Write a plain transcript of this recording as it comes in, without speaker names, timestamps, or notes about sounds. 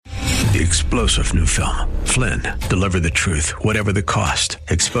The explosive new film, Flynn, deliver the truth, whatever the cost,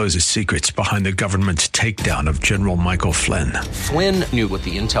 exposes secrets behind the government's takedown of General Michael Flynn. Flynn knew what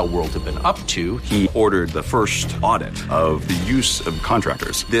the intel world had been up to. He ordered the first audit of the use of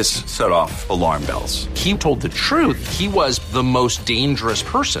contractors. This set off alarm bells. He told the truth. He was the most dangerous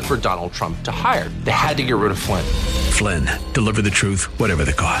person for Donald Trump to hire. They had to get rid of Flynn. Flynn, deliver the truth, whatever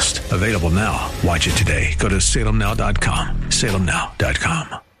the cost. Available now. Watch it today. Go to salemnow.com.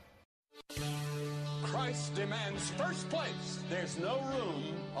 salemnow.com. Christ demands first place. There's no room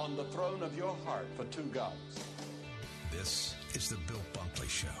on the throne of your heart for two gods. This is the Bill Bunkley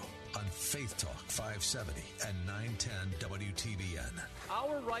Show on Faith Talk 570 and 910 WTBN.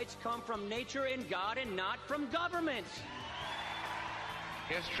 Our rights come from nature and God and not from government.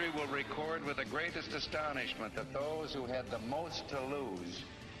 History will record with the greatest astonishment that those who had the most to lose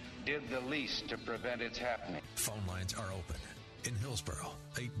did the least to prevent its happening. Phone lines are open. In Hillsborough,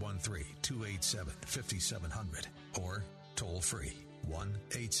 813-287-5700 or toll free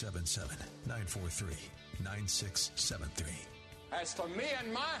 1-877-943-9673. As for me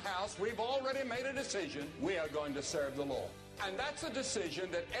and my house, we've already made a decision. We are going to serve the Lord. And that's a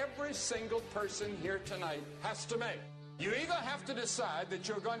decision that every single person here tonight has to make. You either have to decide that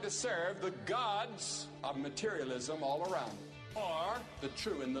you're going to serve the gods of materialism all around, or the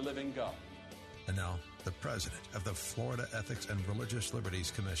true and the living God. And now, the president of the Florida Ethics and Religious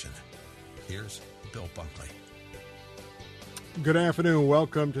Liberties Commission. Here's Bill Bunkley. Good afternoon.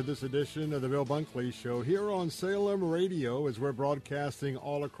 Welcome to this edition of the Bill Bunkley Show here on Salem Radio as we're broadcasting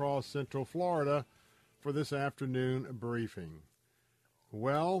all across Central Florida for this afternoon briefing.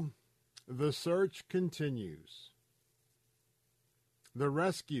 Well, the search continues. The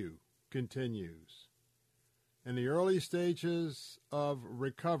rescue continues. And the early stages of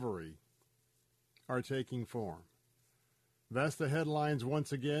recovery are taking form. That's the headlines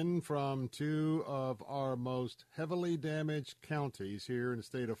once again from two of our most heavily damaged counties here in the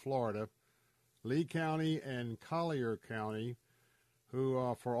state of Florida, Lee County and Collier County,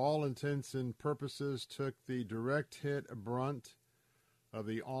 who for all intents and purposes took the direct hit brunt of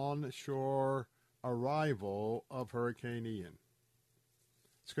the onshore arrival of Hurricane Ian.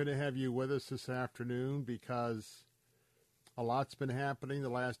 It's good to have you with us this afternoon because a lot's been happening the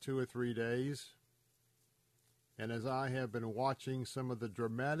last 2 or 3 days. And as I have been watching some of the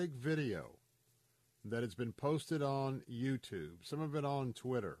dramatic video that has been posted on YouTube, some of it on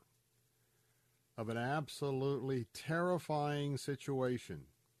Twitter, of an absolutely terrifying situation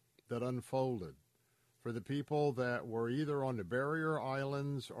that unfolded for the people that were either on the barrier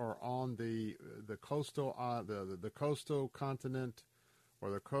islands or on the coastal continent or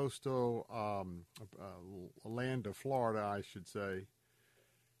the coastal land of Florida, I should say.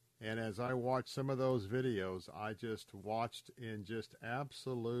 And as I watched some of those videos, I just watched in just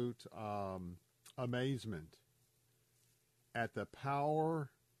absolute amazement at the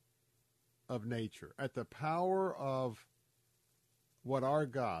power of nature, at the power of what our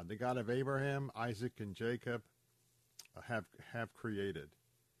God, the God of Abraham, Isaac, and Jacob, have created.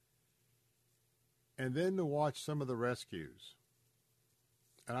 And then to watch some of the rescues.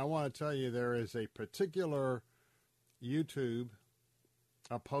 And I want to tell you, there is a particular YouTube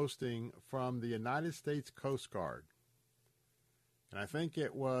a posting from the United States Coast Guard. And I think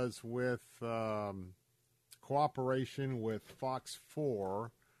it was with cooperation with Fox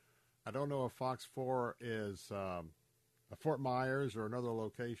 4. I don't know if Fox 4 is Fort Myers or another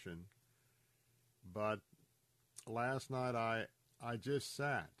location. But last night I just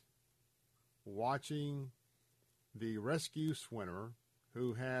sat watching the rescue swimmer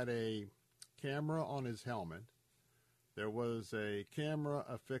who had a camera on his helmet. There was a camera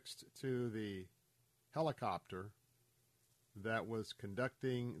affixed to the helicopter that was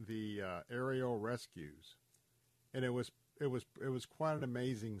conducting the aerial rescues, and it was quite an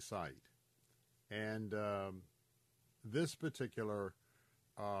amazing sight. And this particular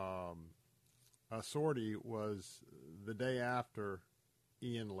sortie was the day after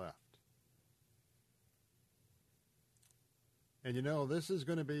Ian left. And you know, this is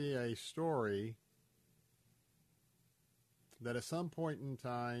going to be a story that at some point in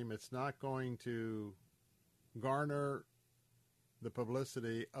time, it's not going to garner the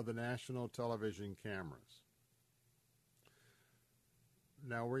publicity of the national television cameras.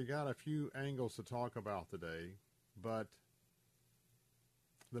 Now, we got a few angles to talk about today, but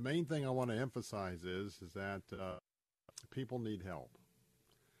the main thing I want to emphasize is that people need help.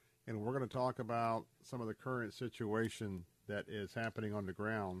 And we're going to talk about some of the current situation that is happening on the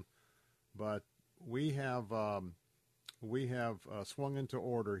ground, but we have swung into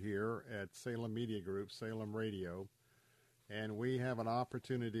order here at Salem Media Group, Salem Radio, and we have an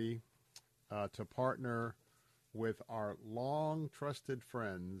opportunity to partner with our long trusted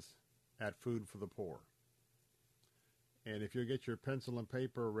friends at Food for the Poor. And if you'll get your pencil and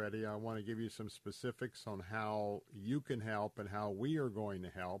paper ready, I want to give you some specifics on how you can help and how we are going to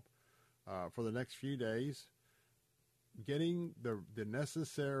help for the next few days, getting the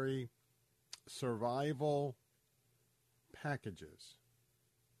necessary survival packages.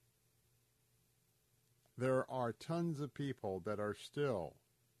 There are tons of people that are still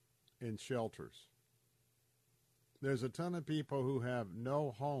in shelters. There's a ton of people who have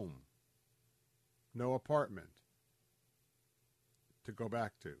no home, no apartment to go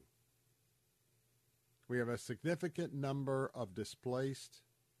back to. We have a significant number of displaced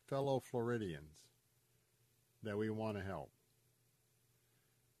fellow Floridians that we want to help.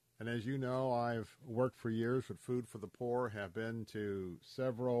 And as you know, I've worked for years with Food for the Poor, have been to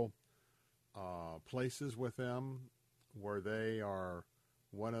several places with them where they are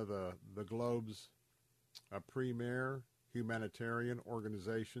one of the globe's premier humanitarian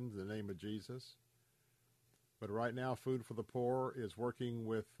organizations in the name of Jesus. But right now, Food for the Poor is working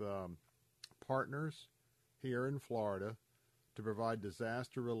with partners here in Florida to provide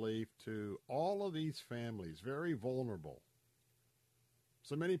disaster relief to all of these families, very vulnerable.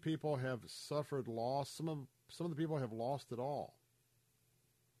 So many people have suffered loss. Some of the people have lost it all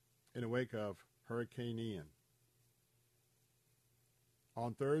in the wake of Hurricane Ian.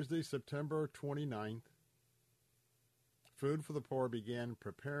 On Thursday, September 29th, Food for the Poor began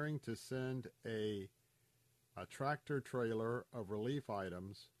preparing to send a tractor trailer of relief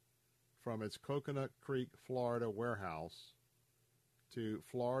items from its Coconut Creek, Florida warehouse to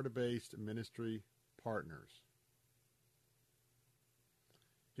Florida-based ministry partners.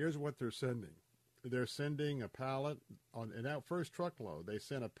 Here's what they're sending. They're sending a pallet, in that first truckload, they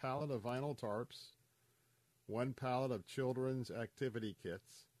sent a pallet of vinyl tarps, 1 pallet of children's activity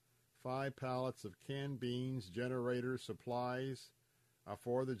kits, 5 pallets of canned beans, generator supplies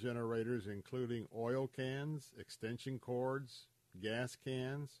for the generators, including oil cans, extension cords, gas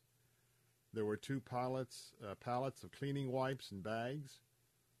cans. There were 2 pallets of cleaning wipes and bags,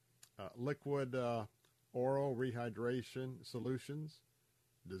 liquid oral rehydration solutions,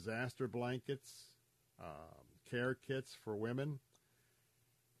 disaster blankets, care kits for women.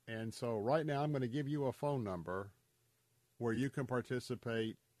 And so right now I'm going to give you a phone number where you can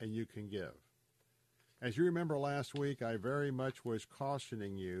participate and you can give. As you remember last week, I very much was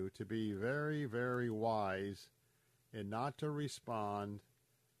cautioning you to be very, very wise and not to respond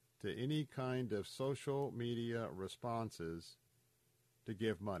to any kind of social media responses to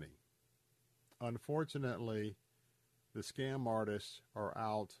give money. Unfortunately, the scam artists are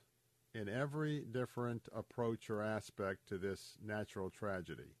out in every different approach or aspect to this natural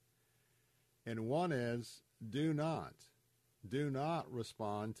tragedy. And one is, do not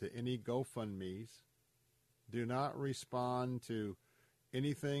respond to any GoFundMes. Do not respond to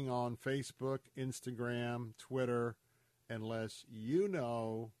anything on Facebook, Instagram, Twitter, unless you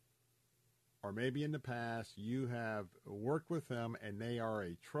know, or maybe in the past, you have worked with them and they are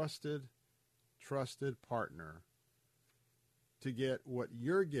a trusted partner to get what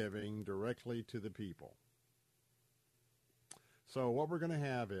you're giving directly to the people. So what we're going to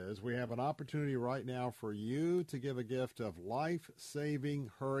have is we have an opportunity right now for you to give a gift of life-saving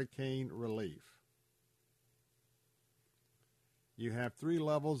hurricane relief. You have 3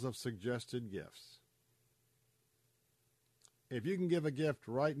 levels of suggested gifts. If you can give a gift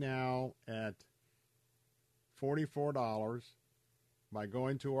right now at $44 by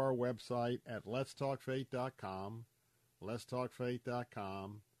going to our website at letstalkfaith.com,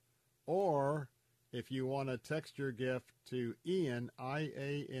 letstalkfaith.com, or if you want to text your gift to Ian,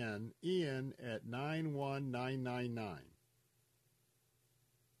 I-A-N, Ian at 91999.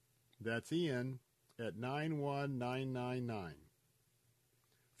 That's Ian at 91999.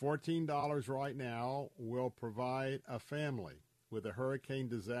 $14 right now will provide a family with a hurricane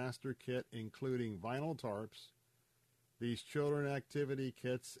disaster kit, including vinyl tarps, these children activity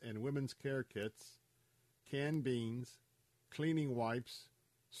kits and women's care kits, canned beans, cleaning wipes,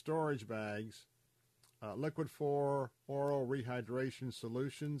 storage bags, liquid oral rehydration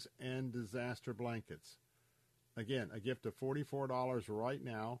solutions, and disaster blankets. Again, a gift of $44 right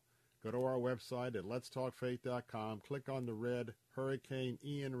now. Go to our website at letstalkfaith.com. Click on the red Hurricane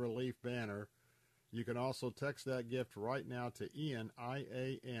Ian Relief banner. You can also text that gift right now to Ian,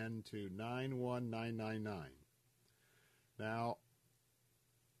 I-A-N, to 91999. Now,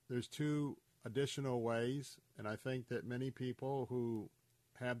 there's 2 additional ways, and I think that many people who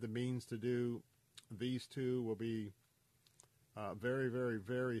have the means to do these 2 will be very, very,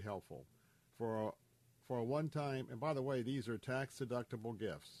 very helpful. For a one-time, and by the way, these are tax-deductible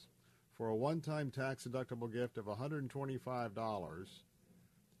gifts. For a one-time tax-deductible gift of $125,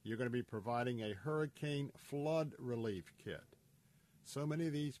 you're going to be providing a hurricane flood relief kit. So many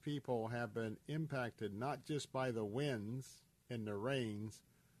of these people have been impacted not just by the winds and the rains,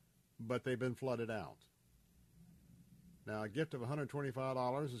 but they've been flooded out. Now, a gift of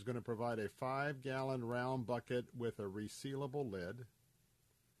 $125 is going to provide a 5-gallon round bucket with a resealable lid.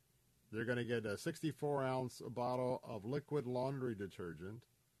 They're going to get a 64-ounce bottle of liquid laundry detergent,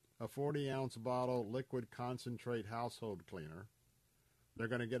 a 40-ounce bottle liquid concentrate household cleaner. They're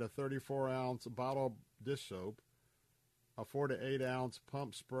going to get a 34-ounce bottle dish soap, a 4 to 8-ounce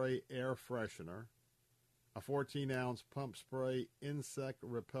pump spray air freshener, a 14-ounce pump spray insect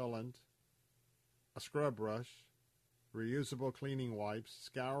repellent, a scrub brush, reusable cleaning wipes,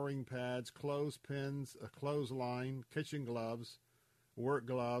 scouring pads, clothespins, a clothesline, kitchen gloves, work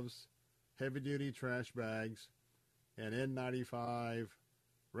gloves, heavy-duty trash bags, and N95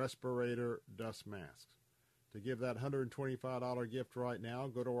 respirator dust masks. To give that $125 gift right now,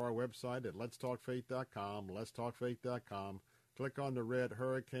 go to our website at letstalkfaith.com, letstalkfaith.com. Click on the red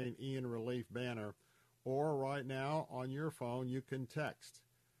Hurricane Ian Relief banner, or right now on your phone you can text.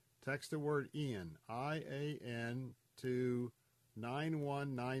 Text the word Ian, I-A-N, to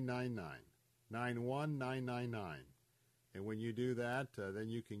 91999, 91999. And when you do that, then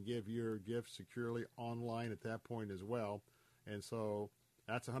you can give your gift securely online at that point as well. And so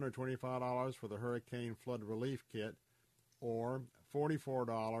that's $125 for the Hurricane Flood Relief Kit, or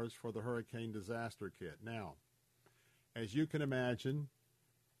 $44 for the Hurricane Disaster Kit. Now, as you can imagine,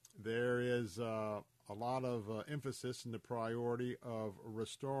 there is a lot of emphasis in the priority of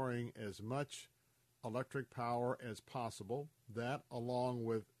restoring as much electric power as possible. That, along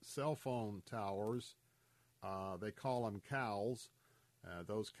with cell phone towers, they call them CALs.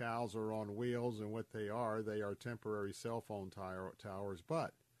 Those CALs are on wheels, and what they are temporary cell phone towers.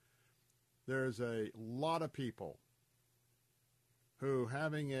 But there's a lot of people who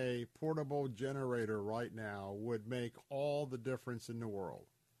having a portable generator right now would make all the difference in the world.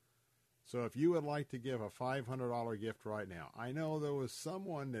 So if you would like to give a $500 gift right now, I know there was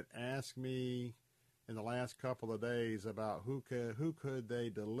someone that asked me in the last couple of days about who could they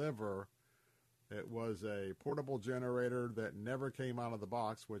deliver. It was a portable generator that never came out of the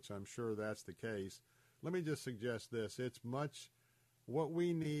box, which I'm sure that's the case. Let me just suggest this. What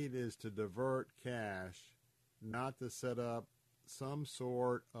we need is to divert cash, not to set up some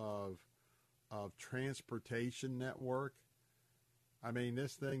sort of transportation network. I mean,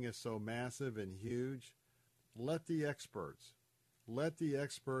 this thing is so massive and huge. Let the experts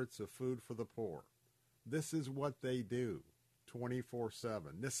of Food for the Poor. This is what they do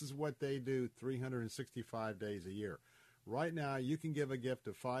 24/7. This is what they do 365 days a year. Right now, you can give a gift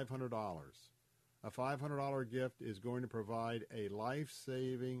of $500. A $500 gift is going to provide a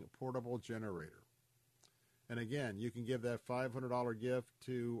life-saving portable generator. And again, you can give that $500 gift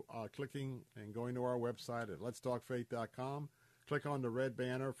to clicking and going to our website at letstalkfaith.com. Click on the red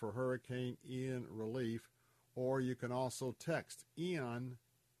banner for Hurricane Ian Relief, or you can also text Ian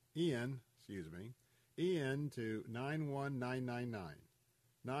to 91999.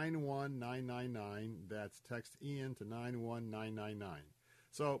 91999. That's text Ian to 91999.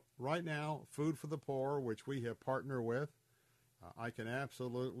 So right now, Food for the Poor, which we have partnered with, I can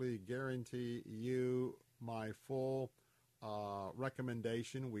absolutely guarantee you my full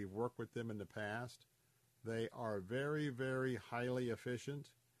recommendation. We've worked with them in the past. They are very, very highly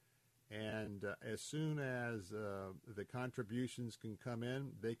efficient. And as soon as the contributions can come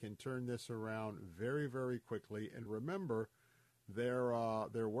in, they can turn this around very, very quickly. And remember, their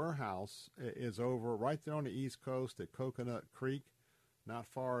warehouse is over right there on the East Coast at Coconut Creek, not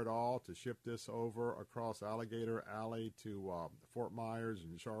far at all to ship this over across Alligator Alley to Fort Myers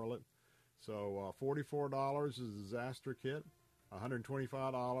and Charlotte. So $44 is the disaster kit.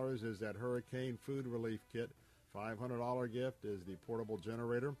 $125 is that hurricane food relief kit. $500 gift is the portable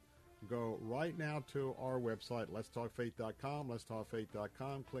generator. Go right now to our website, letstalkfaith.com,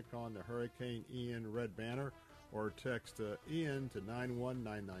 letstalkfaith.com. Click on the Hurricane Ian red banner, or text Ian to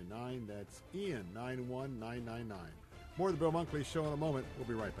 91999. That's Ian, 91999. More of the Bill Bunkley Show in a moment. We'll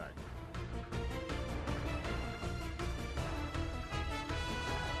be right back.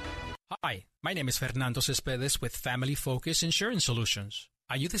 Hi, my name is Fernando Cespedes with Family Focus Insurance Solutions.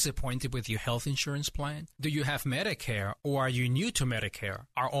 Are you disappointed with your health insurance plan? Do you have Medicare, or are you new to Medicare?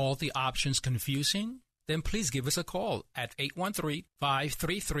 Are all the options confusing? Then please give us a call at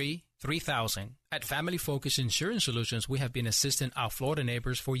 813-533-3000. At Family Focus Insurance Solutions, we have been assisting our Florida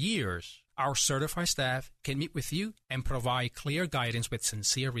neighbors for years. Our certified staff can meet with you and provide clear guidance with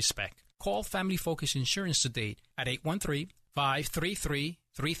sincere respect. Call Family Focus Insurance today at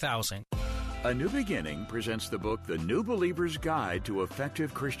 533-3000. A New Beginning presents the book The New Believer's Guide to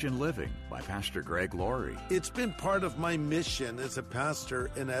Effective Christian Living by Pastor Greg Laurie. It's been part of my mission as a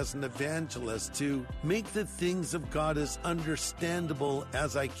pastor and as an evangelist to make the things of God as understandable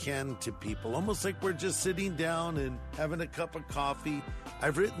as I can to people, almost like we're just sitting down and having a cup of coffee.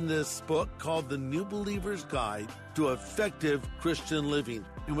 I've written this book called The New Believer's Guide to Effective Christian Living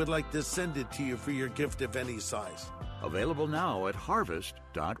and would like to send it to you for your gift of any size. Available now at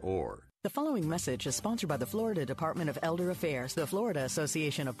harvest.org. The following message is sponsored by the Florida Department of Elder Affairs, the Florida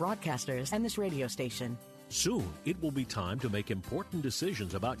Association of Broadcasters, and this radio station. Soon, it will be time to make important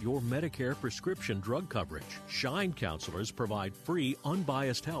decisions about your Medicare prescription drug coverage. Shine counselors provide free,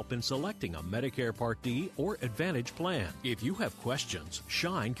 unbiased help in selecting a Medicare Part D or Advantage plan. If you have questions,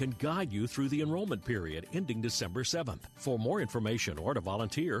 Shine can guide you through the enrollment period ending December 7th. For more information or to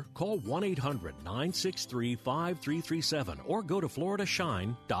volunteer, call 1-800-963-5337 or go to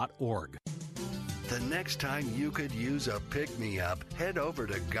floridashine.org. The next time you could use a pick-me-up, head over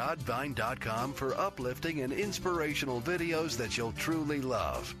to godvine.com for uplifting and inspirational videos that you'll truly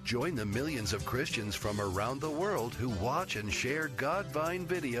love. Join the millions of Christians from around the world who watch and share Godvine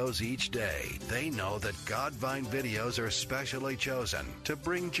videos each day. They know that Godvine videos are specially chosen to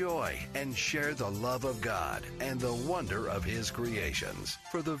bring joy and share the love of God and the wonder of His creations.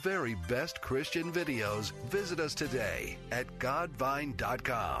 For the very best Christian videos, visit us today at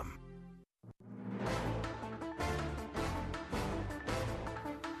godvine.com.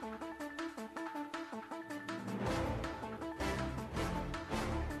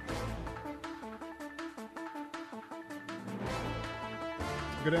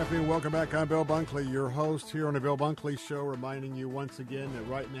 Good afternoon. Welcome back. I'm Bill Bunkley, your host here on the Bill Bunkley Show, reminding you once again that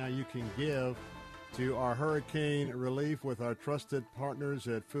right now you can give to our hurricane relief with our trusted partners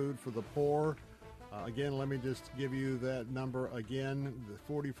at Food for the Poor. Again, let me just give you that number again. The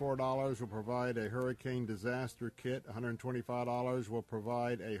 $44 will provide a hurricane disaster kit. $125 will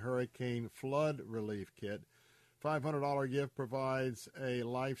provide a hurricane flood relief kit. $500 gift provides a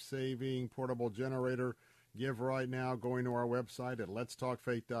life-saving portable generator. Give right now going to our website at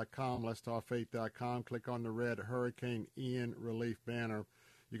letstalkfaith.com, letstalkfaith.com. Click on the red Hurricane Ian relief banner.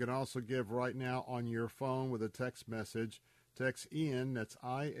 You can also give right now on your phone with a text message. Text Ian, that's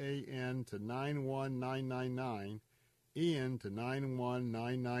I-A-N, to 91999, Ian to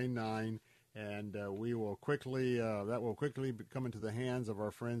 91999, and we will quickly, that will quickly come into the hands of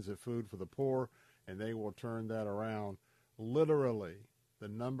our friends at Food for the Poor, and they will turn that around. Literally, the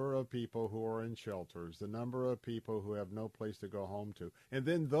number of people who are in shelters, the number of people who have no place to go home to, and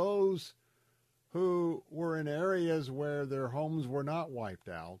then those who were in areas where their homes were not wiped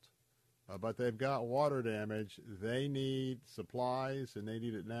out, but they've got water damage. They need supplies, and they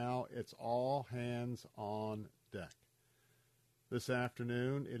need it now. It's all hands on deck. This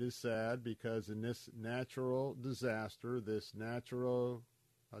afternoon, it is sad because in this natural disaster, this natural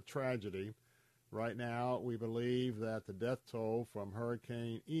tragedy, right now we believe that the death toll from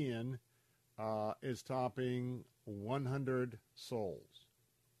Hurricane Ian is topping 100 souls.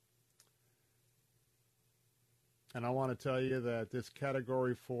 And I want to tell you that this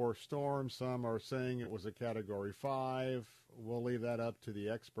Category 4 storm, some are saying it was a Category 5. We'll leave that up to the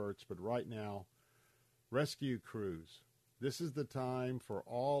experts. But right now, rescue crews, this is the time for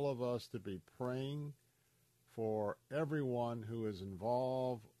all of us to be praying for everyone who is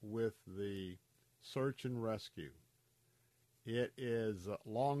involved with the search and rescue. It is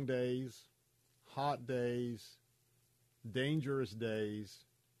long days, hot days, dangerous days,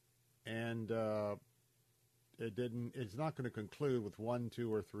 and it's not going to conclude with 1,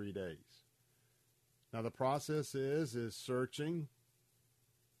 2, or 3 days. Now the process is searching,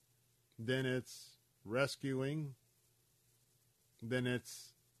 then it's rescuing, then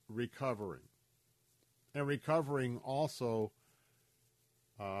it's recovering. And recovering also,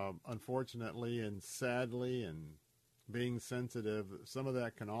 unfortunately and sadly and being sensitive, some of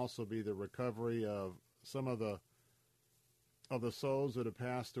that can also be the recovery of some of the souls that have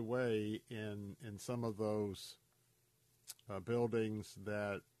passed away in some of those buildings,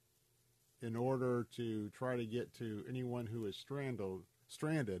 that in order to try to get to anyone who is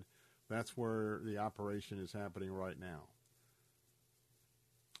stranded, that's where the operation is happening right now.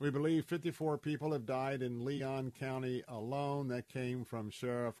 We believe 54 people have died in Leon County alone. That came from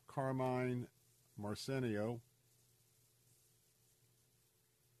Sheriff Carmine Marcenio.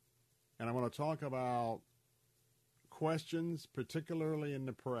 And I want to talk about questions, particularly in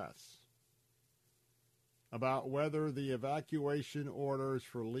the press, about whether the evacuation orders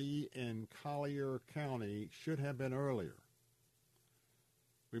for Lee and Collier County should have been earlier.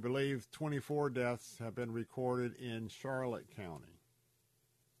 We believe 24 deaths have been recorded in Charlotte County.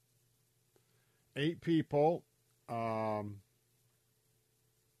 8 people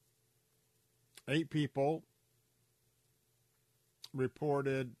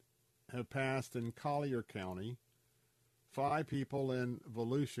reported have passed in Collier County, 5 people in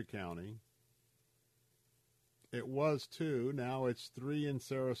Volusia County. It was 2, now it's 3 in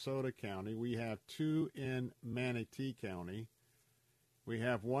Sarasota County. We have 2 in Manatee County. We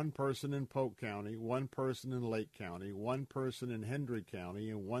have 1 person in Polk County, 1 person in Lake County, 1 person in Hendry County,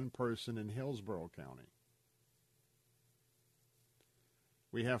 and 1 person in Hillsborough County.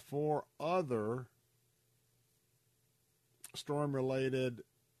 We have 4 other storm-related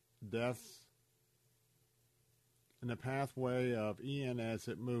deaths in the pathway of Ian as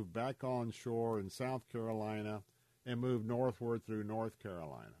it moved back on shore in South Carolina and moved northward through North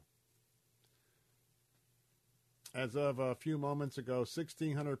Carolina. As of a few moments ago,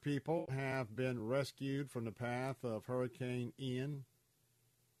 1,600 people have been rescued from the path of Hurricane Ian.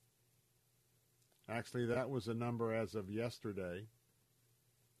 Actually, that was a number as of yesterday.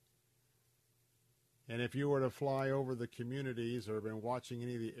 And if you were to fly over the communities or have been watching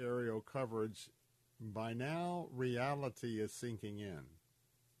any of the aerial coverage, by now reality is sinking in.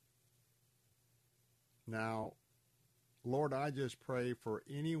 Now, Lord, I just pray for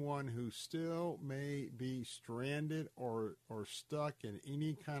anyone who still may be stranded or stuck in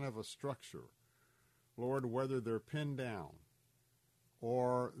any kind of a structure. Lord, whether they're pinned down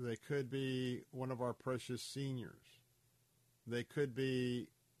or they could be one of our precious seniors. They could be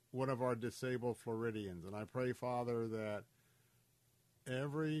one of our disabled Floridians. And I pray, Father, that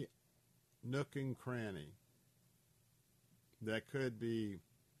every nook and cranny that could be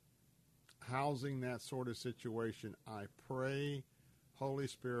housing that sort of situation, I pray, Holy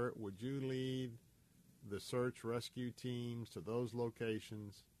Spirit, would you lead the search rescue teams to those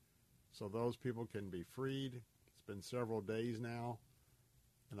locations so those people can be freed. It's been several days now,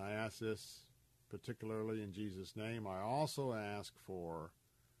 and I ask this particularly in Jesus' name. I also ask for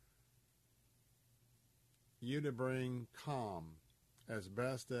you to bring calm as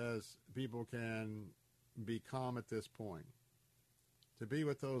best as people can be calm at this point. To be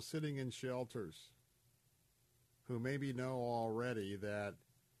with those sitting in shelters who maybe know already that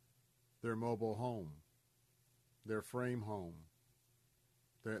their mobile home, their frame home,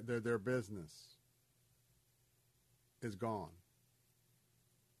 their business is gone.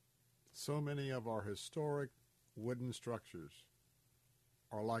 So many of our historic wooden structures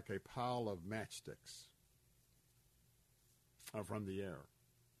are like a pile of matchsticks from the air.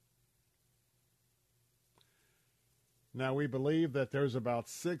 Now, we believe that there's about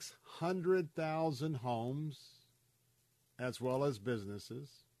 600,000 homes as well as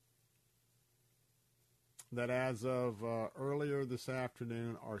businesses that as of earlier this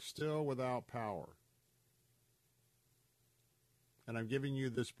afternoon are still without power. And I'm giving you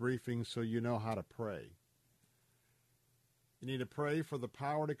this briefing so you know how to pray. You need to pray for the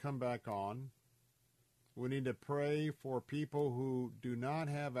power to come back on. We need to pray for people who do not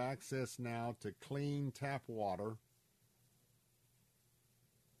have access now to clean tap water.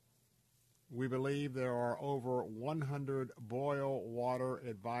 We believe there are over 100 boil water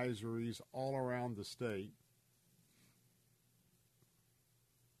advisories all around the state.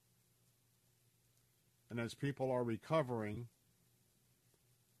 And as people are recovering,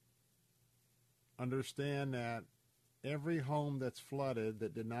 understand that every home that's flooded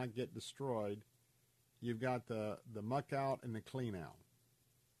that did not get destroyed, you've got the muck out and the clean out.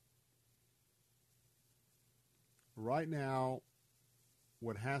 Right now,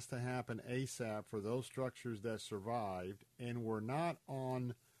 what has to happen ASAP for those structures that survived and were not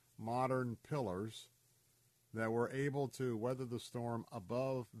on modern pillars that were able to weather the storm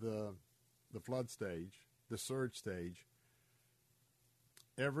above the flood stage, the surge stage,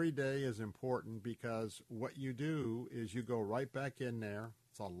 every day is important because what you do is you go right back in there.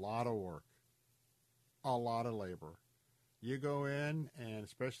 It's a lot of work, a lot of labor. You go in, and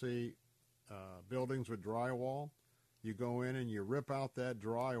especially buildings with drywall, you go in and you rip out that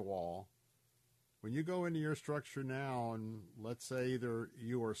drywall. When you go into your structure now, and let's say either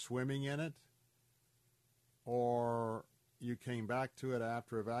you are swimming in it or you came back to it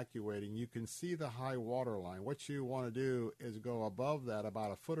after evacuating, you can see the high water line. What you want to do is go above that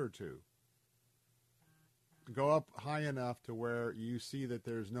about a foot or two. Go up high enough to where you see that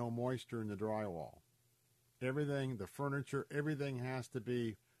there's no moisture in the drywall. Everything, the furniture, everything has to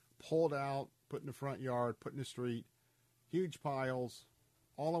be pulled out, put in the front yard, put in the street. Huge piles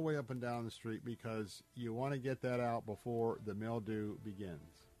all the way up and down the street because you want to get that out before the mildew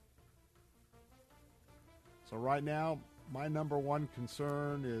begins. So right now, my number one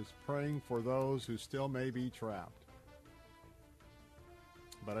concern is praying for those who still may be trapped.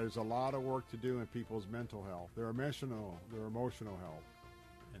 But there's a lot of work to do in people's mental health, their emotional health.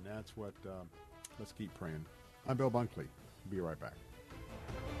 And that's what, let's keep praying. I'm Bill Bunkley. Be right back.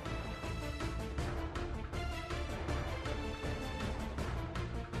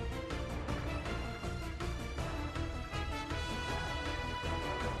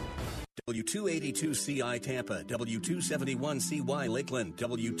 W282CI Tampa, W271CY Lakeland,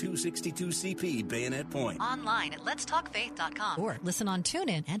 W262CP Bayonet Point. Online at letstalkfaith.com. Or listen on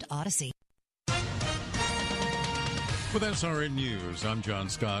TuneIn and Odyssey. With SRN News, I'm John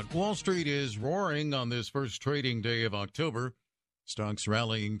Scott. Wall Street is roaring on this first trading day of October. Stocks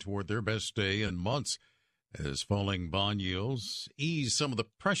rallying toward their best day in months as falling bond yields ease some of the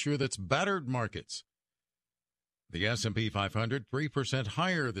pressure that's battered markets. The S&P 500, 3%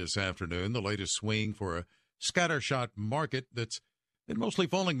 higher this afternoon, the latest swing for a scattershot market that's been mostly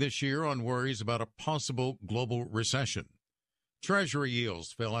falling this year on worries about a possible global recession. Treasury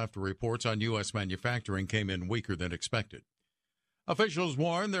yields fell after reports on U.S. manufacturing came in weaker than expected. Officials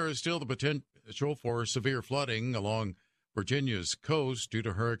warn there is still the potential for severe flooding along Virginia's coast due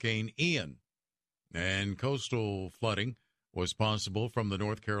to Hurricane Ian. And coastal flooding was possible from the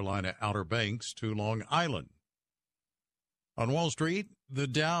North Carolina Outer Banks to Long Island. On Wall Street, the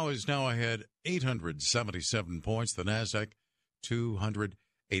Dow is now ahead 877 points, the Nasdaq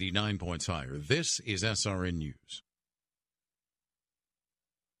 289 points higher. This is SRN News.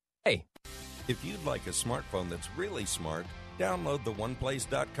 Hey, if you'd like a smartphone that's really smart, download the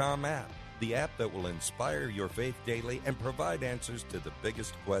OnePlace.com app, the app that will inspire your faith daily and provide answers to the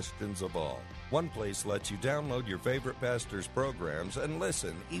biggest questions of all. OnePlace lets you download your favorite pastor's programs and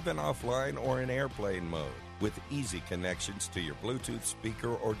listen, even offline or in airplane mode, with easy connections to your Bluetooth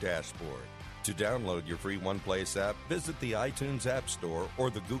speaker or dashboard. To download your free OnePlace app, visit the iTunes App Store or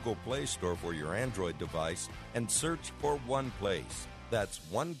the Google Play Store for your Android device and search for OnePlace. That's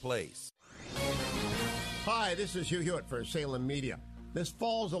OnePlace. Hi, this is Hugh Hewitt for Salem Media. This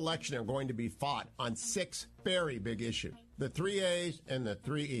fall's election are going to be fought on 6 very big issues. The 3 A's and the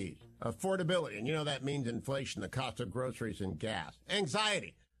 3 E's. Affordability, and you know that means inflation, the cost of groceries and gas.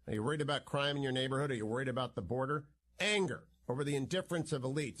 Anxiety. Are you worried about crime in your neighborhood? Are you worried about the border? Anger over the indifference of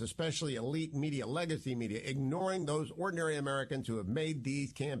elites, especially elite media, legacy media, ignoring those ordinary Americans who have made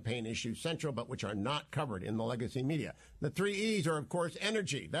these campaign issues central, but which are not covered in the legacy media. The 3 E's are, of course,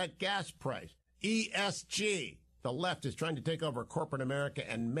 energy, that gas price. ESG. The left is trying to take over corporate America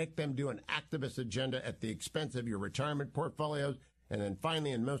and make them do an activist agenda at the expense of your retirement portfolios. And then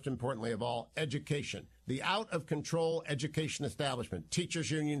finally, and most importantly of all, education. The out-of-control education establishment,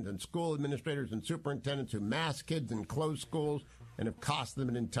 teachers' unions and school administrators and superintendents who mass kids and close schools and have cost them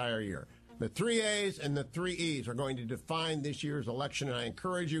an entire year. The 3 A's and the 3 E's are going to define this year's election, and I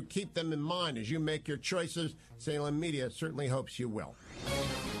encourage you, keep them in mind as you make your choices. Salem Media certainly hopes you will.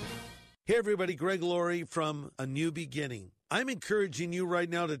 Hey, everybody, Greg Laurie from A New Beginning. I'm encouraging you right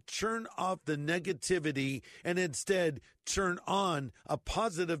now to turn off the negativity and instead turn on a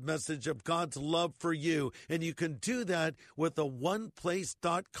positive message of God's love for you. And you can do that with the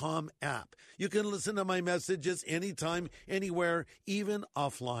OnePlace.com app. You can listen to my messages anytime, anywhere, even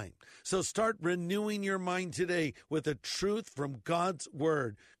offline. So start renewing your mind today with the truth from God's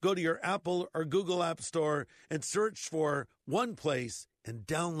Word. Go to your Apple or Google App Store and search for OnePlace and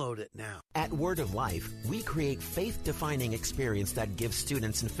download it now. At Word of Life, we create faith-defining experience that gives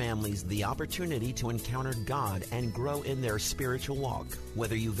students and families the opportunity to encounter God and grow in their spiritual walk.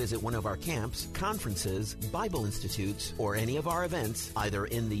 Whether you visit one of our camps, conferences, Bible institutes, or any of our events, either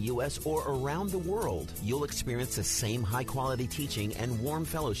in the U.S. or around the world, you'll experience the same high-quality teaching and warm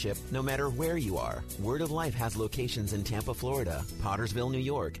fellowship no matter where you are. Word of Life has locations in Tampa, Florida, Pottersville, New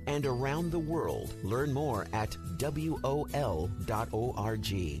York, and around the world. Learn more at WOL.org.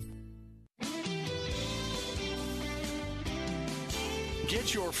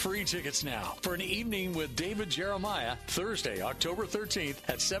 Get your free tickets now for an evening with David Jeremiah, Thursday, October 13th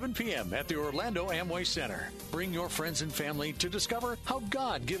at 7 p.m. at the Orlando Amway Center. Bring your friends and family to discover how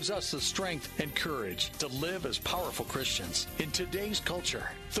God gives us the strength and courage to live as powerful Christians in today's culture.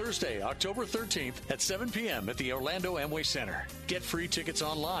 Thursday, October 13th at 7 p.m. at the Orlando Amway Center. Get free tickets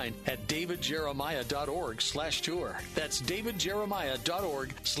online at davidjeremiah.org/tour. That's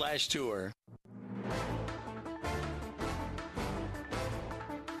davidjeremiah.org/tour.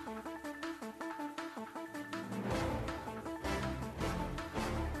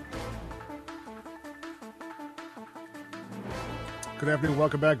 Good afternoon.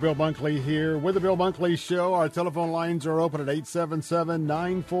 Welcome back. Bill Bunkley here with the Bill Bunkley Show. Our telephone lines are open at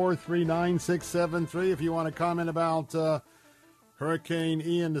 877-943-9673. If you want to comment about Hurricane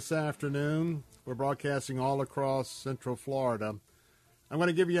Ian this afternoon, we're broadcasting all across Central Florida. I'm going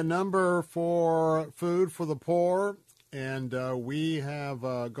to give you a number for Food for the Poor, and we have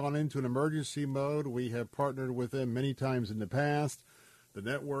gone into an emergency mode. We have partnered with them many times in the past. The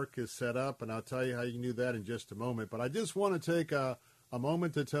network is set up, and I'll tell you how you can do that in just a moment. But I just want to take a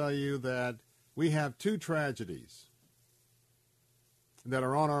moment to tell you that we have two tragedies that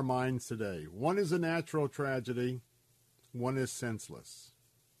are on our minds today. One is a natural tragedy. One is senseless.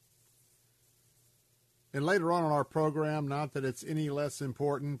 And later on in our program, not that it's any less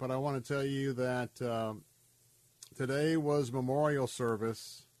important, but I want to tell you that today was memorial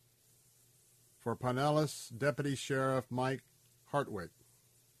service for Pinellas Deputy Sheriff Mike Hartwick.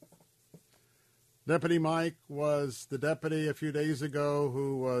 Deputy Mike was the deputy a few days ago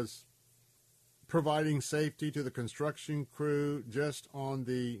who was providing safety to the construction crew just on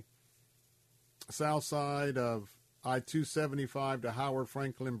the south side of I-275 to Howard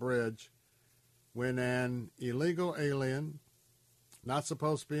Franklin Bridge when an illegal alien, not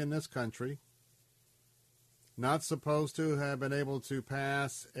supposed to be in this country, not supposed to have been able to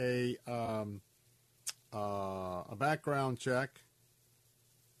pass a background check,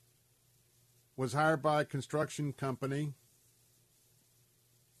 was hired by a construction company,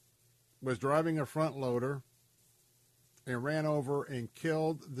 was driving a front loader, and ran over and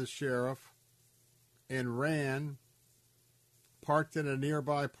killed the sheriff, and ran, parked in a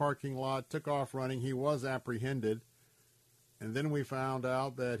nearby parking lot, took off running. He was apprehended, and then we found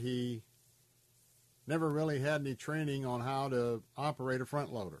out that he never really had any training on how to operate a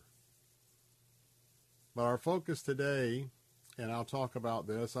front loader. But our focus today, and I'll talk about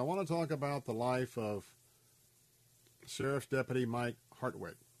this, I want to talk about the life of Sheriff's Deputy Mike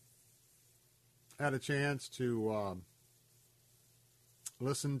Hartwick. I had a chance to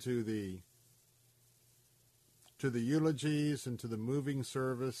listen to the eulogies and to the moving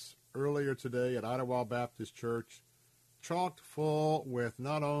service earlier today at Idlewild Baptist Church, chocked full with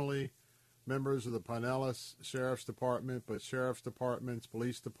not only members of the Pinellas Sheriff's Department, but sheriff's departments,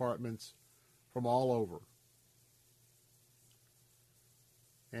 police departments from all over.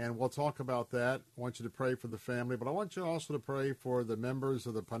 And we'll talk about that. I want you to pray for the family, but I want you also to pray for the members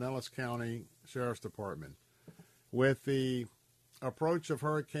of the Pinellas County Sheriff's Department. With the approach of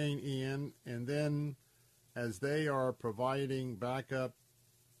Hurricane Ian, and then as they are providing backup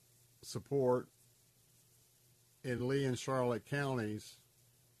support in Lee and Charlotte counties,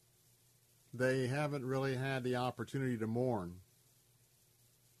 they haven't really had the opportunity to mourn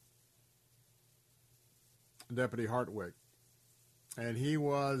Deputy Hartwick. And he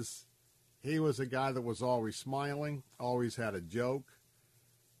was a guy that was always smiling, always had a joke.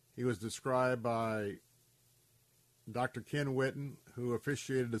 He was described by Dr. Ken Whitten, who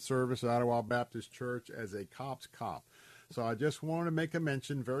officiated the service at Idlewild Baptist Church, as a cop's cop. So I just want to make a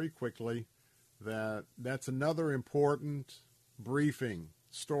mention very quickly that that's another important briefing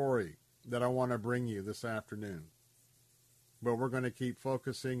story that I want to bring you this afternoon. But we're going to keep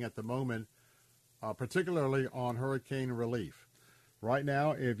focusing at the moment, particularly on hurricane relief. Right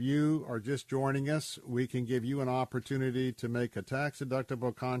now, if you are just joining us, we can give you an opportunity to make a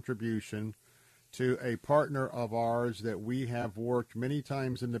tax-deductible contribution to a partner of ours that we have worked many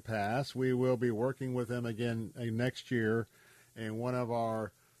times in the past. We will be working with them again next year, and one of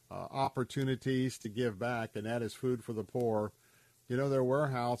our opportunities to give back, and that is Food for the Poor. You know, their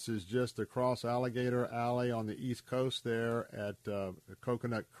warehouse is just across Alligator Alley on the East Coast there at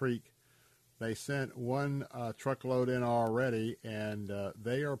Coconut Creek. They sent one truckload in already, and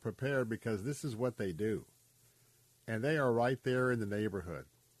they are prepared because this is what they do. And they are right there in the neighborhood.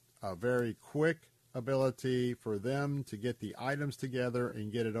 A very quick ability for them to get the items together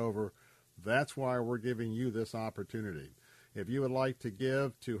and get it over. That's why we're giving you this opportunity. If you would like to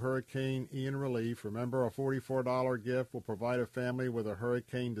give to Hurricane Ian relief, remember a $44 gift will provide a family with a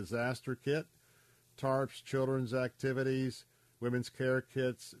hurricane disaster kit, tarps, children's activities, women's care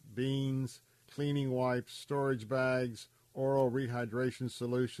kits, beans, cleaning wipes, storage bags, oral rehydration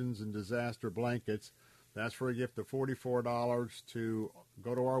solutions, and disaster blankets. That's for a gift of $44 to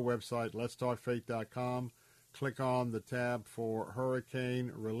go to our website, letstalkfaith.com, click on the tab for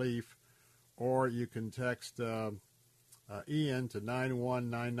hurricane relief, or you can text Ian to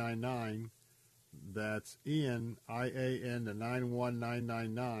 91999. That's Ian, I-A-N, to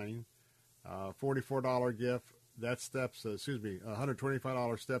 91999. $44 gift. That steps,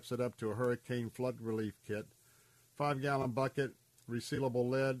 $125 steps it up to a hurricane flood relief kit. 5-gallon bucket, resealable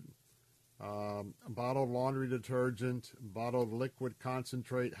lid, bottled laundry detergent, bottled liquid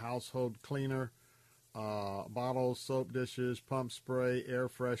concentrate household cleaner, bottled soap dishes, pump spray, air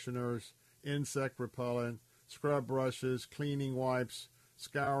fresheners, insect repellent, scrub brushes, cleaning wipes,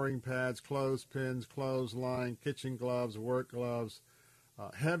 scouring pads, clothespins, clothesline, kitchen gloves, work gloves,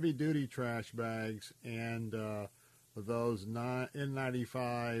 heavy-duty trash bags, and those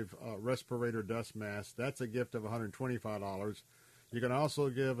N95 respirator dust masks. That's a gift of $125. You can also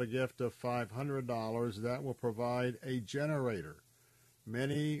give a gift of $500. That will provide a generator.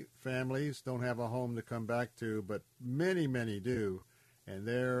 Many families don't have a home to come back to, but many, many do. And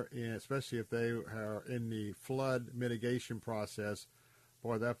they're, especially if they are in the flood mitigation process,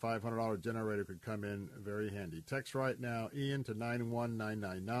 boy, that $500 generator could come in very handy. Text right now, Ian to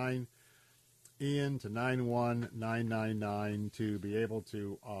 91999. Ian to 91999 to be able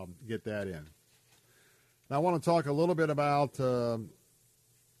to get that in. Now, I want to talk a little bit about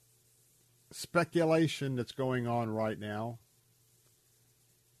speculation that's going on right now.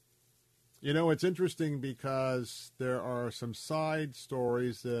 You know, it's interesting because there are some side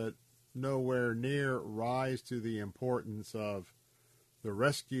stories that nowhere near rise to the importance of the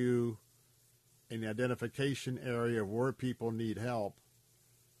rescue and the identification area of where people need help.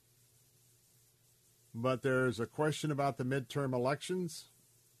 But there's a question about the midterm elections.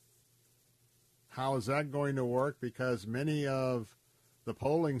 How is that going to work? Because many of the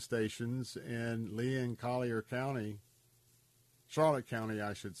polling stations in Lee and Collier County, Charlotte County,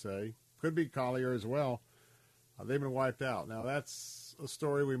 I should say, could be Collier as well, they've been wiped out. Now, that's a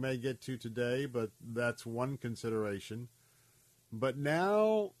story we may get to today, but that's one consideration. But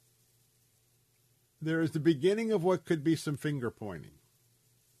now there is the beginning of what could be some finger pointing.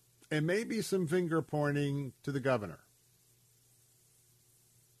 And maybe some finger pointing to the governor.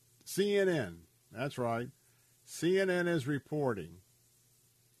 CNN, that's right. CNN is reporting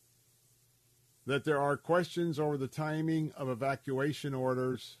that there are questions over the timing of evacuation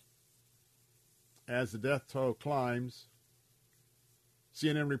orders as the death toll climbs.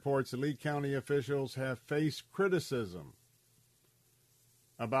 CNN reports that Lee County officials have faced criticism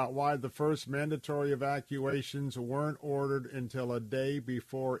about why the first mandatory evacuations weren't ordered until a day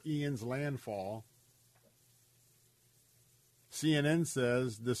before Ian's landfall. CNN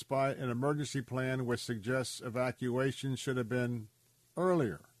says, despite an emergency plan which suggests evacuation should have been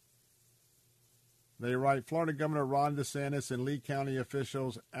earlier. They write, Florida Governor Ron DeSantis and Lee County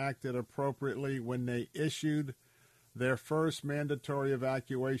officials acted appropriately when they issued their first mandatory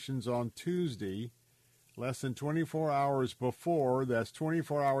evacuations on Tuesday, less than 24 hours before, that's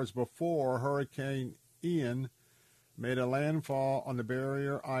 24 hours before Hurricane Ian made a landfall on the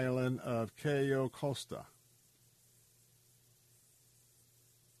barrier island of Cayo Costa.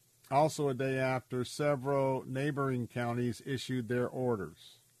 Also a day after several neighboring counties issued their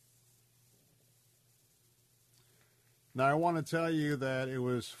orders. Now, I want to tell you that it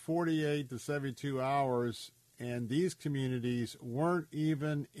was 48 to 72 hours, and these communities weren't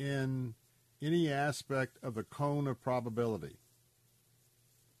even in any aspect of the cone of probability.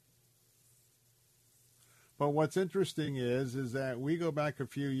 But what's interesting is that we go back a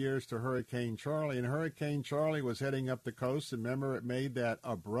few years to Hurricane Charlie, and Hurricane Charlie was heading up the coast, and remember it made that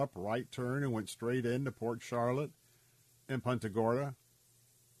abrupt right turn and went straight into Port Charlotte and Punta Gorda.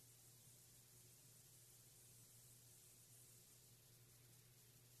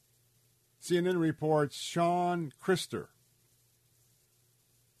 CNN reports Sean Krister,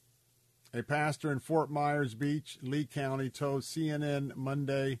 a pastor in Fort Myers Beach, Lee County, told CNN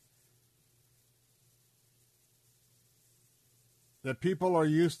Monday that people are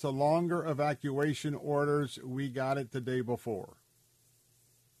used to longer evacuation orders. We got it the day before.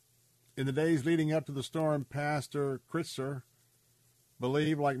 In the days leading up to the storm, Pastor Krister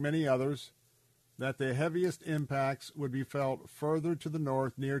believed, like many others, that the heaviest impacts would be felt further to the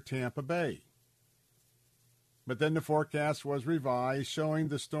north near Tampa Bay. But then the forecast was revised, showing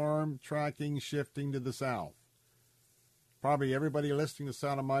the storm tracking shifting to the south. Probably everybody listening to the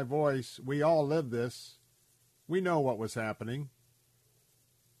sound of my voice, we all lived this. We know what was happening.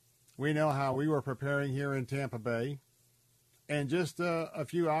 We know how we were preparing here in Tampa Bay. And just a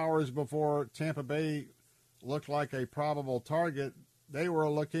few hours before Tampa Bay looked like a probable target, they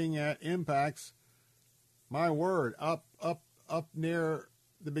were looking at impacts, my word, up near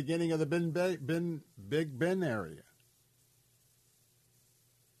the beginning of the Big Bend area.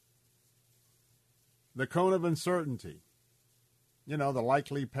 The cone of uncertainty, the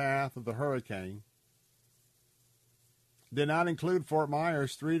likely path of the hurricane, did not include Fort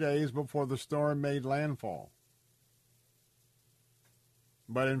Myers 3 days before the storm made landfall.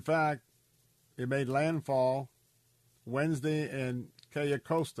 But in fact, it made landfall Wednesday in Cayo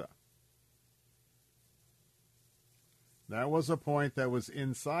Costa. That was a point that was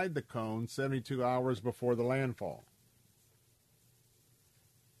inside the cone 72 hours before the landfall.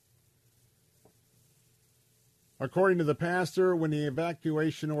 According to the pastor, when the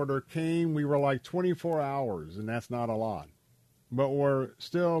evacuation order came, we were like 24 hours, and that's not a lot. But we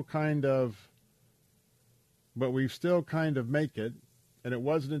still kind of make it. And it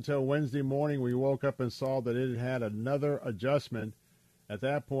wasn't until Wednesday morning we woke up and saw that it had another adjustment. At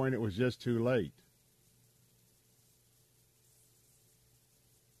that point, it was just too late.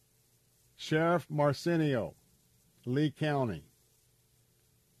 Sheriff Marcinio, Lee County.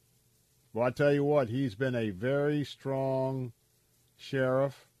 Well, I tell you what, he's been a very strong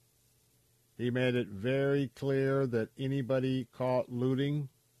sheriff. He made it very clear that anybody caught looting,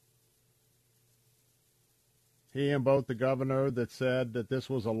 he and both the governor that said that this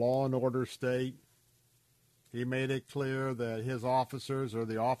was a law and order state, he made it clear that his officers, or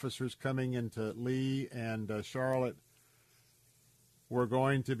the officers coming into Lee and Charlotte, were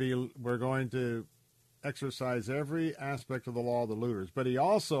going to exercise every aspect of the law of the looters. But he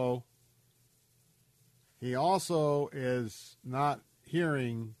also is not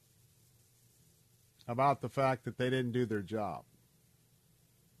hearing about the fact that they didn't do their job.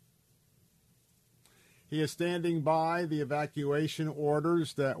 He is standing by the evacuation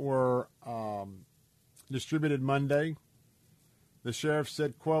orders that were distributed Monday. The sheriff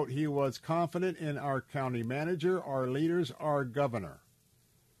said, quote, he was confident in our county manager, our leaders, our governor,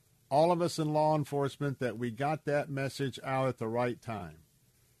 all of us in law enforcement, that we got that message out at the right time.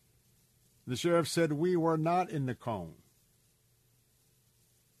 The sheriff said we were not in the cone.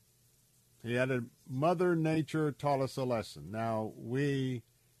 He added, Mother Nature taught us a lesson. Now, we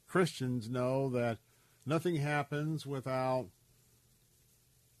Christians know that nothing happens without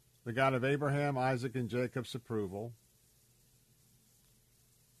the God of Abraham, Isaac, and Jacob's approval.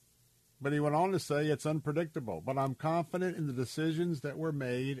 But he went on to say it's unpredictable. But I'm confident in the decisions that were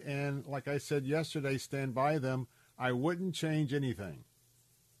made, and like I said yesterday, stand by them. I wouldn't change anything.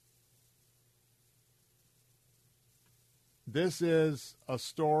 This is a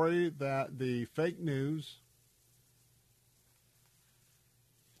story that the fake news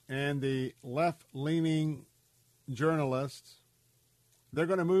and the left-leaning journalists, they're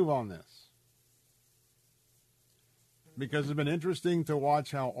going to move on this. Because it's been interesting to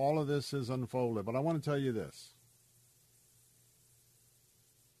watch how all of this has unfolded. But I want to tell you this.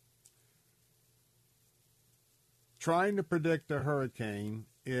 Trying to predict a hurricane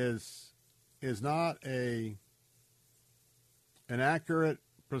is not an accurate,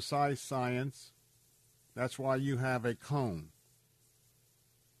 precise science. That's why you have a cone.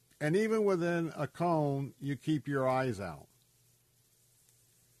 And even within a cone, you keep your eyes out.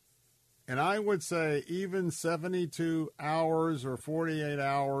 And I would say even 72 hours or 48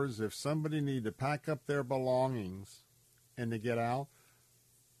 hours, if somebody need to pack up their belongings and to get out,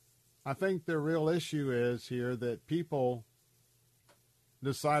 I think the real issue is here that people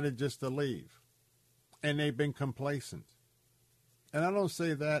decided just to leave. And they've been complacent. And I don't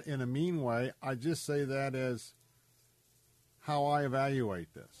say that in a mean way. I just say that as how I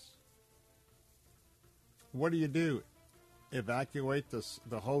evaluate this. What do? Evacuate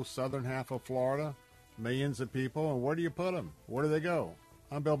the whole southern half of Florida, millions of people, and where do you put them? Where do they go?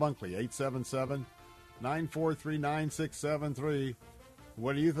 I'm Bill Bunkley, 877-943-9673.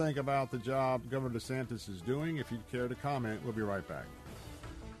 What do you think about the job Governor DeSantis is doing? If you'd care to comment, we'll be right back.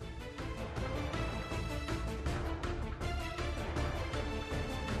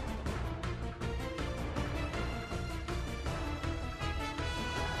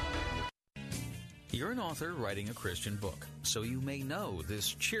 You're an author writing a Christian book, so you may know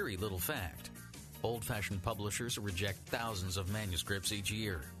this cheery little fact. Old-fashioned publishers reject thousands of manuscripts each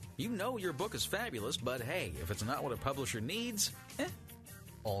year. You know your book is fabulous, but hey, if it's not what a publisher needs,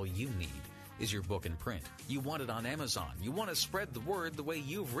 all you need is your book in print. You want it on Amazon. You want to spread the word the way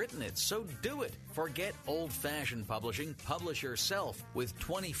you've written it, so do it. Forget old-fashioned publishing. Publish yourself with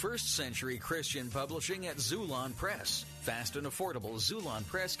 21st century Christian publishing at Xulon Press. Fast and affordable, Xulon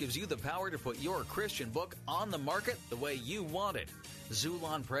Press gives you the power to put your Christian book on the market the way you want it.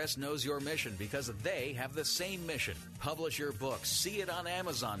 Xulon Press knows your mission because they have the same mission. Publish your book. See it on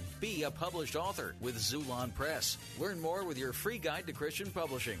Amazon. Be a published author with Xulon Press. Learn more with your free guide to Christian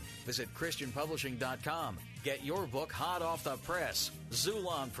publishing. Visit ChristianPublishing.com. Get your book hot off the press.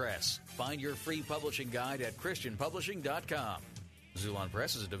 Xulon Press. Find your free publishing guide at ChristianPublishing.com. Xulon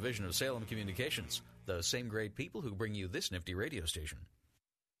Press is a division of Salem Communications, the same great people who bring you this nifty radio station.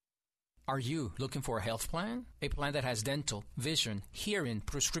 Are you looking for a health plan? A plan that has dental, vision, hearing,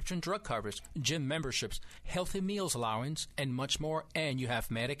 prescription drug coverage, gym memberships, healthy meals allowance, and much more, and you have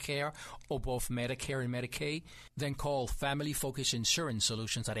Medicare or both Medicare and Medicaid? Then call Family Focus Insurance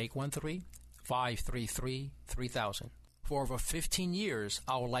Solutions at 813-533-3000. For over 15 years,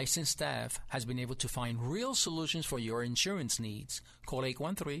 our licensed staff has been able to find real solutions for your insurance needs. Call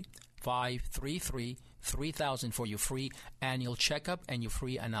 813-533-3000 for your free annual checkup and your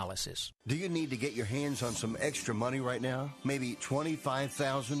free analysis. Do you need to get your hands on some extra money right now? Maybe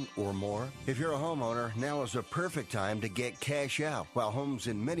 $25,000 or more? If you're a homeowner, now is the perfect time to get cash out, while homes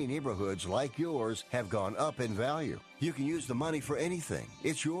in many neighborhoods like yours have gone up in value. You can use the money for anything.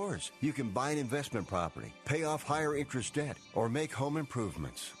 It's yours. You can buy an investment property, pay off higher interest debt, or make home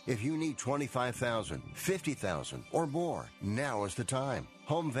improvements. If you need $25,000, $50,000, or more, now is the time.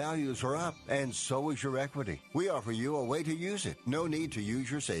 Home values are up, and so is your equity. We offer you a way to use it. No need to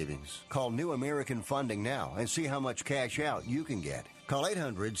use your savings. Call New American Funding now and see how much cash out you can get. Call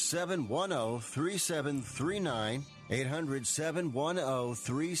 800-710-3739.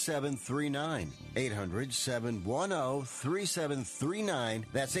 800-710-3739. 800-710-3739.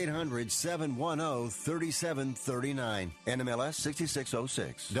 That's 800-710-3739. NMLS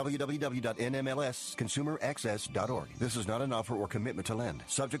 6606. www.nmlsconsumeraccess.org. This is not an offer or commitment to lend.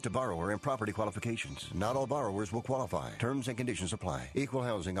 Subject to borrower and property qualifications. Not all borrowers will qualify. Terms and conditions apply. Equal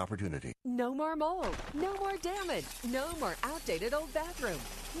housing opportunity. No more mold. No more damage. No more outdated old bathroom.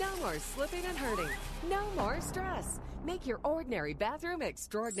 No more slipping and hurting. No more stress. Make your ordinary bathroom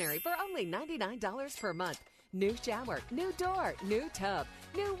extraordinary for only $99 per month. New shower, new door, new tub,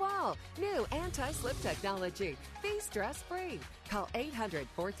 new wall, new anti-slip technology. Be stress-free. Call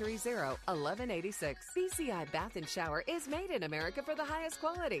 800-430-1186. BCI Bath and Shower is made in America for the highest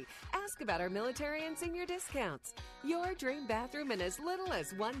quality. Ask about our military and senior discounts. Your dream bathroom in as little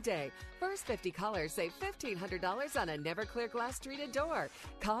as 1 day. First 50 callers save $1,500 on a Never-Clear glass treated door.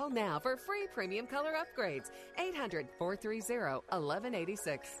 Call now for free premium color upgrades.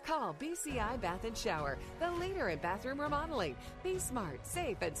 800-430-1186. Call BCI Bath and Shower, the leader in bathroom remodeling. Be smart,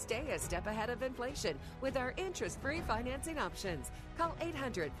 safe, and stay a step ahead of inflation with our interest-free financing options. Call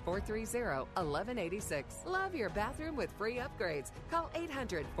 800-430-1186. Love your bathroom with free upgrades. Call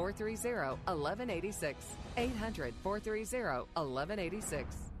 800-430-1186. 800-430-1186.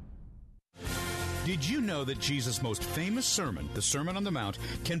 Did you know that Jesus' most famous sermon, the Sermon on the Mount,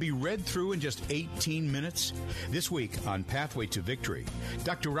 can be read through in just 18 minutes? This week on Pathway to Victory,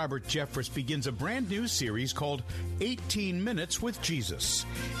 Dr. Robert Jeffress begins a brand new series called 18 Minutes with Jesus.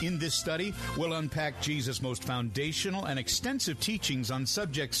 In this study, we'll unpack Jesus' most foundational and extensive teachings on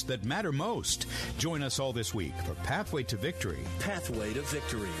subjects that matter most. Join us all this week for Pathway to Victory. Pathway to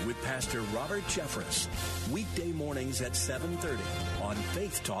Victory with Pastor Robert Jeffress. Weekday mornings at 7:30 on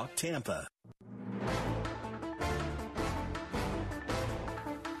Faith Talk Tampa.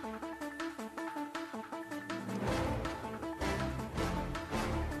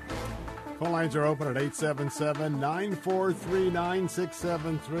 Phone lines are open at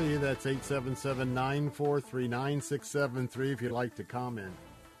 877-943-9673. That's 877-943-9673 if you'd like to comment.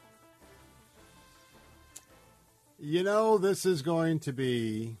 You know, this is going to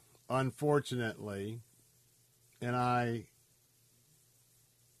be, unfortunately, and I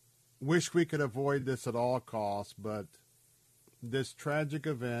wish we could avoid this at all costs, but this tragic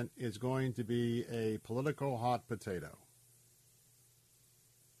event is going to be a political hot potato.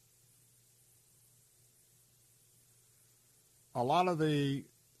 A lot of the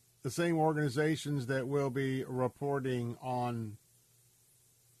same organizations that will be reporting on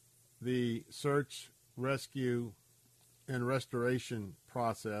the search, rescue, and restoration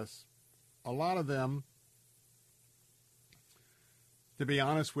process, a lot of them, to be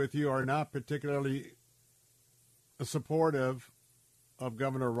honest with you, are not particularly supportive of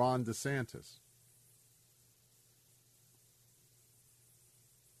Governor Ron DeSantis.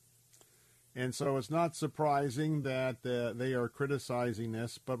 And so it's not surprising that they are criticizing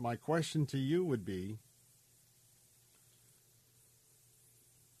this, but my question to you would be,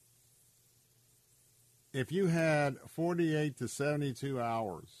 if you had 48 to 72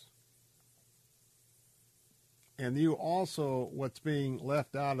 hours, and you also, what's being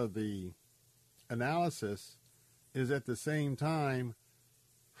left out of the analysis is at the same time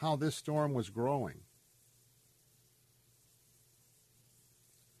how this storm was growing.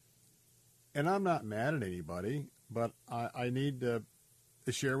 And I'm not mad at anybody, but I need to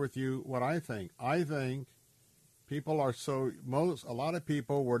share with you what I think. I think people are a lot of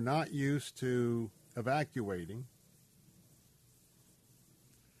people were not used to evacuating.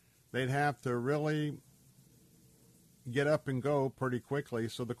 They'd have to really get up and go pretty quickly.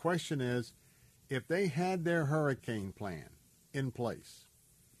 So the question is, if they had their hurricane plan in place,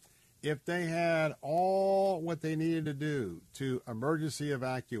 if they had all what they needed to do to emergency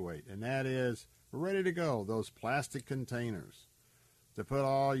evacuate, and that is ready to go, those plastic containers to put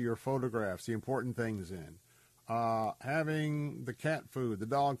all your photographs, the important things in, having the cat food, the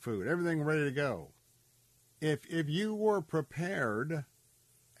dog food, everything ready to go. If you were prepared,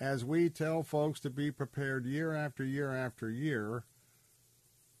 as we tell folks to be prepared year after year after year,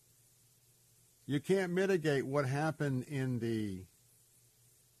 you can't mitigate what happened in the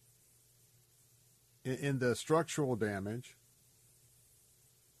structural damage.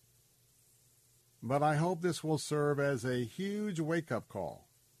 But I hope this will serve as a huge wake-up call.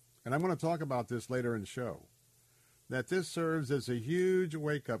 And I'm going to talk about this later in the show. That this serves as a huge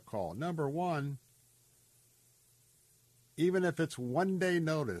wake-up call. Number one, even if it's 1 day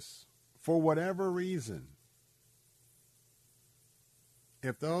notice, for whatever reason,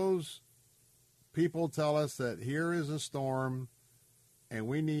 if those people tell us that here is a storm and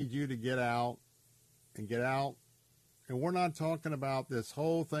we need you to get out, and we're not talking about this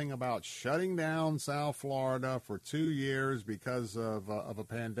whole thing about shutting down South Florida for 2 years because of a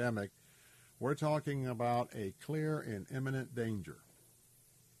pandemic. We're talking about a clear and imminent danger.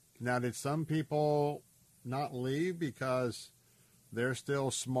 Now, did some people not leave because they're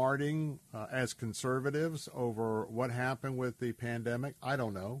still smarting as conservatives over what happened with the pandemic? I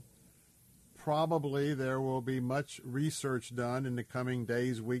don't know. Probably there will be much research done in the coming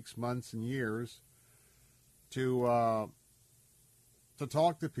days, weeks, months, and years to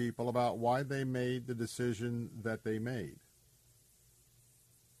talk to people about why they made the decision that they made.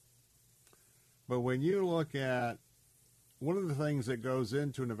 But when you look at one of the things that goes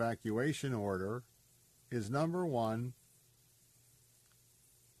into an evacuation order is, number one,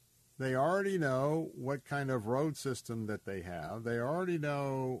 they already know what kind of road system that they have. They already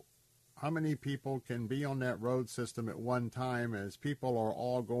know how many people can be on that road system at one time as people are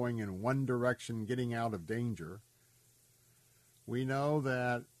all going in one direction, getting out of danger. We know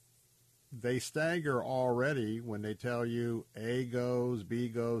that they stagger already when they tell you A goes, B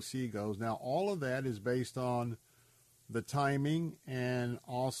goes, C goes. Now, all of that is based on the timing and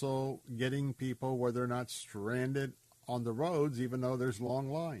also getting people where they're not stranded on the roads, even though there's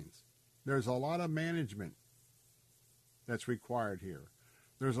long lines. There's a lot of management that's required here.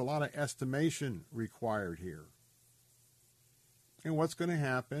 There's a lot of estimation required here. And what's going to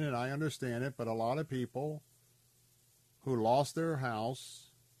happen, and I understand it, but a lot of people who lost their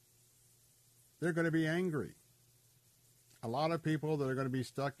house, they're going to be angry. A lot of people that are going to be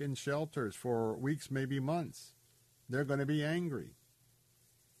stuck in shelters for weeks, maybe months, they're going to be angry.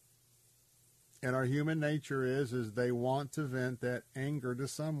 And our human nature is they want to vent that anger to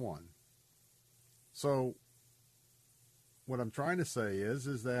someone. So what I'm trying to say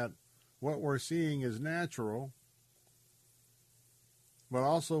is that what we're seeing is natural, but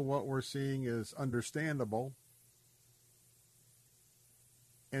also what we're seeing is understandable.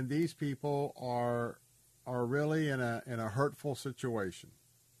 And these people are really in a hurtful situation.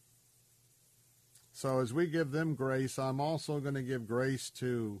 So as we give them grace, I'm also going to give grace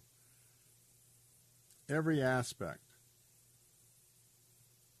to every aspect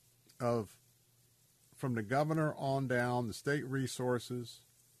of, from the governor on down, the state resources.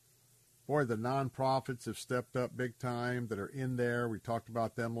 Boy, the nonprofits have stepped up big time that are in there. We talked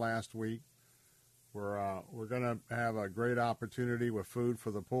about them last week. We're going to have a great opportunity with Food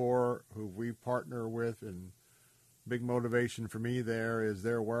for the Poor, who we partner with, and big motivation for me there is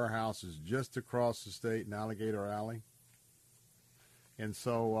their warehouse is just across the state in Alligator Alley. And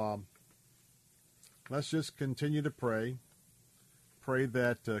so let's just continue to pray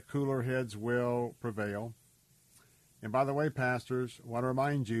that cooler heads will prevail. And by the way, pastors, I want to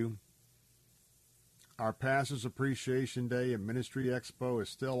remind you, our Pastors Appreciation Day and Ministry Expo is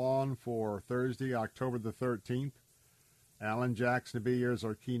still on for Thursday, October the 13th. Alan Jackson will be here as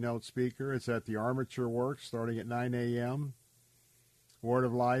our keynote speaker. It's at the Armature Works starting at 9 a.m. Word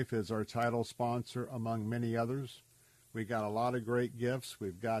of Life is our title sponsor, among many others. We got a lot of great gifts.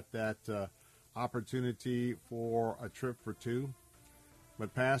 We've got that opportunity for a trip for two.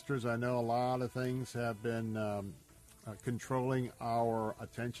 But pastors, I know a lot of things have been controlling our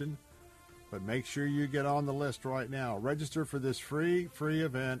attention. But make sure you get on the list right now. Register for this free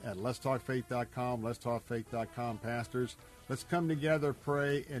event at letstalkfaith.com, letstalkfaith.com, pastors. Let's come together,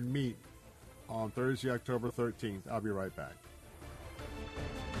 pray, and meet on Thursday, October 13th. I'll be right back.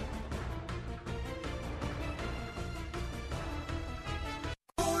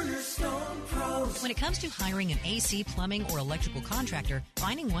 Cornerstone Pros When it comes to hiring an AC, plumbing, or electrical contractor,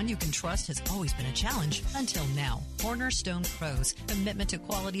 finding one you can trust has always been a challenge until now. Cornerstone Pros. Commitment to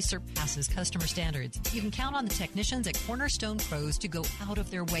quality surpasses customer standards. You can count on the technicians at Cornerstone Pros to go out of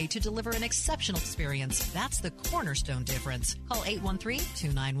their way to deliver an exceptional experience. That's the Cornerstone difference. Call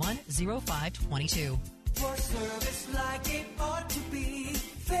 813-291-0522. For service like it ought to be,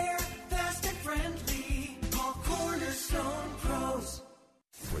 fair, fast, and friendly. Call Cornerstone Pros.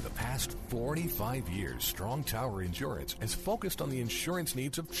 For the past 45 years, Strong Tower Insurance has focused on the insurance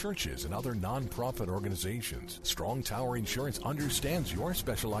needs of churches and other nonprofit organizations. Strong Tower Insurance understands your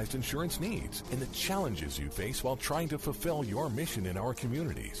specialized insurance needs and the challenges you face while trying to fulfill your mission in our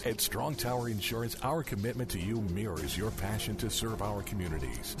communities. At Strong Tower Insurance, our commitment to you mirrors your passion to serve our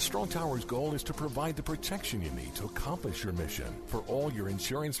communities. Strong Tower's goal is to provide the protection you need to accomplish your mission. For all your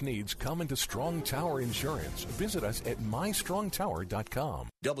insurance needs, come into Strong Tower Insurance. Visit us at mystrongtower.com.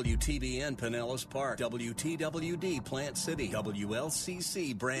 WTBN Pinellas Park, WTWD Plant City,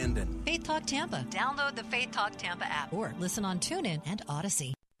 WLCC Brandon. Faith Talk Tampa. Download the Faith Talk Tampa app or listen on TuneIn and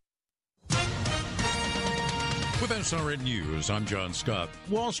Odyssey. With SRN News, I'm John Scott.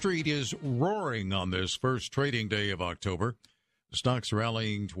 Wall Street is roaring on this first trading day of October. Stocks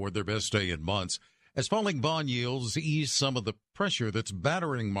rallying toward their best day in months as falling bond yields ease some of the pressure that's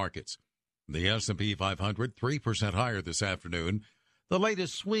battering markets. The S&P 500, 3% higher this afternoon. The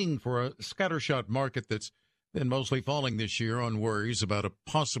latest swing for a scattershot market that's been mostly falling this year on worries about a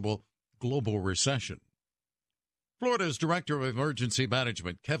possible global recession. Florida's Director of Emergency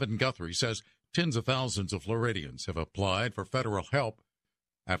Management, Kevin Guthrie, says tens of thousands of Floridians have applied for federal help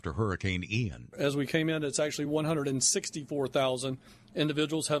after Hurricane Ian. As we came in, it's actually 164,000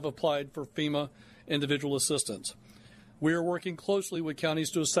 individuals have applied for FEMA individual assistance. We are working closely with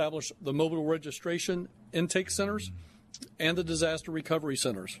counties to establish the mobile registration intake centers and the disaster recovery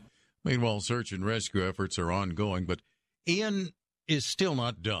centers. Meanwhile, search and rescue efforts are ongoing, but Ian is still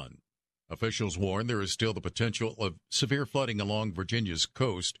not done. Officials warn there is still the potential of severe flooding along Virginia's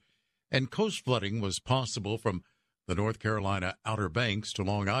coast, and coast flooding was possible from the North Carolina Outer Banks to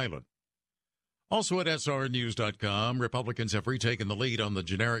Long Island. Also at srnews.com, Republicans have retaken the lead on the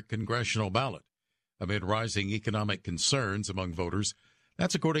generic congressional ballot amid rising economic concerns among voters.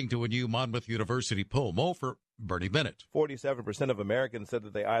 That's according to a new Monmouth University poll. Mo for Bernie Bennett. 47% of Americans said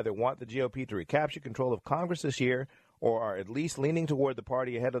that they either want the GOP to recapture control of Congress this year or are at least leaning toward the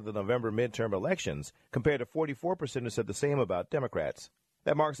party ahead of the November midterm elections, compared to 44% who said the same about Democrats.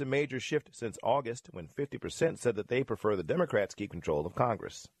 That marks a major shift since August, when 50% said that they prefer the Democrats keep control of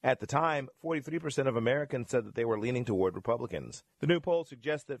Congress. At the time, 43% of Americans said that they were leaning toward Republicans. The new poll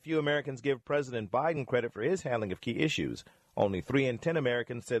suggests that few Americans give President Biden credit for his handling of key issues. Only 3 in 10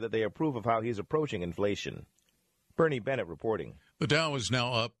 Americans said that they approve of how he's approaching inflation. Bernie Bennett reporting. The Dow is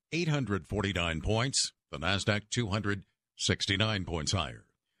now up 849 points. The NASDAQ 269 points higher.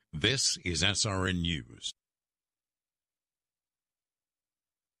 This is SRN News.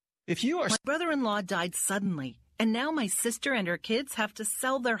 My brother-in-law died suddenly, and now my sister and her kids have to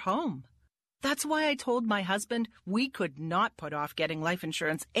sell their home. That's why I told my husband we could not put off getting life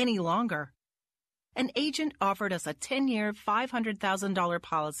insurance any longer. An agent offered us a 10-year, $500,000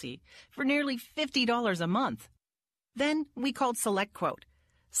 policy for nearly $50 a month. Then we called SelectQuote.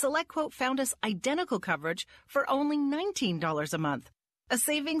 SelectQuote found us identical coverage for only $19 a month, a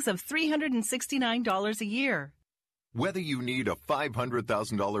savings of $369 a year. Whether you need a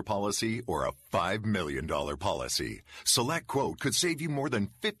 $500,000 policy or a $5 million policy, SelectQuote could save you more than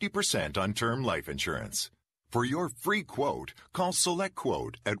 50% on term life insurance. For your free quote, call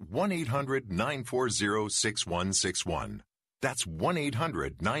SelectQuote at 1-800-940-6161. That's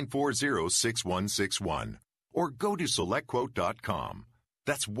 1-800-940-6161. Or go to SelectQuote.com.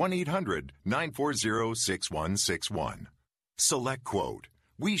 That's 1-800-940-6161. SelectQuote.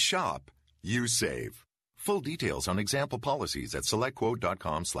 We shop, you save. Full details on example policies at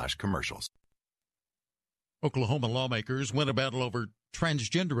SelectQuote.com/commercials. Oklahoma lawmakers win a battle over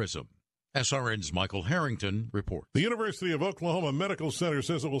transgenderism. SRN's Michael Harrington reports. The University of Oklahoma Medical Center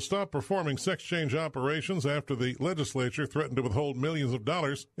says it will stop performing sex change operations after the legislature threatened to withhold millions of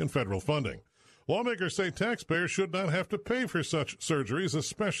dollars in federal funding. Lawmakers say taxpayers should not have to pay for such surgeries,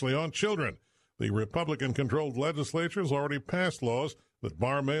 especially on children. The Republican-controlled legislature has already passed laws that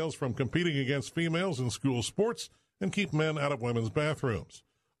bar males from competing against females in school sports and keep men out of women's bathrooms.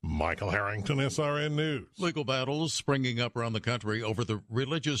 Michael Harrington, SRN News. Legal battles springing up around the country over the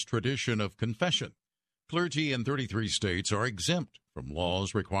religious tradition of confession. Clergy in 33 states are exempt from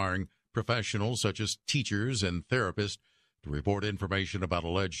laws requiring professionals such as teachers and therapists to report information about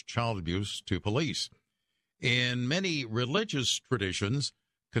alleged child abuse to police. In many religious traditions,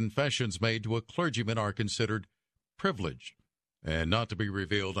 confessions made to a clergyman are considered privileged and not to be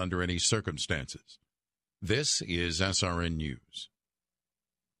revealed under any circumstances. This is SRN News.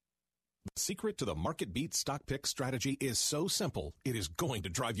 The secret to the market beat stock pick strategy is so simple, it is going to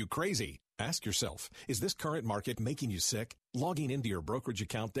drive you crazy. Ask yourself, is this current market making you sick? Logging into your brokerage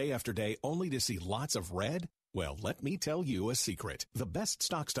account day after day only to see lots of red? Well, let me tell you a secret. The best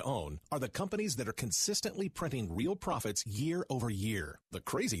stocks to own are the companies that are consistently printing real profits year over year. The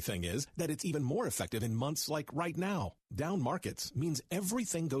crazy thing is that it's even more effective in months like right now. Down markets means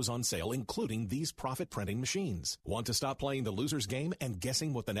everything goes on sale, including these profit-printing machines. Want to stop playing the loser's game and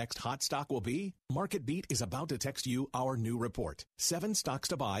guessing what the next hot stock will be? Market Beat is about to text you our new report, 7 stocks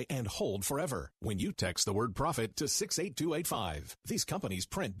to buy and hold forever, when you text the word profit to 68285. These companies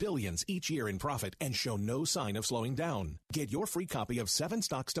print billions each year in profit and show no sign of slowing down. Get your free copy of 7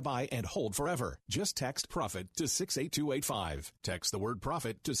 stocks to buy and hold forever. Just text profit to 68285. Text the word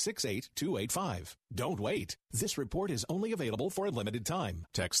profit to 68285. Don't wait. This report is only available for a limited time.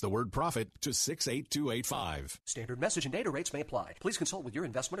 Text the word profit to 68285. Standard message and data rates may apply. Please consult with your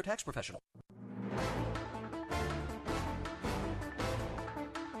investment or tax professional.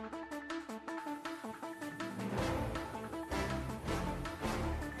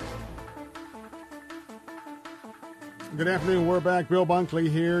 Good afternoon. We're back. Bill Bunkley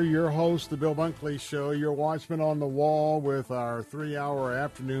here, your host, The Bill Bunkley Show, your watchman on the wall with our 3-hour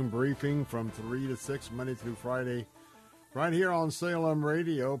afternoon briefing from 3 to 6, Monday through Friday, right here on Salem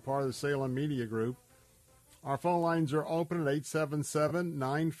Radio, part of the Salem Media Group. Our phone lines are open at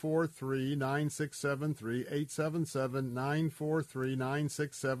 877-943-9673,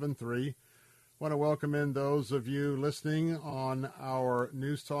 877-943-9673. Want to welcome in those of you listening on our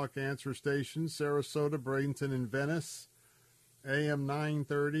News Talk answer stations, Sarasota, Bradenton, and Venice, AM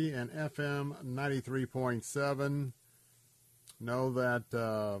 930 and FM 93.7. Know that,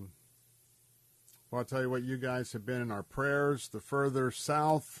 well, I'll tell you what, you guys have been in our prayers. The further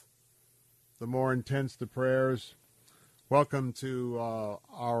south, the more intense the prayers. Welcome to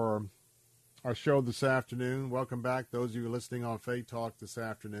our show this afternoon. Welcome back, those of you listening on Faith Talk this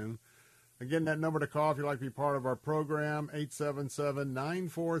afternoon. Again, that number to call if you'd like to be part of our program,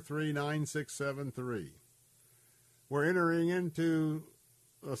 877-943-9673. We're entering into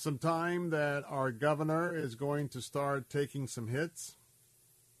some time that our governor is going to start taking some hits.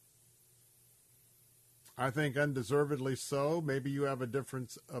 I think undeservedly so. Maybe you have a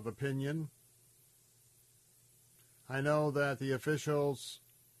difference of opinion. I know that the officials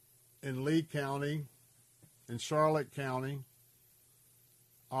in Lee County, in Charlotte County,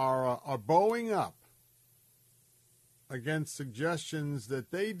 are bowing up against suggestions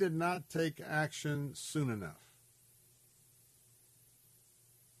that they did not take action soon enough.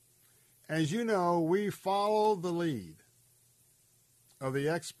 As you know, we follow the lead of the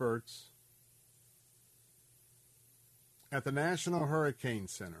experts at the National Hurricane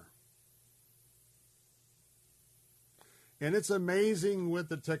Center. And it's amazing with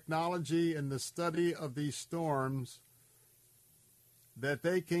the technology and the study of these storms that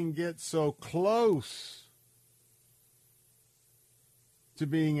they can get so close to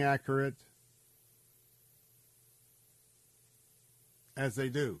being accurate as they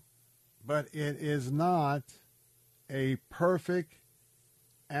do. But it is not a perfect,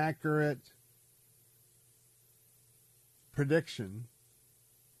 accurate prediction.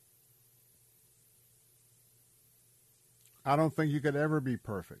 I don't think you could ever be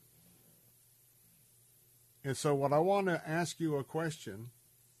perfect. And so what I want to ask you a question,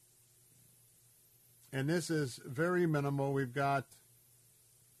 and this is very minimal. We've got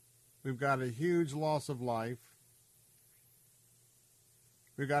a huge loss of life.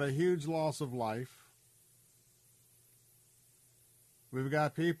 We've got a huge loss of life. We've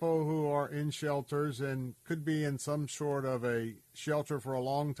got people who are in shelters and could be in some sort of a shelter for a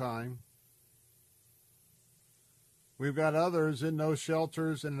long time. We've got others in those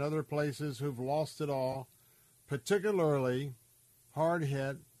shelters and in other places who've lost it all. Particularly hard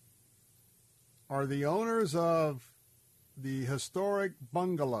hit are the owners of the historic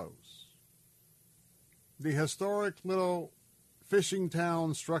bungalows, the historic little fishing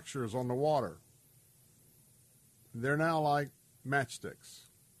town structures on the water. They're now like matchsticks.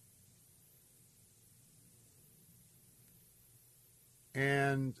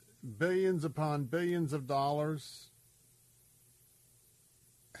 And billions upon billions of dollars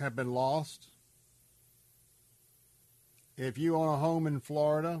have been lost. If you own a home in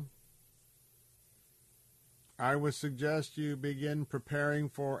Florida, I would suggest you begin preparing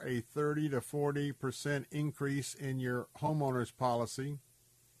for a 30 to 40% increase in your homeowner's policy.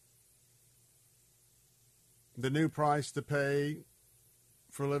 The new price to pay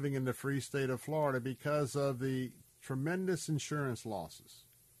for living in the free state of Florida because of the tremendous insurance losses.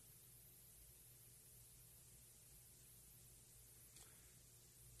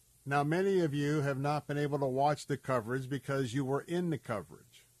 Now, many of you have not been able to watch the coverage because you were in the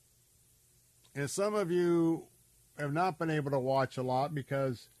coverage. And some of you have not been able to watch a lot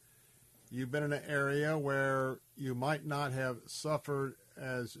because you've been in an area where you might not have suffered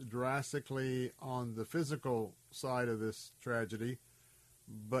as drastically on the physical side of this tragedy,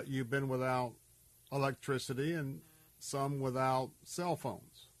 but you've been without electricity and some without cell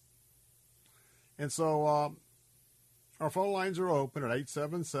phones. And so our phone lines are open at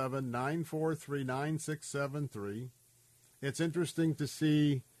 877-943-9673. It's interesting to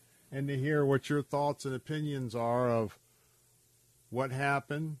see and to hear what your thoughts and opinions are of what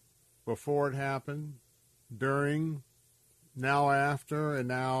happened, before it happened, during, now after, and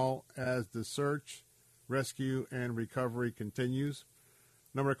now as the search, rescue, and recovery continues.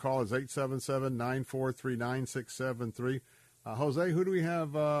 Number to call is 877-943-9673. Jose, who do we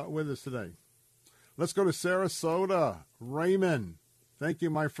have with us today? Let's go to Sarasota. Raymond, thank you,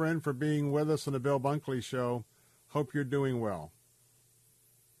 my friend, for being with us on the Bill Bunkley Show. Hope you're doing well.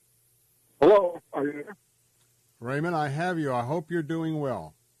 Hello, are you there? Raymond, I have you. I hope you're doing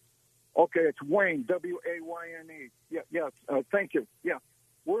well. Okay, it's Wayne, W-A-Y-N-E. Yeah, thank you. Yeah,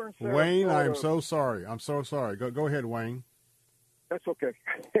 we're in Sarasota. Wayne, I'm so sorry. I'm so sorry. Go ahead, Wayne. That's okay.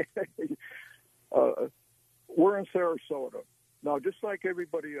 We're in Sarasota. Now, just like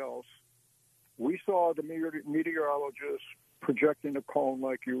everybody else, we saw the meteorologist projecting a cone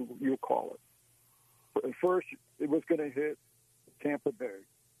like you call it. At first, it was going to hit Tampa Bay.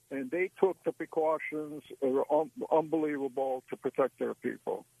 And they took the precautions that were unbelievable to protect their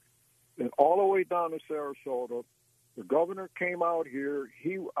people. And all the way down to Sarasota, the governor came out here.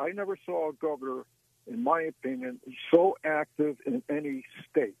 I never saw a governor, in my opinion, so active in any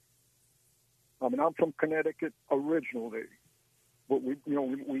state. I mean, I'm from Connecticut originally, but we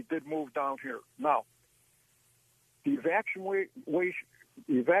did move down here. Now, the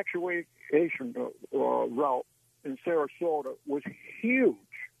evacuation route in Sarasota was huge.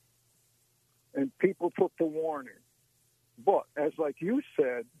 And people took the warning. But, as like you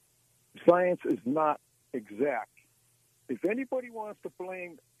said, science is not exact. If anybody wants to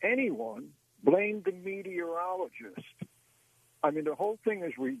blame anyone, blame the meteorologist. I mean, the whole thing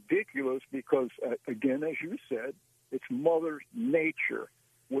is ridiculous because, again, as you said, it's Mother Nature.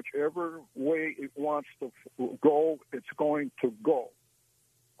 Whichever way it wants to go, it's going to go.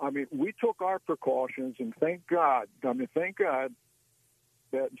 I mean, we took our precautions, and thank God that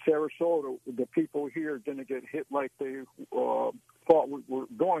in Sarasota, the people here didn't get hit like they thought we were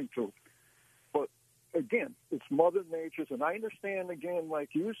going to. But, again, it's Mother Nature's. And I understand, again,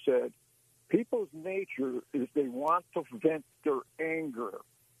 like you said, people's nature is they want to vent their anger.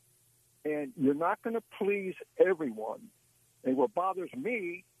 And you're not going to please everyone. And what bothers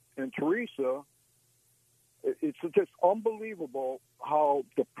me and Teresa, it's just unbelievable how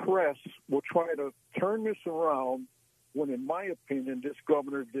the press will try to turn this around when, in my opinion, this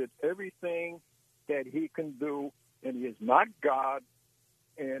governor did everything that he can do, and he is not God,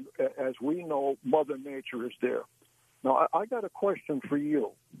 and as we know, Mother Nature is there. Now, I got a question for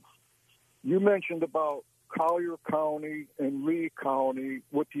you. You mentioned about Collier County and Lee County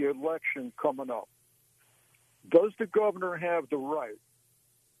with the election coming up. Does the governor have the right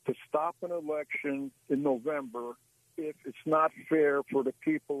to stop an election in November if it's not fair for the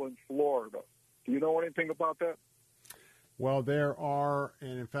people in Florida? Do you know anything about that? Well, there are,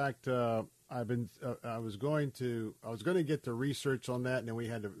 and in fact, I was going to get the research on that, and then we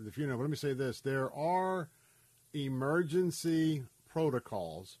had the funeral. But let me say this: there are emergency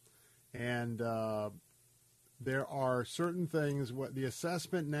protocols, and there are certain things. What the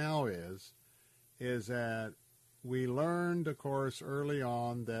assessment now is that we learned, of course, early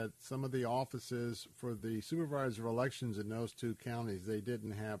on that some of the offices for the supervisor of elections in those two counties, they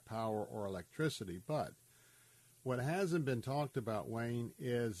didn't have power or electricity, but what hasn't been talked about, Wayne,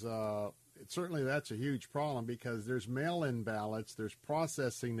 is certainly that's a huge problem because there's mail-in ballots, there's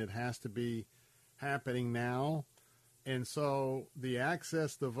processing that has to be happening now, and so the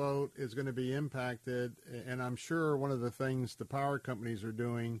access to vote is going to be impacted, and I'm sure one of the things the power companies are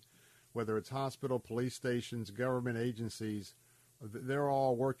doing, whether it's hospital, police stations, government agencies, they're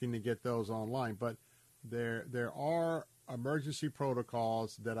all working to get those online, but there are emergency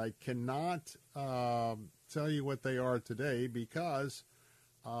protocols that I cannot tell you what they are today because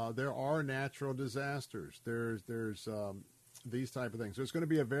there are natural disasters. There's these type of things. So it's going to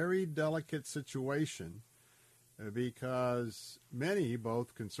be a very delicate situation because many,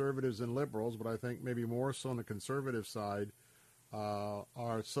 both conservatives and liberals, but I think maybe more so on the conservative side,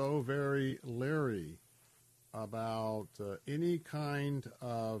 are so very leery about any kind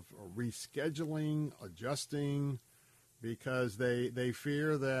of rescheduling, adjusting, because they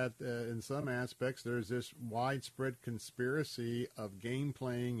fear that in some aspects there's this widespread conspiracy of game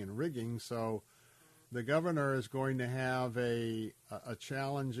playing and rigging. So the governor is going to have a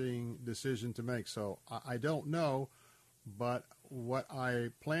challenging decision to make. So I don't know, but what I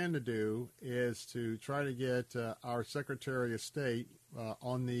plan to do is to try to get our Secretary of State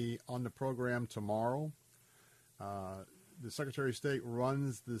on the program tomorrow. The Secretary of State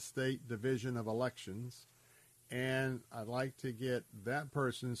runs the State Division of Elections, and I'd like to get that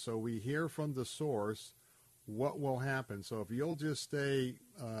person so we hear from the source what will happen. So if you'll just stay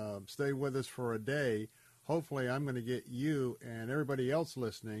with us for a day, hopefully I'm going to get you and everybody else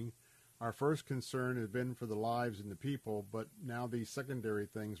listening. Our first concern has been for the lives and the people, but now these secondary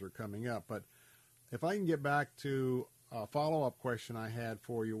things are coming up. But if I can get back to a follow-up question I had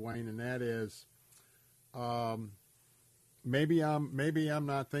for you, Wayne, and that is, maybe I'm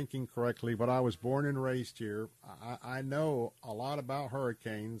not thinking correctly, but I was born and raised here. I know a lot about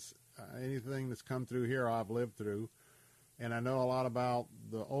hurricanes. Anything that's come through here, I've lived through. And I know a lot about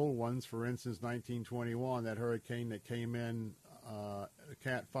the old ones. For instance, 1921, that hurricane that came in,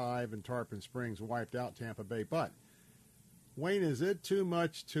 Cat 5 in Tarpon Springs, wiped out Tampa Bay. But, Wayne, is it too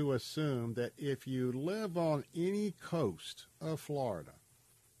much to assume that if you live on any coast of Florida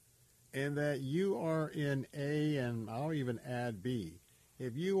and that you are in A, and I'll even add B,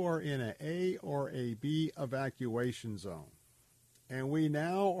 if you are in an A or a B evacuation zone, and we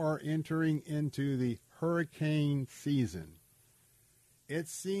now are entering into the hurricane season, it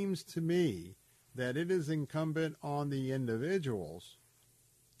seems to me that it is incumbent on the individuals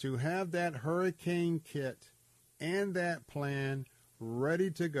to have that hurricane kit and that plan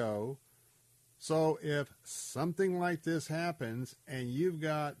ready to go. So if something like this happens and you've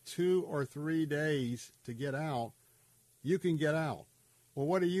got 2 or 3 days to get out, you can get out. Well,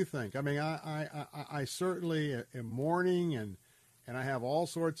 what do you think? I mean, I certainly am mourning and I have all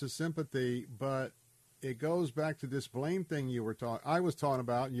sorts of sympathy, but it goes back to this blame thing I was talking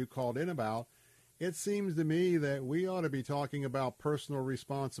about and you called in about. It seems to me that we ought to be talking about personal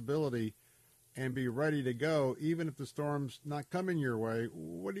responsibility and be ready to go, even if the storm's not coming your way.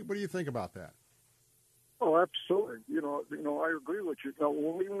 What do you think about that? Oh, absolutely. You know, I agree with you. Now,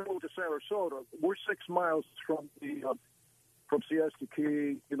 when we moved to Sarasota, we're 6 miles from Siesta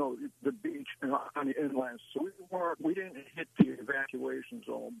Key, you know, the beach and on the inland. So we didn't hit the evacuation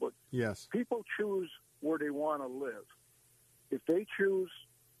zone, but yes, people choose where they want to live. If they choose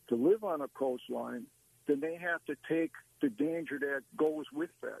to live on a coastline, then they have to take the danger that goes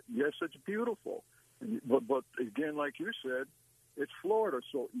with that. Yes, it's beautiful, but again, like you said, it's Florida,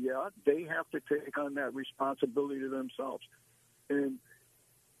 so yeah, they have to take on that responsibility to themselves. And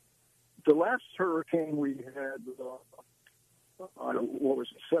the last hurricane we had, what was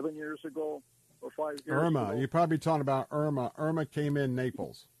it, 7 years ago or 5 years ago? Irma. You're probably talking about Irma. Irma came in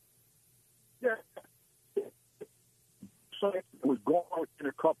Naples. Yeah. So it was gone in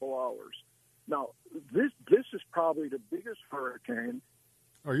a couple hours. Now, this is probably the biggest hurricane.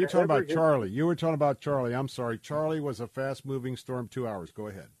 Oh, you're talking about Charlie. You were talking about Charlie. I'm sorry. Charlie was a fast-moving storm, 2 hours. Go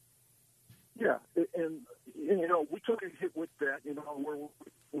ahead. Yeah, and you know, we took a hit with that. You know,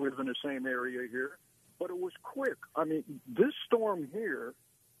 we live in the same area here, but it was quick. I mean, this storm here,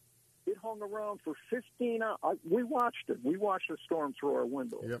 it hung around for 15 hours. We watched it. We watched the storm through our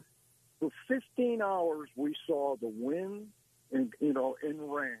window. Yep. For 15 hours, we saw the wind and, you know, and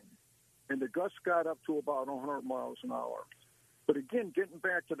rain. And the gusts got up to about 100 miles an hour. But again, getting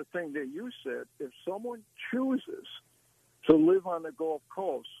back to the thing that you said, if someone chooses to live on the Gulf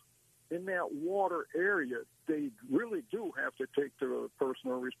Coast, in that water area, they really do have to take their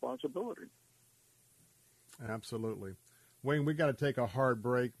personal responsibility. Absolutely. Wayne, we got to take a hard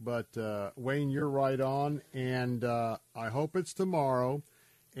break, but Wayne, you're right on, and I hope it's tomorrow.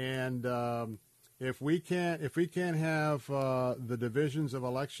 And if we can't have the divisions of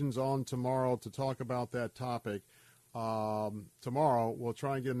elections on tomorrow to talk about that topic, tomorrow we'll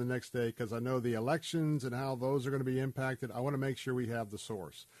try and get them the next day, because I know the elections and how those are going to be impacted. I want to make sure we have the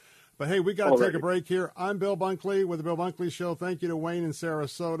source. But, hey, we got to take a break here. I'm Bill Bunkley with the Bill Bunkley Show. Thank you to Wayne in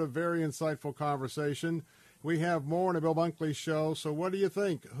Sarasota. Very insightful conversation. We have more on the Bill Bunkley Show. So what do you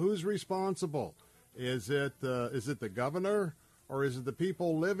think? Who's responsible? Is it the governor, or is it the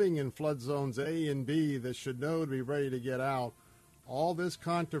people living in flood zones A and B that should know to be ready to get out? All this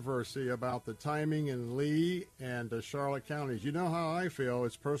controversy about the timing in Lee and Charlotte counties. You know how I feel.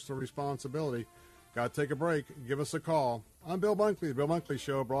 It's personal responsibility. Got to take a break. Give us a call. I'm Bill Bunkley, the Bill Bunkley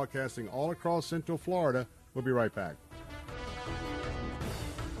Show, broadcasting all across Central Florida. We'll be right back.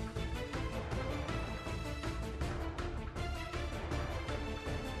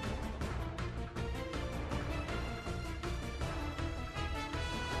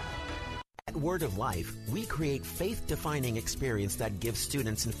 At Word of Life, we create faith-defining experience that gives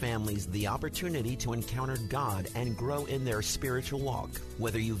students and families the opportunity to encounter God and grow in their spiritual walk.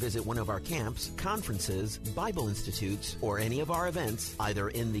 Whether you visit one of our camps, conferences, Bible institutes, or any of our events, either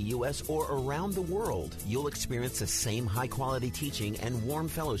in the U.S. or around the world, you'll experience the same high-quality teaching and warm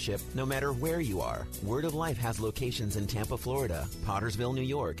fellowship no matter where you are. Word of Life has locations in Tampa, Florida, Pottersville, New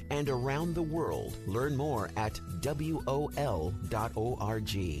York, and around the world. Learn more at WOL.org.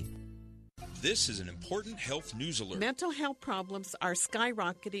 This is an important health news alert. Mental health problems are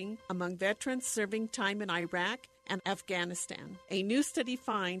skyrocketing among veterans serving time in Iraq and Afghanistan. A new study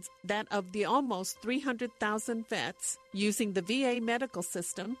finds that of the almost 300,000 vets using the VA medical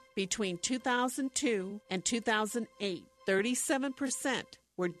system between 2002 and 2008, 37%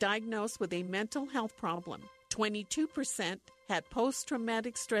 were diagnosed with a mental health problem. 22% had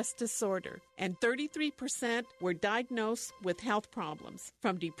post-traumatic stress disorder, and 33% were diagnosed with health problems,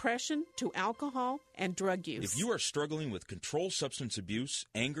 from depression to alcohol and drug use. If you are struggling with controlled substance abuse,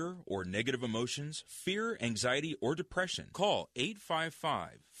 anger, or negative emotions, fear, anxiety, or depression, call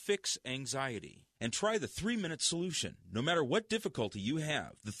 855-FIX-ANXIETY and try the 3-minute solution. No matter what difficulty you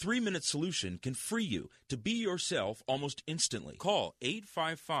have, the 3-minute solution can free you to be yourself almost instantly. Call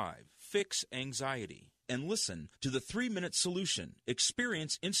 855-FIX-ANXIETY. And listen to the 3-minute solution.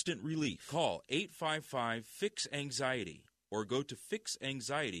 Experience instant relief. Call 855-FIX-ANXIETY or go to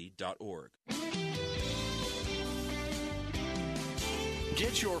fixanxiety.org.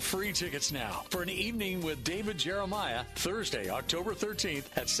 Get your free tickets now for an evening with David Jeremiah, Thursday, October 13th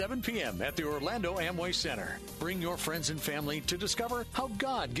at 7 p.m. at the Orlando Amway Center. Bring your friends and family to discover how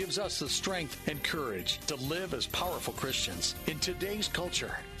God gives us the strength and courage to live as powerful Christians in today's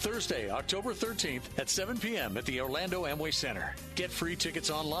culture. Thursday, October 13th at 7 p.m. at the Orlando Amway Center. Get free tickets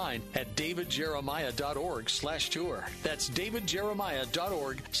online at davidjeremiah.org/tour. That's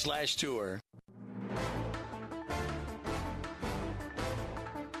davidjeremiah.org/tour.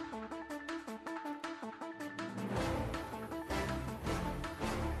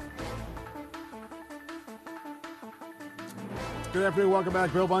 Good afternoon. Welcome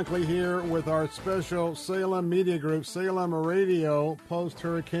back. Bill Bunkley here with our special Salem Media Group, Salem Radio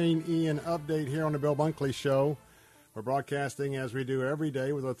post-Hurricane Ian update here on the Bill Bunkley Show. We're broadcasting as we do every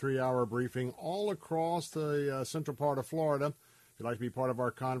day with a 3-hour briefing all across the central part of Florida. If you'd like to be part of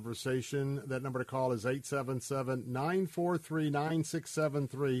our conversation, that number to call is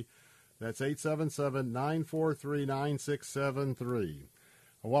 877-943-9673. That's 877-943-9673.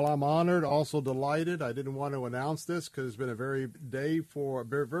 Well, I'm honored, also delighted. I didn't want to announce this because it's been a very busy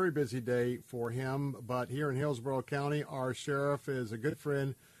day for him. But here in Hillsborough County, our sheriff is a good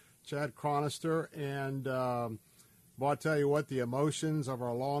friend, Chad Chronister. And well, I'll tell you what, the emotions of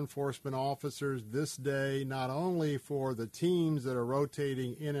our law enforcement officers this day, not only for the teams that are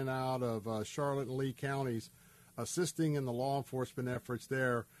rotating in and out of Charlotte and Lee counties, assisting in the law enforcement efforts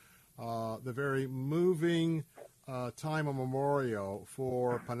there, the very moving time of memorial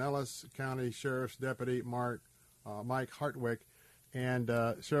for Pinellas County Sheriff's Deputy Mike Hartwick, and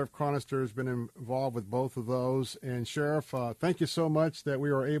Sheriff Chronister has been involved with both of those. And Sheriff, thank you so much that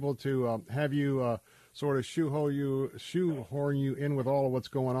we were able to have you sort of shoehorn you in with all of what's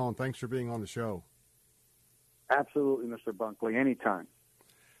going on. Thanks for being on the show. Absolutely, Mr. Bunkley, anytime.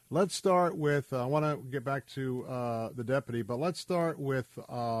 Let's start with, I want to get back to the deputy, but let's start with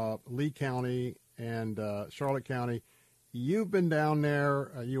Lee County and Charlotte County. You've been down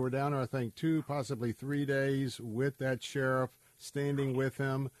there. You were down there, I think, 2, possibly 3 days with that sheriff, standing with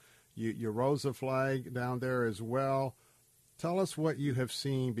him. You rose a flag down there as well. Tell us what you have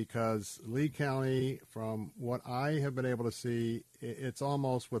seen, because Lee County, from what I have been able to see, it's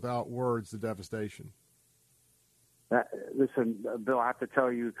almost without words, the devastation. Listen, Bill, I have to tell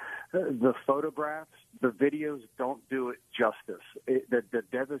you, the photographs, the videos don't do it justice. The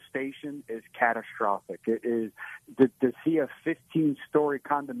devastation is catastrophic. It is to see a 15-story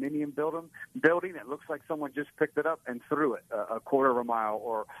condominium building, it looks like someone just picked it up and threw it a quarter of a mile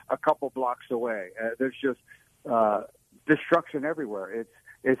or a couple blocks away. There's just destruction everywhere.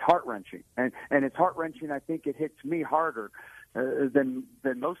 It's heart-wrenching. And it's heart-wrenching. I think it hits me harder than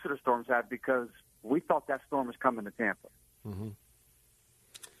most of the storms have, because we thought that storm was coming to Tampa. Mm-hmm.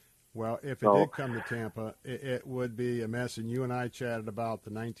 Well, if it did come to Tampa, it would be a mess. And you and I chatted about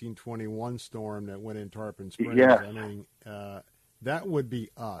the 1921 storm that went in Tarpon Springs. Yes. I mean, that would be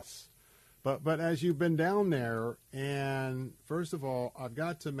us. But as you've been down there, and first of all, I've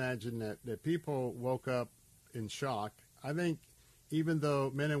got to imagine that people woke up in shock. I think even though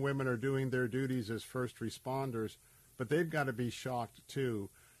men and women are doing their duties as first responders, but they've got to be shocked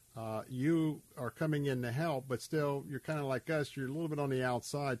too. You are coming in to help, but still you're kind of like us. You're a little bit on the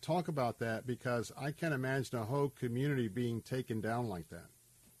outside. Talk about that, because I can't imagine a whole community being taken down like that.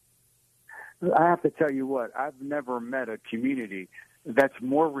 I have to tell you what, I've never met a community that's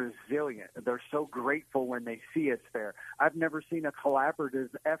more resilient. They're so grateful when they see us there. I've never seen a collaborative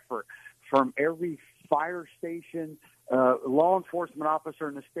effort from every fire station, law enforcement officer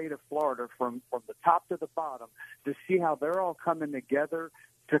in the state of Florida, from the top to the bottom, to see how they're all coming together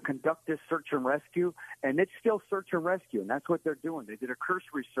to conduct this search and rescue. And it's still search and rescue, and that's what they're doing. They did a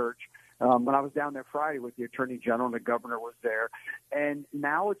cursory search when I was down there Friday with the Attorney General, and the governor was there. And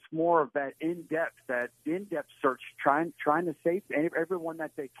now it's more of that in-depth search, trying to save everyone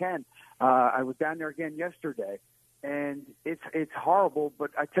that they can. I was down there again yesterday, and it's horrible,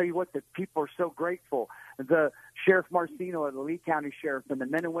 but I tell you what, the people are so grateful. The Sheriff Marcino of the Lee County Sheriff and the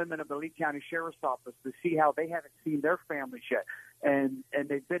men and women of the Lee County Sheriff's Office, to see how they haven't seen their families yet, and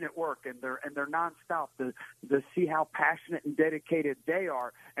they've been at work, and they're nonstop, to see how passionate and dedicated they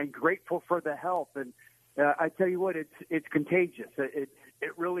are, and grateful for the help. And I tell you what, it's contagious. It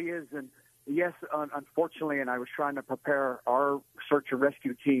really is. And yes, unfortunately, and I was trying to prepare our search and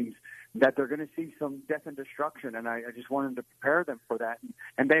rescue teams that they're going to see some death and destruction, and I just wanted to prepare them for that.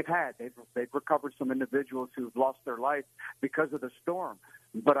 And they've recovered some individuals who've lost their life because of the storm.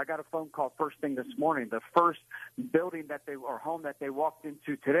 But I got a phone call first thing this morning. The first building home that they walked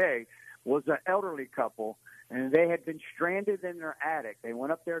into today was an elderly couple, and they had been stranded in their attic. They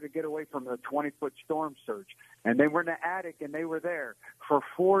went up there to get away from the 20-foot storm surge, and they were in the attic, and they were there for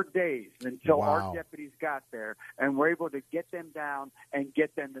 4 days until our deputies got there and were able to get them down and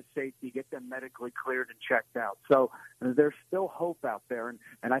get them to safety, get them medically cleared and checked out. So there's still hope out there,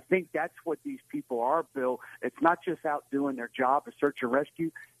 and I think that's what these people are, Bill. It's not just out doing their job of search and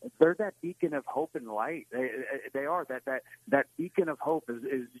rescue. They're that beacon of hope and light. They are. That beacon of hope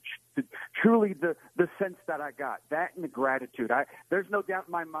is truly the sense that I got, that and the gratitude. There's no doubt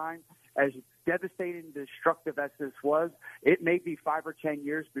in my mind, as devastating and destructive as this was, it may be 5 or 10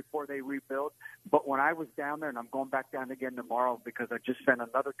 years before they rebuild. But when I was down there, and I'm going back down again tomorrow because I just sent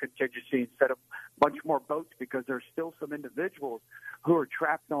another contingency and set up a bunch more boats, because there's still some individuals who are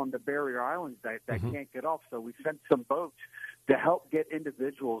trapped on the barrier islands that can't get off. So we sent some boats to help get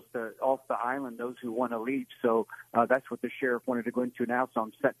individuals off the island, those who want to leave. So that's what the sheriff wanted to go into now. So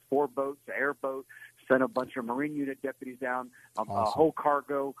I'm sent 4 boats, an airboat, sent a bunch of Marine unit deputies down, a whole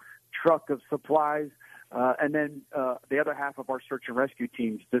cargo truck of supplies, and then the other half of our search and rescue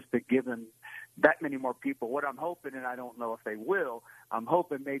teams, just to give them that many more people. What I'm hoping, and I don't know if they will, I'm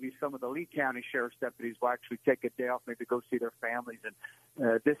hoping maybe some of the Lee County Sheriff's deputies will actually take a day off, maybe go see their families.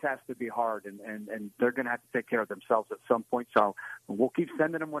 And this has to be hard, and they're going to have to take care of themselves at some point. So we'll keep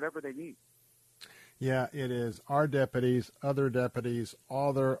sending them whatever they need. Yeah, it is. Our deputies, other deputies,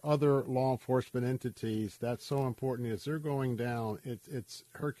 other law enforcement entities, that's so important. As they're going down, it's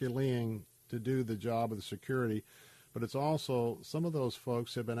Herculean to do the job of the security, but it's also some of those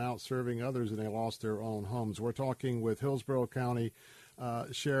folks have been out serving others and they lost their own homes. We're talking with Hillsborough County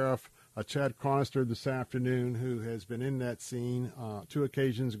Sheriff Chad Chronister this afternoon, who has been in that scene 2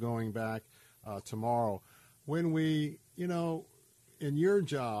 occasions going back tomorrow. When we, in your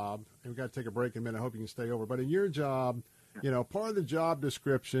job, and we've got to take a break in a minute, I hope you can stay over, but in your job, part of the job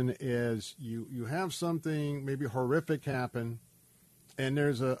description is you have something maybe horrific happen, and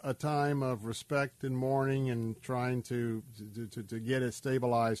there's a time of respect and mourning and trying to get it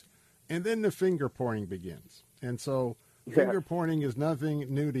stabilized, and then the finger pointing begins. And so finger pointing is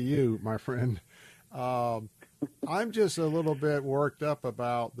nothing new to you, my friend. I'm just a little bit worked up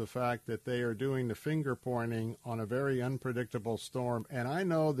about the fact that they are doing the finger pointing on a very unpredictable storm. And I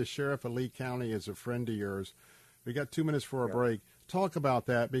know the sheriff of Lee County is a friend of yours. We got 2 minutes for a break. Talk about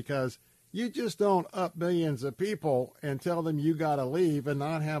that, because you just don't up millions of people and tell them you got to leave and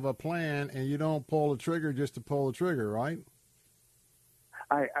not have a plan, and you don't pull the trigger just to pull the trigger, right?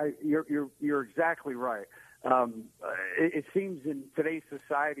 You're exactly right. It seems in today's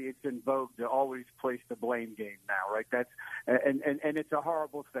society it's in vogue to always place the blame game now, right? That's and it's a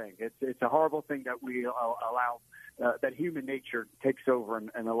horrible thing. It's a horrible thing that we allow that human nature takes over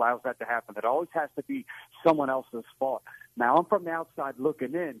and allows that to happen. It always has to be someone else's fault. Now, I'm from the outside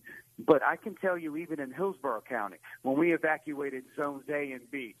looking in, but I can tell you, even in Hillsborough County, when we evacuated zones A and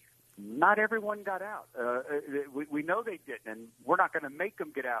B, not everyone got out. We know they didn't, and we're not going to make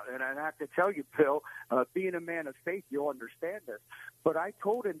them get out. And I have to tell you, Bill, being a man of faith, you'll understand this. But I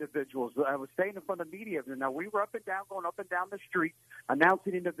told individuals, I was staying in front of the media, and now we were up and down, going up and down the street,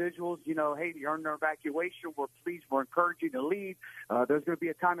 announcing individuals, hey, you're under evacuation. We're pleased. We're encouraging you to leave. There's going to be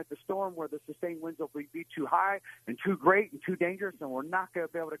a time at the storm where the sustained winds will be too high and too great and too dangerous, and we're not going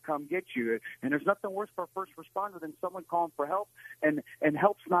to be able to come get you. And there's nothing worse for a first responder than someone calling for help, and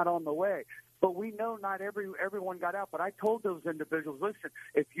help's not on the way. But we know not everyone got out. But I told those individuals, listen,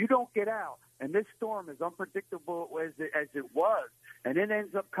 if you don't get out, and this storm is unpredictable as it was, and it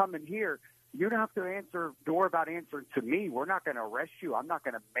ends up coming here, you don't have to worry about answering to me. We're not going to arrest you. I'm not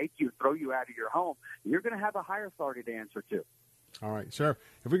going to make you throw you out of your home. You're going to have a higher authority to answer to. All right, Sheriff,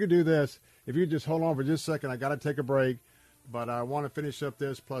 if we could do this, if you could just hold on for just a second, I got to take a break. But I want to finish up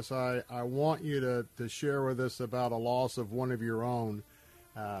this, plus I want you to share with us about a loss of one of your own.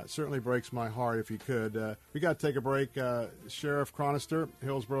 Certainly breaks my heart if you could. We got to take a break. Sheriff Chronister,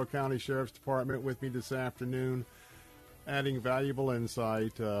 Hillsborough County Sheriff's Department, with me this afternoon, adding valuable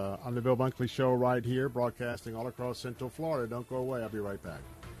insight on the Bill Bunkley Show right here, broadcasting all across Central Florida. Don't go away. I'll be right back.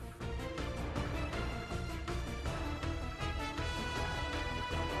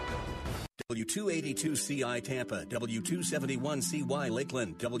 W282CI Tampa, W271CY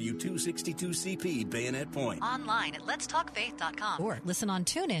Lakeland, W262CP Bayonet Point. Online at letstalkfaith.com or listen on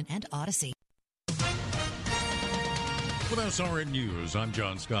TuneIn and Odyssey. With SRN News, I'm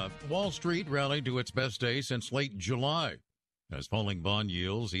John Scott. Wall Street rallied to its best day since late July. As falling bond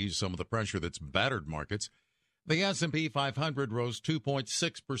yields ease some of the pressure that's battered markets, the S&P 500 rose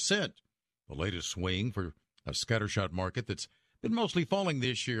 2.6%, the latest swing for a scattershot market that's been mostly falling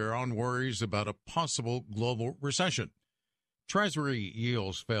this year on worries about a possible global recession. Treasury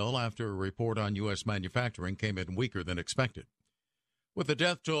yields fell after a report on U.S. manufacturing came in weaker than expected. With the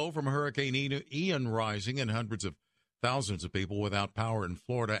death toll from Hurricane Ian rising and hundreds of thousands of people without power in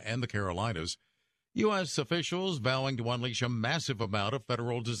Florida and the Carolinas, U.S. officials vowing to unleash a massive amount of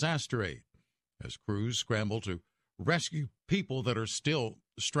federal disaster aid as crews scramble to rescue people that are still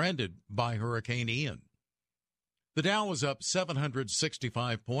stranded by Hurricane Ian. The Dow was up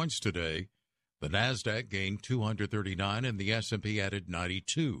 765 points today. The Nasdaq gained 239 and the S&P added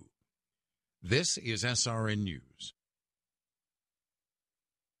 92. This is SRN News.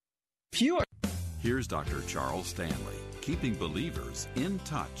 Here's Dr. Charles Stanley, keeping believers in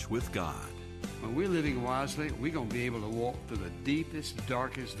touch with God. When we're living wisely, we're going to be able to walk through the deepest,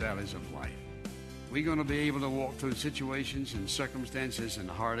 darkest valleys of life. We're going to be able to walk through situations and circumstances and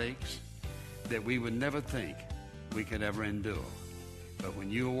heartaches that we would never think we could ever endure. But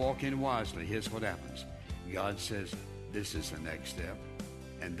when you walk in wisely, here's what happens. God says, this is the next step,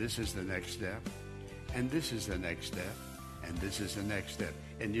 and this is the next step, and this is the next step, and this is the next step.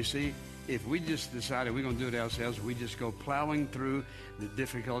 And you see, if we just decided we're going to do it ourselves, we just go plowing through the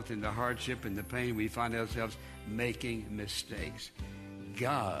difficulty and the hardship and the pain, we find ourselves making mistakes.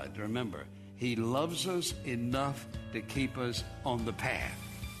 God, remember, He loves us enough to keep us on the path.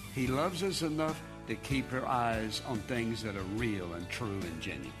 He loves us enough to keep our eyes on things that are real and true and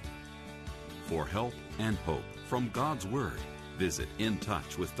genuine. For help and hope from God's Word, visit In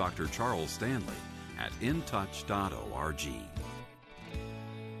Touch with Dr. Charles Stanley at intouch.org.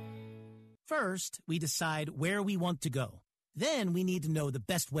 First, we decide where we want to go. Then we need to know the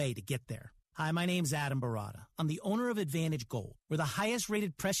best way to get there. Hi, my name's Adam Barada. I'm the owner of Advantage Gold. We're the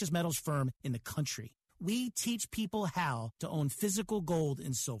highest-rated precious metals firm in the country. We teach people how to own physical gold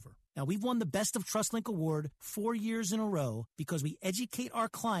and silver. Now, we've won the Best of TrustLink Award 4 years in a row because we educate our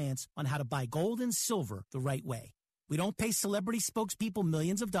clients on how to buy gold and silver the right way. We don't pay celebrity spokespeople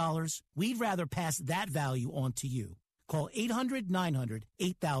millions of dollars. We'd rather pass that value on to you. Call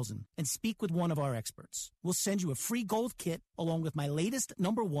 800-900-8000 and speak with one of our experts. We'll send you a free gold kit along with my latest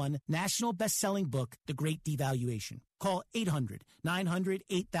 #1 national best-selling book, The Great Devaluation. Call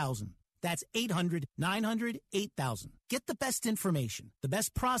 800-900-8000. That's 800-900-8000. Get the best information, the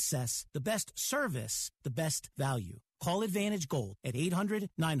best process, the best service, the best value. Call Advantage Gold at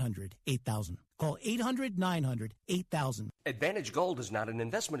 800-900-8000. Call 800-900-8000. Advantage Gold is not an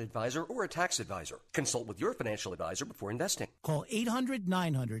investment advisor or a tax advisor. Consult with your financial advisor before investing. Call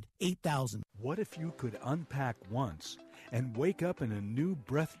 800-900-8000. What if you could unpack once and wake up in a new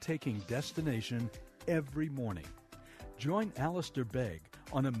breathtaking destination every morning? Join Alistair Begg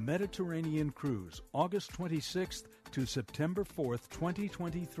on a Mediterranean cruise August 26th to September 4th,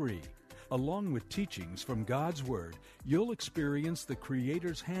 2023. Along with teachings from God's Word, you'll experience the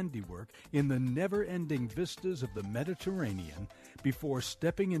Creator's handiwork in the never-ending vistas of the Mediterranean before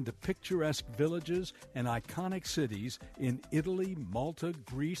stepping into picturesque villages and iconic cities in Italy, Malta,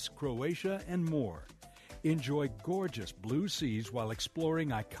 Greece, Croatia, and more. Enjoy gorgeous blue seas while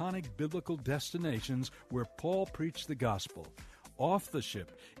exploring iconic biblical destinations where Paul preached the gospel. Off the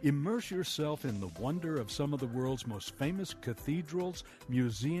ship, immerse yourself in the wonder of some of the world's most famous cathedrals,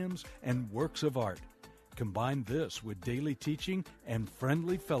 museums, and works of art. Combine this with daily teaching and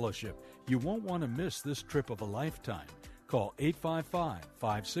friendly fellowship. You won't want to miss this trip of a lifetime. Call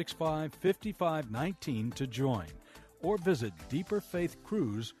 855-565-5519 to join, or visit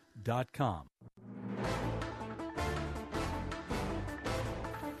deeperfaithcruise.com.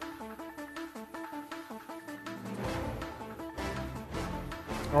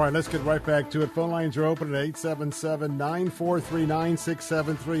 All right, let's get right back to it. Phone lines are open at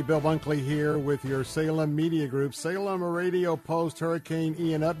 877-943-9673. Bill Bunkley here with your Salem Media Group. Salem Radio post-Hurricane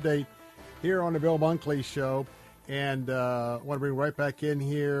Ian update here on the Bill Bunkley Show. And I want to bring right back in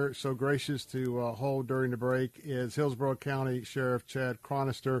here, so gracious to hold during the break, is Hillsborough County Sheriff Chad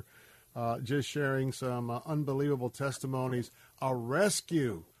Chronister, just sharing some unbelievable testimonies. A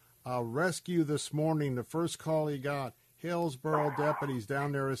rescue this morning, the first call he got. Hillsborough deputies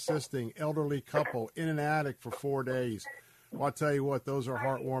down there assisting elderly couple in an attic for 4 days. Well, I'll tell you what, those are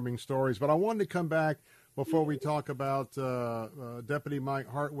heartwarming stories. But I wanted to come back before we talk about Deputy Mike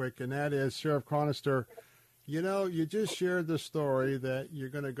Hartwick, and that is, Sheriff Chronister, you know, you just shared the story that you're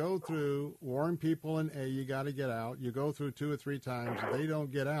going to go through, warn people in A, you got to get out. You go through 2 or 3 times, they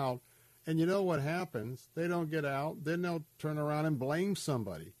don't get out. And you know what happens? They don't get out. Then they'll turn around and blame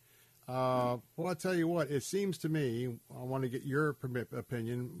somebody. Well, I'll tell you what, it seems to me, I want to get your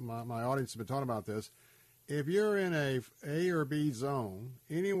opinion, my audience has been talking about this, if you're in a or B zone,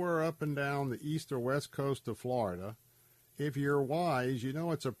 anywhere up and down the east or west coast of Florida, if you're wise, you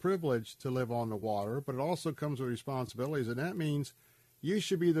know it's a privilege to live on the water, but it also comes with responsibilities, and that means you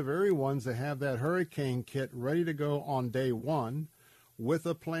should be the very ones that have that hurricane kit ready to go on day one with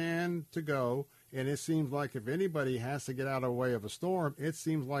a plan to go. And it seems like if anybody has to get out of the way of a storm, it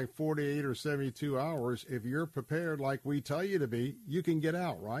seems like 48 or 72 hours. If you're prepared like we tell you to be, you can get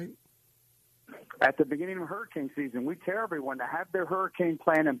out, right? At the beginning of hurricane season, we tell everyone to have their hurricane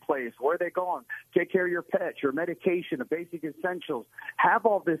plan in place. Where are they going? Take care of your pets, your medication, the basic essentials. Have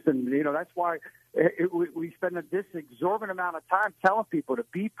all this, and that's why we spend this exorbitant amount of time telling people to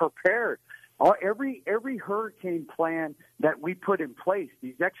be prepared. Every hurricane plan that we put in place,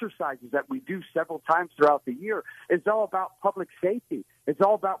 these exercises that we do several times throughout the year, is all about public safety. It's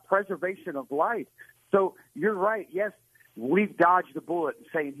all about preservation of life. So you're right. Yes, we've dodged the bullet,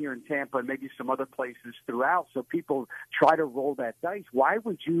 saying here in Tampa and maybe some other places throughout. So people try to roll that dice. Why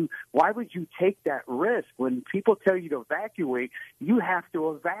would you take that risk? When people tell you to evacuate, you have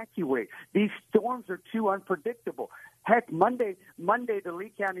to evacuate. These storms are too unpredictable. Heck, Monday, the Lee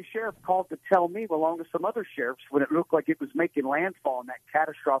County Sheriff called to tell me, along with some other sheriffs, when it looked like it was making landfall and that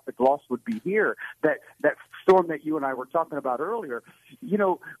catastrophic loss would be here, that storm that you and I were talking about earlier,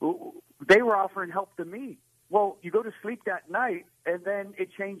 they were offering help to me. Well, you go to sleep that night, and then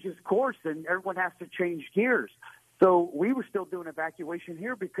it changes course, and everyone has to change gears. So we were still doing evacuation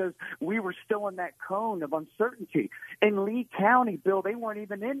here because we were still in that cone of uncertainty. In Lee County, Bill, they weren't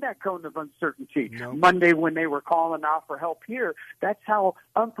even in that cone of uncertainty. Nope. Monday when they were calling out for help here, that's how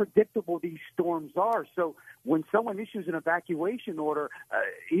unpredictable these storms are. So when someone issues an evacuation order,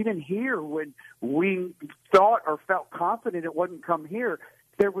 even here when we thought or felt confident it wouldn't come here,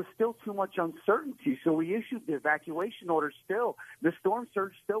 there was still too much uncertainty, so we issued the evacuation order still. The storm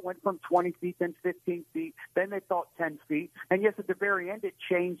surge still went from 20 feet, then 15 feet, then they thought 10 feet. And yes, at the very end, it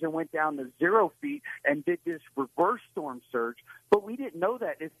changed and went down to 0 feet and did this reverse storm surge. But we didn't know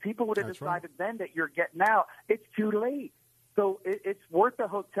that. If people would have decided then that you're getting out, it's too late. So it's worth a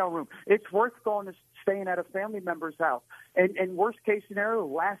hotel room. It's worth staying at a family member's house. And worst case scenario,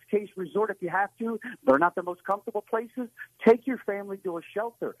 last case resort, if you have to, they're not the most comfortable places. Take your family to a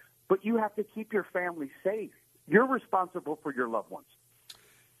shelter. But you have to keep your family safe. You're responsible for your loved ones.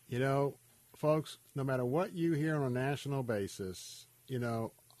 Folks, no matter what you hear on a national basis,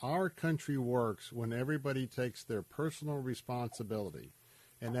 our country works when everybody takes their personal responsibility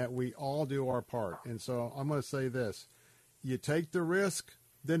and that we all do our part. And so I'm going to say this. You take the risk,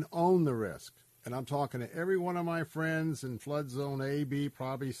 then own the risk. And I'm talking to every one of my friends in flood zone A, B,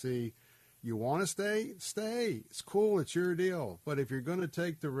 probably C. You want to stay? Stay. It's cool. It's your deal. But if you're going to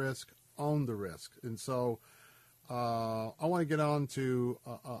take the risk, own the risk. And so I want to get on to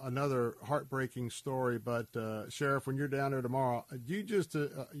another heartbreaking story, but Sheriff, when you're down there tomorrow, you just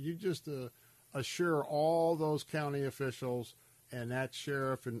assure all those county officials and that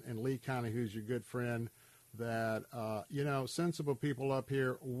sheriff in Lee County, who's your good friend, that sensible people up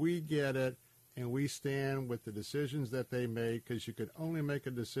here, we get it, and we stand with the decisions that they make, because you could only make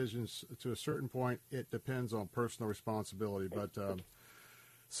a decision to a certain point. It depends on personal responsibility. But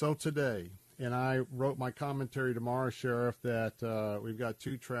so today. And I wrote my commentary tomorrow, Sheriff, that we've got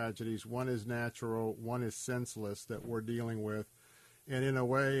two tragedies. One is natural, one is senseless that we're dealing with. And in a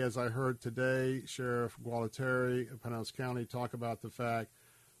way, as I heard today, Sheriff Gualtieri of Pinellas County talk about the fact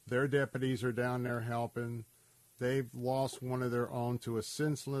their deputies are down there helping. They've lost one of their own to a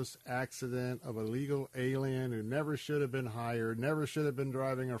senseless accident of a legal alien who never should have been hired, never should have been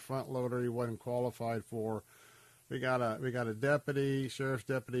driving a front loader he wasn't qualified for. We got a deputy, sheriff's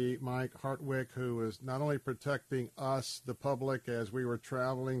deputy, Mike Hartwick, who is not only protecting us, the public, as we were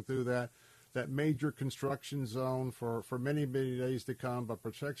traveling through that major construction zone for many, many days to come, but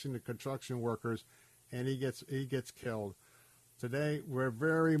protecting the construction workers, and he gets killed. Today, we're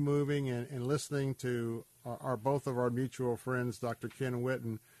very moving and listening to our both of our mutual friends, Dr. Ken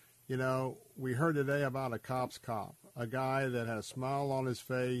Whitten. You know, we heard today about a cop's cop, a guy that had a smile on his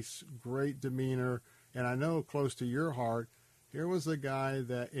face, great demeanor. And I know close to your heart, here was a guy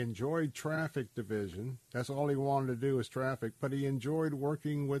that enjoyed traffic division. That's all he wanted to do was traffic, but he enjoyed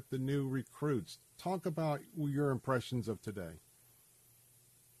working with the new recruits. Talk about your impressions of today.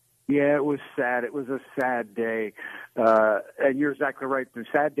 Yeah, it was sad. It was a sad day. And you're exactly right. The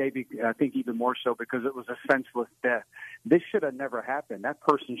sad day, I think even more so because it was a senseless death. This should have never happened. That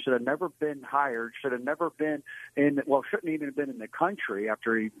person should have never been hired, should have never been shouldn't even have been in the country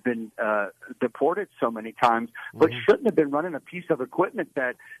after he'd been deported so many times, but shouldn't have been running a piece of equipment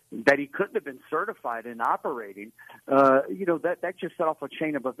that he couldn't have been certified in operating. That just set off a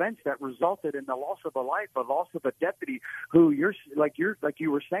chain of events that resulted in the loss of a life, a loss of a deputy who like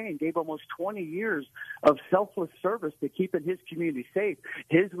you were saying, gave almost 20 years of selfless service to keeping his community safe.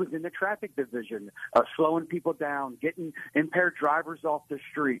 His was in the traffic division, slowing people down, getting impaired drivers off the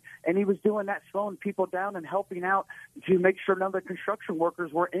street. And he was doing that, slowing people down and helping out to make sure none of the construction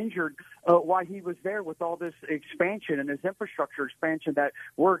workers were injured while he was there with all this expansion and this infrastructure expansion that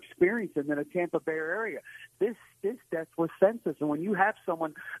we're experiencing in the Tampa Bay area. This death was senseless. And when you have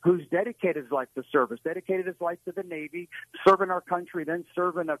someone who's dedicated his life to service, dedicated his life to the Navy, serving our country, then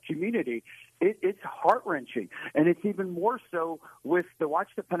serving a community, it's heart-wrenching. And it's even more so with the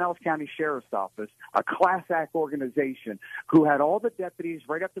Pinellas County Sheriff's Office, a class act organization who had all the deputies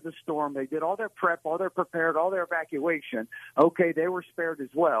right up to the storm. They did all their prep, all their prepared, all their evacuation. Okay, they were spared as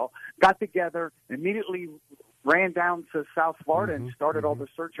well. Got together, immediately ran down to South Florida and started all the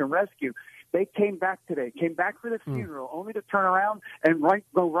search and rescue. They came back today, came back for the funeral, only to turn around and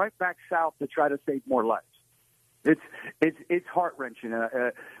go right back south to try to save more lives. It's heart-wrenching.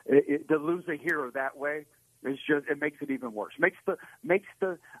 To lose a hero that way it makes it even worse. Makes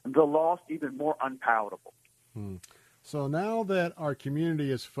the loss even more unpalatable. So now that our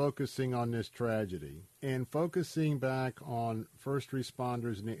community is focusing on this tragedy and focusing back on first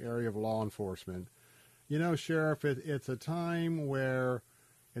responders in the area of law enforcement, Sheriff, it's a time where,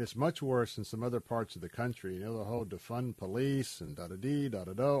 and it's much worse in some other parts of the country, the whole defund police and da-da-dee,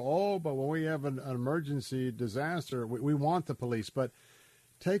 da-da-da. Oh, but when we have an emergency disaster, we want the police. But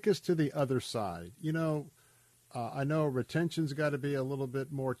take us to the other side. I know retention's got to be a little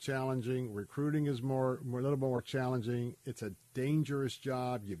bit more challenging. Recruiting is a little more challenging. It's a dangerous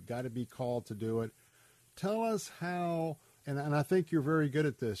job. You've got to be called to do it. Tell us how, and I think you're very good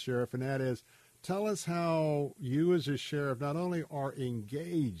at this, Sheriff, and that is, tell us how you as a sheriff not only are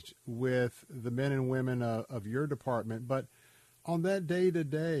engaged with the men and women of your department, but on that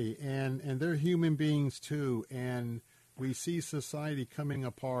day-to-day, and they're human beings too, and we see society coming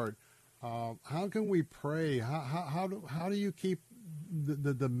apart. How can we pray? How do you keep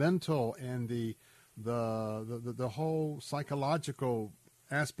the mental and the whole psychological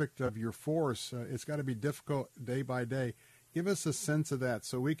aspect of your force? It's got to be difficult day by day. Give us a sense of that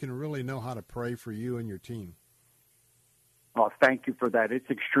so we can really know how to pray for you and your team. Oh, thank you for that. It's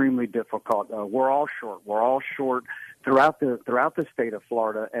extremely difficult. We're all short. We're all short throughout the state of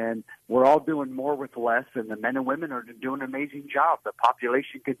Florida, and we're all doing more with less, and the men and women are doing an amazing job. The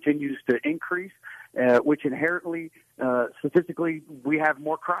population continues to increase, which inherently, statistically, we have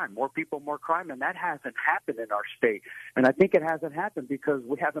more crime, more people, more crime, and that hasn't happened in our state. And I think it hasn't happened because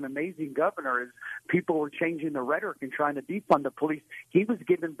we have an amazing governor. As people were changing the rhetoric and trying to defund the police, he was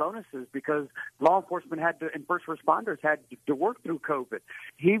giving bonuses because law enforcement had to, and first responders had to work through COVID.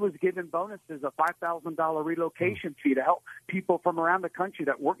 He was giving bonuses, a $5,000 relocation fee to help people from around the country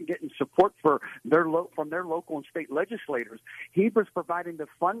that weren't getting support for from their local and state legislators. He was providing the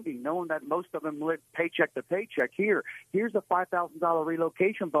funding, knowing that most of them lived paycheck to paycheck. Here's a $5,000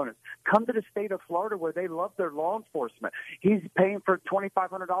 relocation bonus. Come to the state of Florida where they love their law enforcement. He's paying for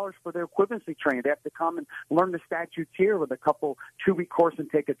 $2,500 for their equivalency training. They have to come and learn the statutes here with a couple 2-week course and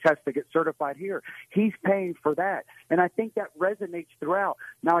take a test to get certified here. He's paying for that. And I think that resonates throughout.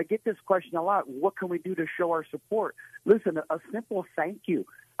 Now, I get this question a lot. What can we do to show our support? Listen, a simple thank you.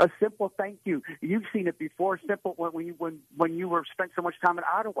 A simple thank you. You've seen it before. Simple when you were spent so much time in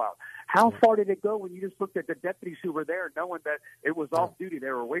Ottawa. How far did it go when you just looked at the deputies who were there, knowing that it was off duty? They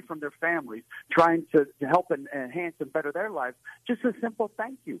were away from their families, trying to help and enhance and better their lives. Just a simple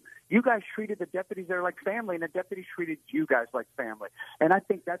thank you. You guys treated the deputies there like family, and the deputies treated you guys like family. And I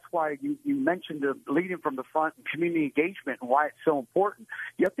think that's why you mentioned the leading from the front and community engagement and why it's so important.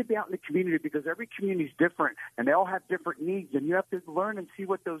 You have to be out in the community because every community is different, and they all have different needs, and you have to learn and see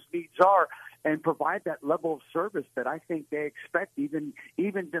what those needs are and provide that level of service that I think they expect, even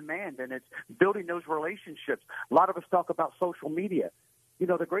demand. And it's building those relationships. A lot of us talk about social media. You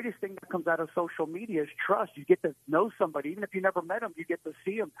know, the greatest thing that comes out of social media is trust. You get to know somebody. Even if you never met them, you get to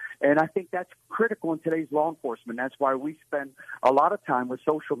see them. And I think that's critical in today's law enforcement. That's why we spend a lot of time with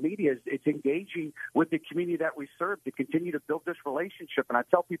social media. It's engaging with the community that we serve to continue to build this relationship. And I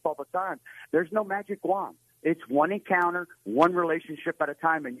tell people all the time, there's no magic wand. It's one encounter, one relationship at a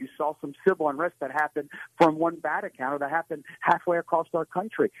time. And you saw some civil unrest that happened from one bad encounter that happened halfway across our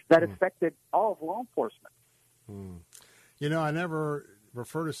country that affected all of law enforcement. You know, I never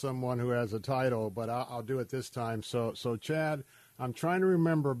refer to someone who has a title, but I'll do it this time. So Chad, I'm trying to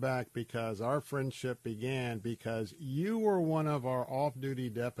remember back because our friendship began because you were one of our off-duty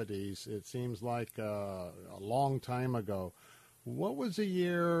deputies. It seems like a long time ago. What was the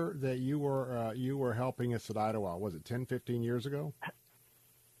year that you were helping us at Ottawa? Was it 10, 15 years ago?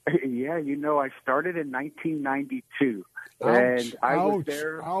 Yeah, you know, I started in 1992, ouch, and I was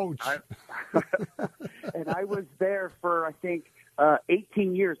there. Ouch! And I was there for, I think,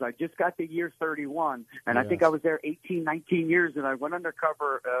 18 years. I just got to year 31, and I think I was there 18, 19 years, and I went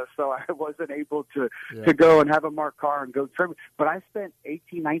undercover, so I wasn't able to go and have a marked car and go trim. But I spent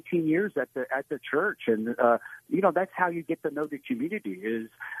 18, 19 years at the church, and you know, that's how you get to know the community. Is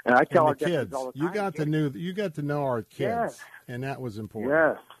I tell our kids all the time. You got to know our kids, and that was important.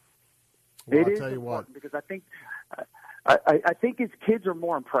 Yes, well, I'll tell you what, because I think. I think his kids are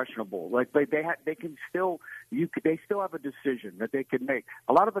more impressionable. Like they can still they still have a decision that they can make.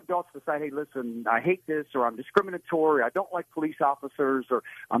 A lot of adults decide, hey, listen, I hate this, or I'm discriminatory, I don't like police officers, or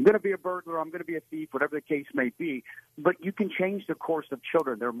I'm going to be a burglar, I'm going to be a thief, whatever the case may be. But you can change the course of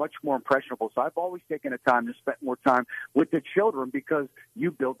children. They're much more impressionable. So I've always taken the time to spend more time with the children because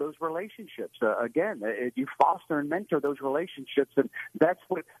you build those relationships. You foster and mentor those relationships, and that's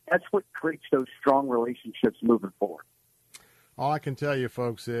what creates those strong relationships moving forward. All I can tell you,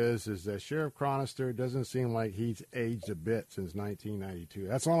 folks, is that Sheriff Chronister doesn't seem like he's aged a bit since 1992.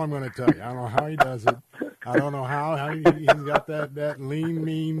 That's all I'm going to tell you. I don't know how he does it. I don't know how he's got that lean,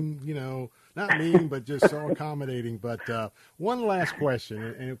 mean, you know, not mean, but just so accommodating. But one last question,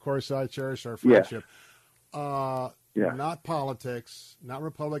 and of course I cherish our friendship. Not politics, not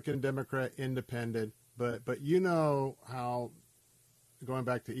Republican, Democrat, Independent, but you know how, going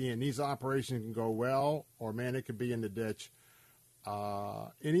back to Ian, these operations can go well, or man, it could be in the ditch.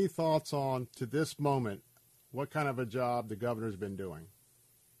 Any thoughts on, to this moment, what kind of a job the governor's been doing?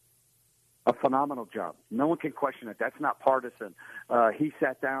 A phenomenal job. No one can question it. That's not partisan. He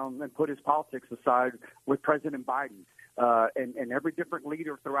sat down and put his politics aside with President Biden. And every different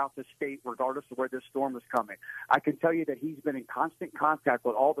leader throughout the state, regardless of where this storm is coming. I can tell you that he's been in constant contact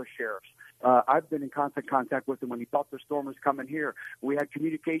with all the sheriffs. I've been in constant contact with him when he thought the storm was coming here. We had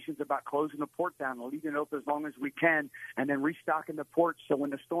communications about closing the port down and leaving it open as long as we can, and then restocking the port so when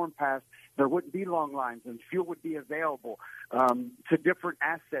the storm passed, there wouldn't be long lines and fuel would be available to different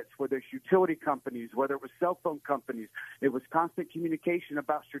assets, whether it's utility companies, whether it was cell phone companies. It was constant communication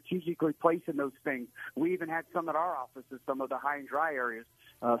about strategically placing those things. We even had some at our offices, some of the high and dry areas,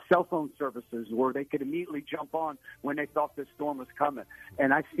 cell phone services where they could immediately jump on when they thought this storm was coming.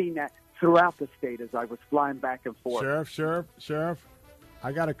 And I've seen that throughout the state as I was flying back and forth. Sheriff.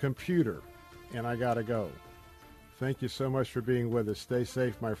 I got a computer, and I got to go. Thank you so much for being with us. Stay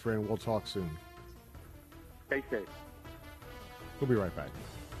safe, my friend. We'll talk soon. Stay safe. We'll be right back.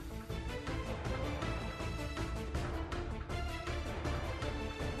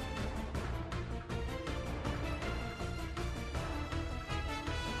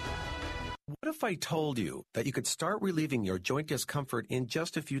 What if I told you that you could start relieving your joint discomfort in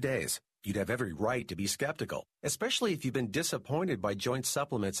just a few days? You'd have every right to be skeptical, especially if you've been disappointed by joint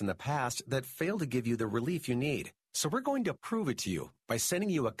supplements in the past that fail to give you the relief you need. So we're going to prove it to you by sending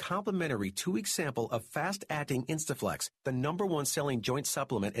you a complimentary 2-week sample of fast-acting Instaflex, the #1 selling joint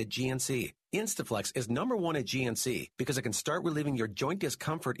supplement at GNC. Instaflex is #1 at GNC because it can start relieving your joint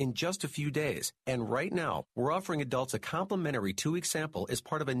discomfort in just a few days. And right now, we're offering adults a complimentary 2-week sample as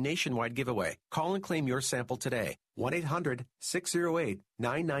part of a nationwide giveaway. Call and claim your sample today.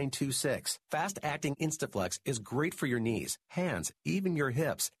 1-800-608-9926. Fast-acting Instaflex is great for your knees, hands, even your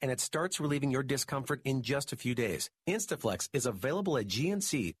hips, and it starts relieving your discomfort in just a few days. Instaflex is available at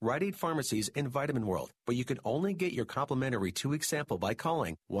GNC, Rite Aid Pharmacies, and Vitamin World, but you can only get your complimentary 2-week sample by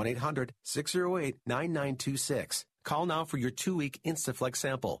calling 1-800-608-9926. Call now for your 2-week Instaflex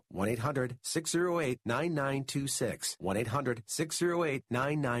sample. 1-800-608-9926.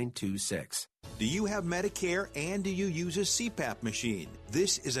 1-800-608-9926. Do you have Medicare and do you use a CPAP machine?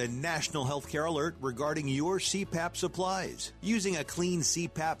 This is a national healthcare alert regarding your CPAP supplies. Using a clean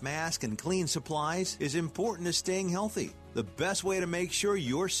CPAP mask and clean supplies is important to staying healthy. The best way to make sure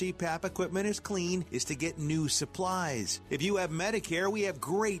your CPAP equipment is clean is to get new supplies. If you have Medicare, we have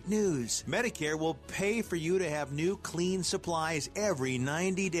great news. Medicare will pay for you to have new clean supplies every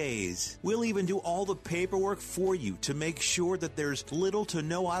 90 days. We'll even do all the paperwork for you to make sure that there's little to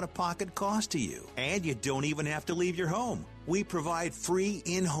no out-of-pocket cost to you. And you don't even have to leave your home. We provide free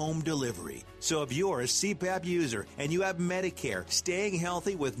in-home delivery. So if you're a CPAP user and you have Medicare, staying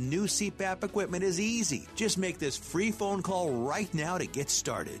healthy with new CPAP equipment is easy. Just make this free phone call right now to get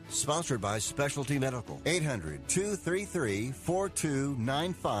started. Sponsored by Specialty Medical.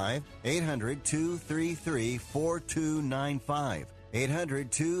 800-233-4295. 800-233-4295.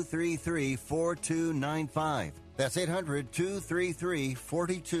 800-233-4295. That's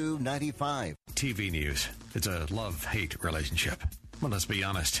 800-233-4295. TV news. It's a love-hate relationship. Well, let's be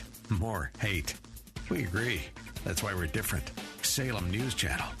honest. More hate. We agree. That's why we're different. Salem News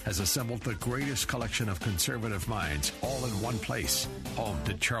Channel has assembled the greatest collection of conservative minds all in one place. Home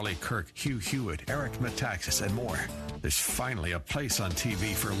to Charlie Kirk, Hugh Hewitt, Eric Metaxas, and more. There's finally a place on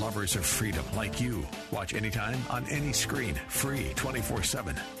TV for lovers of freedom like you. Watch anytime, on any screen, free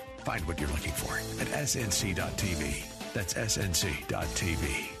 24/7. Find what you're looking for at snc.tv. That's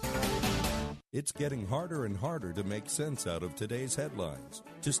snc.tv. It's getting harder and harder to make sense out of today's headlines.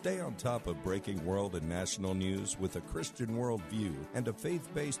 To stay on top of breaking world and national news with a Christian worldview and a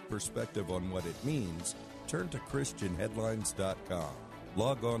faith-based perspective on what it means, turn to ChristianHeadlines.com.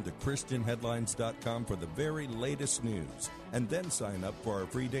 Log on to ChristianHeadlines.com for the very latest news, and then sign up for our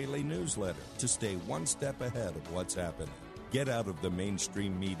free daily newsletter to stay one step ahead of what's happening. Get out of the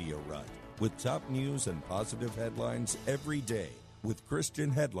mainstream media rut with top news and positive headlines every day with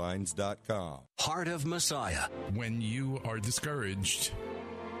ChristianHeadlines.com. Heart of Messiah. When you are discouraged,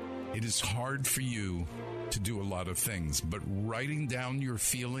 it is hard for you to do a lot of things, but writing down your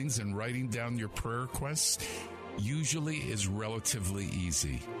feelings and writing down your prayer requests usually is relatively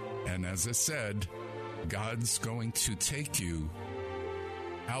easy. And as I said, God's going to take you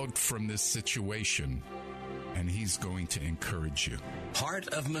out from this situation, and He's going to encourage you. Heart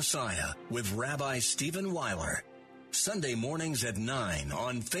of Messiah with Rabbi Stephen Weiler. Sunday mornings at 9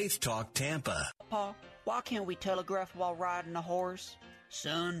 on Faith Talk Tampa. Pa, why can't we telegraph while riding a horse?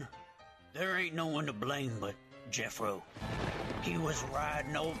 Son, there ain't no one to blame but Jeffro. He was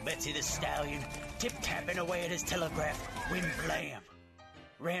riding old Betsy the Stallion, tip-tapping away at his telegraph when blam!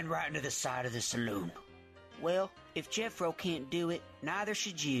 Ran right into the side of the saloon. Well, if Jeffro can't do it, neither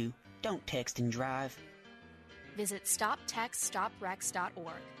should you. Don't text and drive. Visit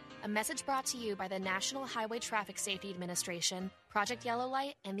StopTextStopWrecks.org. A message brought to you by the National Highway Traffic Safety Administration, Project Yellow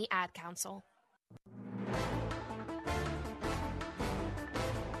Light, and the Ad Council.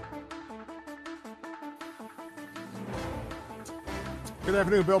 Good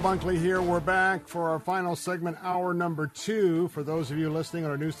afternoon, Bill Bunkley here. We're back for our final segment, hour number 2. For those of you listening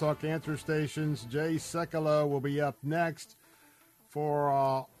on our News Talk answer stations, Jay Sekulow will be up next.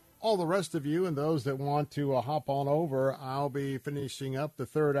 For all the rest of you and those that want to hop on over, I'll be finishing up the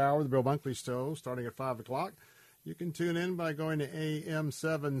third hour of the Bill Bunkley Show starting at 5 o'clock. You can tune in by going to AM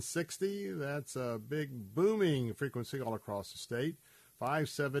 760. That's a big booming frequency all across the state.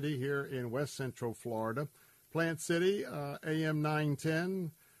 570 here in West Central Florida. Plant City, AM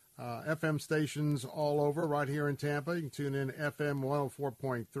 910, FM stations all over right here in Tampa. You can tune in FM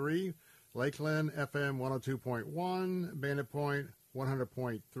 104.3, Lakeland, FM 102.1, Bandit Point,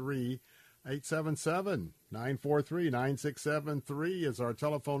 100.3. 877-943-9673 is our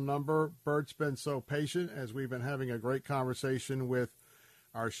telephone number. Bert's been so patient as we've been having a great conversation with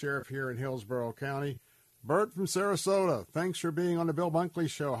our sheriff here in Hillsborough County. Bert from Sarasota, thanks for being on the Bill Bunkley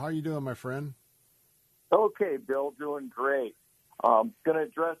Show. How are you doing, my friend? Okay, Bill, doing great. I'm going to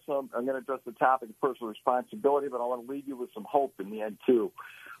address the topic of personal responsibility, but I want to leave you with some hope in the end, too.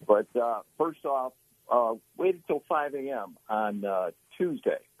 But first off, waited till 5 a.m. on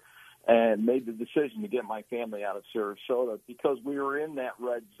Tuesday and made the decision to get my family out of Sarasota because we were in that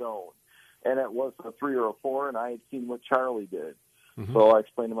red zone. And it was a 3 or a 4, and I had seen what Charlie did. Mm-hmm. So I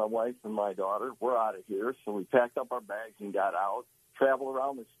explained to my wife and my daughter, we're out of here. So we packed up our bags and got out, traveled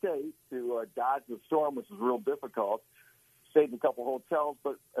around the state to dodge the storm, which was real difficult. Stayed in a couple hotels,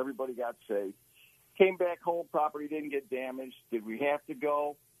 but everybody got safe. Came back home, property didn't get damaged. Did we have to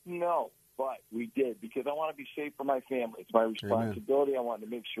go? No. But we did because I want to be safe for my family. It's my responsibility. Amen. I wanted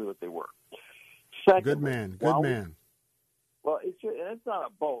to make sure that they were. Second, good man. Good man. Well, it's not a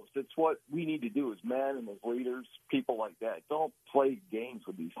boast. It's what we need to do as men and as leaders, people like that. Don't play games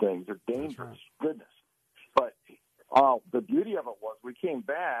with these things. They're dangerous. Right. Goodness. But the beauty of it was we came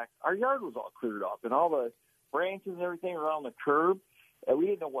back, our yard was all cleared up, and all the branches and everything around the curb, and we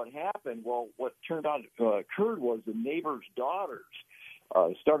didn't know what happened. Well, what turned out occurred was the neighbor's daughters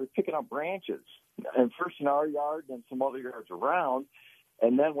started picking up branches, and first in our yard, then some other yards around.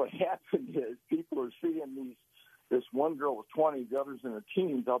 And then what happened is people are seeing this one girl was 20, the others in her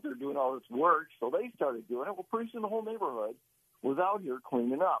teens out there doing all this work, so they started doing it. Well, pretty soon the whole neighborhood was out here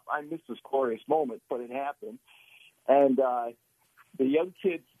cleaning up. I missed this glorious moment, but it happened. And the young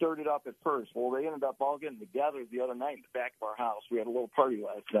kids stirred it up at first. Well, they ended up all getting together the other night in the back of our house. We had a little party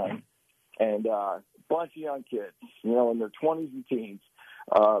last night. And a bunch of young kids, in their 20s and teens,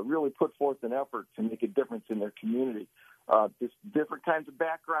 really put forth an effort to make a difference in their community. Just different kinds of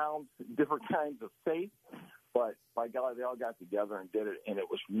backgrounds, different kinds of faith, but by golly, they all got together and did it, and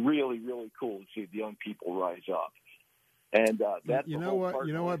it was really, really cool to see the young people rise up. And that's you know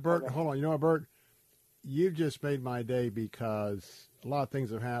what, Bert? Hold on, you know what, Bert? You've just made my day because a lot of things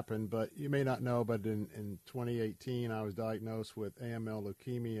have happened, but you may not know, but in 2018, I was diagnosed with AML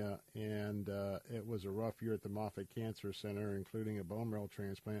leukemia, and it was a rough year at the Moffitt Cancer Center, including a bone marrow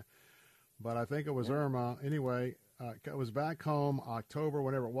transplant. But I think it was Irma. Anyway, I was back home October,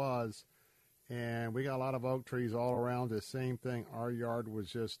 whatever it was, and we got a lot of oak trees all around. The same thing. Our yard was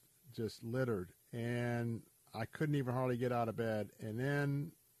just littered, and I couldn't even hardly get out of bed. And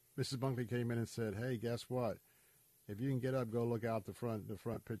then Mrs. Bunkley came in and said, "Hey, guess what? If you can get up, go look out the front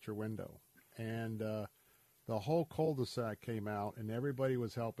picture window." And the whole cul-de-sac came out, and everybody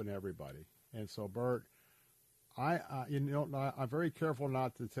was helping everybody. And so, Bert, I'm very careful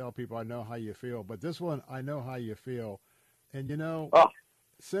not to tell people I know how you feel, but this one, I know how you feel. And,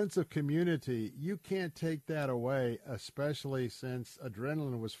 sense of community, you can't take that away, especially since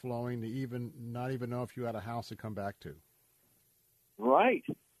adrenaline was flowing to not even know if you had a house to come back to. Right.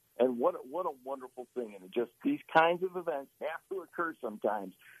 And what a wonderful thing. And just these kinds of events have to occur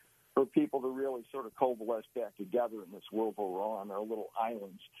sometimes for people to really sort of coalesce back together in this world where we're all on our little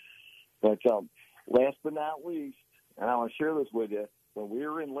islands. But last but not least, and I want to share this with you, when we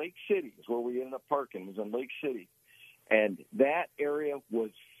were in Lake City, is where we ended up parking, was in Lake City. And that area was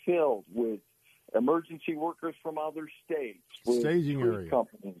filled with emergency workers from other states. Staging area.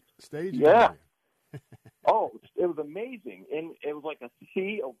 Companies. Staging area. Oh, it was amazing. And it was like a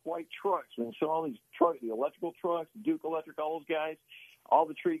sea of white trucks. And we saw all these trucks, the electrical trucks, Duke Electric, all those guys, all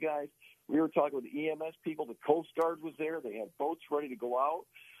the tree guys. We were talking with the EMS people. The Coast Guard was there. They had boats ready to go out.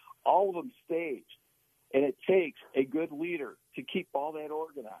 All of them staged. And it takes a good leader to keep all that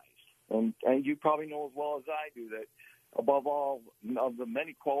organized. And you probably know as well as I do that above all of the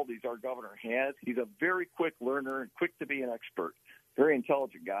many qualities our governor has, he's a very quick learner and quick to be an expert, very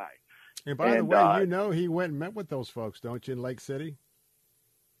intelligent guy. And by the way, he went and met with those folks, don't you, in Lake City?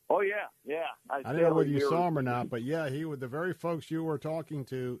 Oh, yeah. I don't know whether you saw him or not, but yeah, he was the very folks you were talking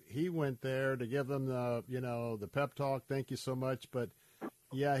to. He went there to give them the pep talk. Thank you so much. But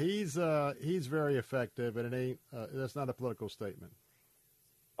yeah, he's very effective, and it ain't that's not a political statement.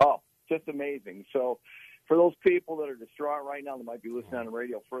 Oh, just amazing. So for those people that are distraught right now that might be listening on the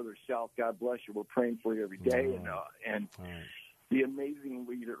radio further south, God bless you. We're praying for you every day, and the amazing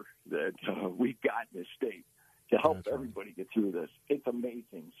leader that we've got in this state to help everybody get through this. It's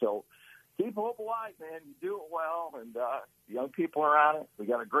amazing. So keep hope alive, man. You do it well, and the young people are on it. We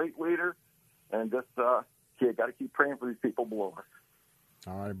got a great leader, and just Got to keep praying for these people below us.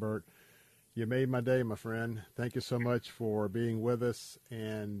 All right, Bert. You made my day, my friend. Thank you so much for being with us.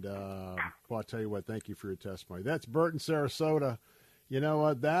 And, well, I'll tell you what, thank you for your testimony. That's Bert in Sarasota. You know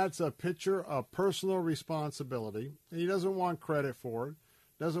what? That's a picture of personal responsibility. He doesn't want credit for it,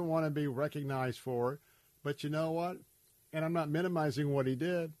 doesn't want to be recognized for it. But you know what? And I'm not minimizing what he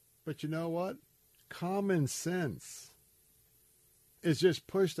did, but you know what? Common sense is just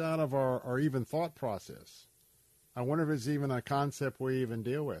pushed out of our even thought process. I wonder if it's even a concept we even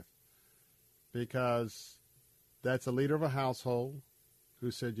deal with, because that's a leader of a household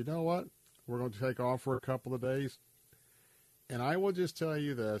who said, you know what? We're going to take off for a couple of days. And I will just tell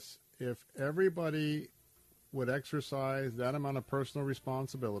you this, if everybody would exercise that amount of personal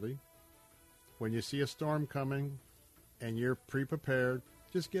responsibility, when you see a storm coming and you're pre-prepared,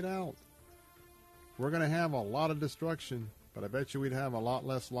 just get out. We're going to have a lot of destruction, but I bet you we'd have a lot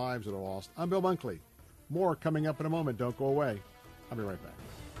less lives that are lost. I'm Bill Bunkley. More coming up in a moment. Don't go away. I'll be right back.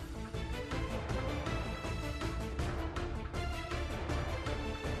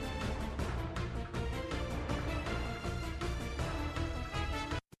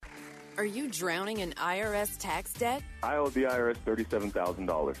 Are you drowning in IRS tax debt? I owe the IRS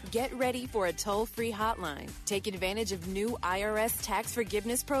 $37,000. Get ready for a toll-free hotline. Take advantage of new IRS tax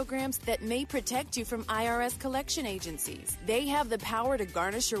forgiveness programs that may protect you from IRS collection agencies. They have the power to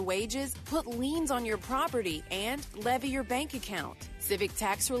garnish your wages, put liens on your property, and levy your bank account. Civic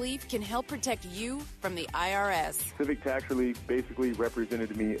Tax Relief can help protect you from the IRS. Civic Tax Relief basically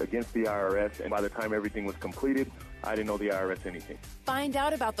represented me against the IRS, and by the time everything was completed, I didn't owe the IRS anything. Find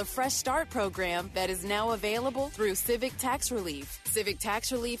out about the Fresh Start program that is now available through Civic Tax Relief. Civic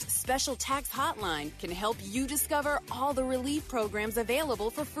Tax Relief's special tax hotline can help you discover all the relief programs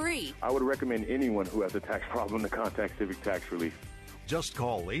available for free. I would recommend anyone who has a tax problem to contact Civic Tax Relief. Just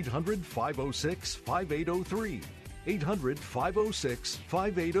call 800-506-5803.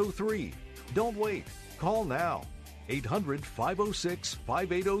 800-506-5803. Don't wait. Call now.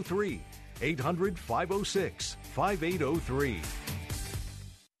 800-506-5803. 800-506-5803.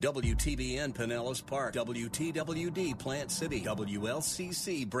 WTBN Pinellas Park, WTWD Plant City,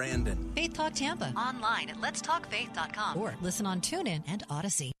 WLCC Brandon. Faith Talk Tampa. Online at letstalkfaith.com. Or listen on TuneIn and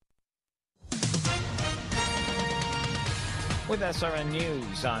Odyssey. With SRN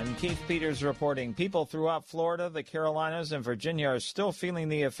News, I'm Keith Peters reporting. People throughout Florida, the Carolinas, and Virginia are still feeling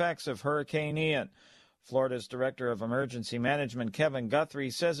the effects of Hurricane Ian. Florida's Director of Emergency Management, Kevin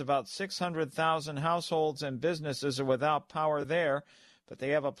Guthrie, says about 600,000 households and businesses are without power there, but they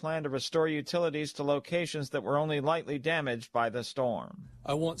have a plan to restore utilities to locations that were only lightly damaged by the storm.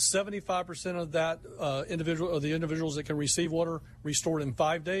 I want 75% of that the individuals that can receive water restored in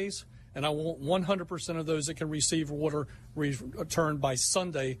 5 days, and I want 100% of those that can receive water returned by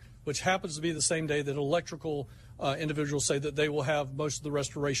Sunday, which happens to be the same day that electrical individuals say that they will have most of the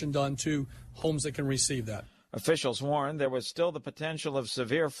restoration done to homes that can receive that. Officials warned there was still the potential of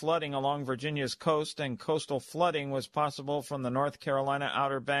severe flooding along Virginia's coast, and coastal flooding was possible from the North Carolina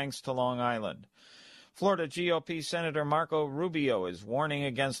Outer Banks to Long Island. Florida GOP Senator Marco Rubio is warning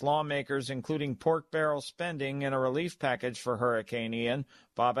against lawmakers including pork barrel spending in a relief package for Hurricane Ian.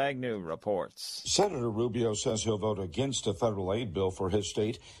 Bob Agnew reports. Senator Rubio says he'll vote against a federal aid bill for his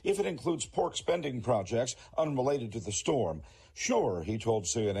state if it includes pork spending projects unrelated to the storm. Sure, he told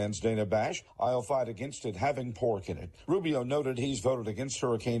CNN's Dana Bash, I'll fight against it having pork in it. Rubio noted he's voted against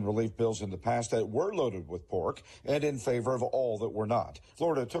hurricane relief bills in the past that were loaded with pork and in favor of all that were not.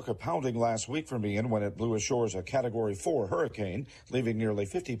 Florida took a pounding last week from Ian when it blew ashore as a Category 4 hurricane, leaving nearly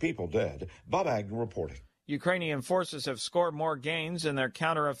 50 people dead. Bob Agnew reporting. Ukrainian forces have scored more gains in their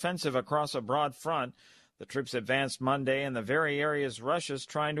counteroffensive across a broad front. The troops advanced Monday in the very areas Russia's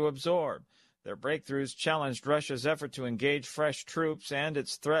trying to absorb. Their breakthroughs challenged Russia's effort to engage fresh troops and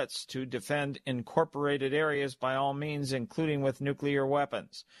its threats to defend incorporated areas by all means, including with nuclear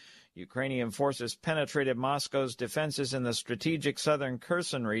weapons. Ukrainian forces penetrated Moscow's defenses in the strategic southern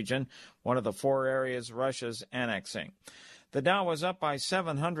Kherson region, one of the 4 areas Russia's annexing. The Dow was up by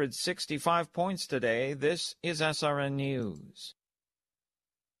 765 points today. This is SRN News.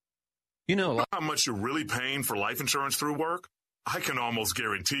 You know how much you're really paying for life insurance through work? I can almost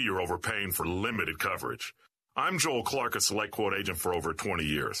guarantee you're overpaying for limited coverage. I'm Joel Clark, a Select Quote agent for over 20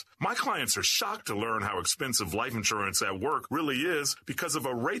 years. My clients are shocked to learn how expensive life insurance at work really is because of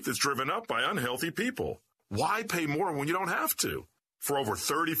a rate that's driven up by unhealthy people. Why pay more when you don't have to? For over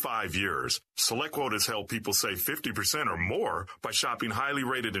 35 years, Select Quote has helped people save 50% or more by shopping highly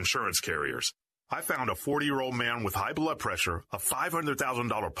rated insurance carriers. I found a 40-year-old man with high blood pressure, a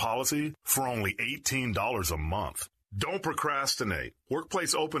 $500,000 policy for only $18 a month. Don't procrastinate.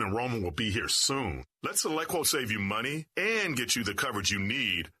 Workplace open enrollment will be here soon. Let SelectQuote save you money and get you the coverage you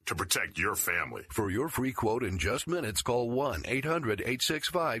need to protect your family. For your free quote in just minutes, call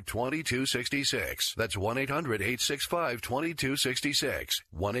 1-800-865-2266. That's 1-800-865-2266.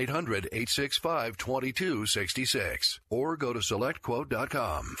 1-800-865-2266. Or go to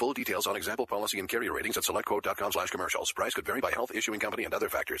SelectQuote.com. Full details on example policy and carrier ratings at SelectQuote.com/commercials. Price could vary by health, issuing company, and other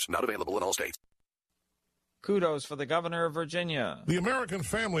factors. Not available in all states. Kudos for the governor of Virginia. The American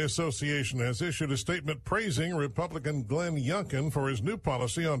Family Association has issued a statement praising Republican Glenn Youngkin for his new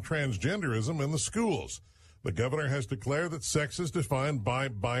policy on transgenderism in the schools. The governor has declared that sex is defined by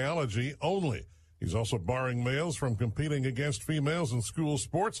biology only. He's also barring males from competing against females in school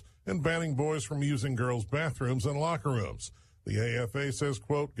sports and banning boys from using girls' bathrooms and locker rooms. The AFA says,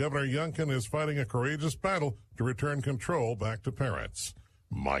 quote, Governor Youngkin is fighting a courageous battle to return control back to parents.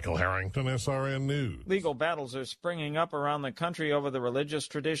 Michael Harrington, SRN News. Legal battles are springing up around the country over the religious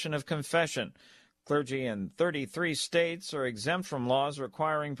tradition of confession. Clergy in 33 states are exempt from laws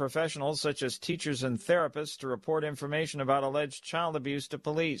requiring professionals such as teachers and therapists to report information about alleged child abuse to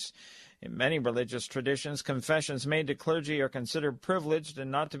police. In many religious traditions, confessions made to clergy are considered privileged and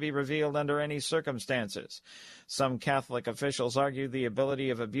not to be revealed under any circumstances. Some Catholic officials argue the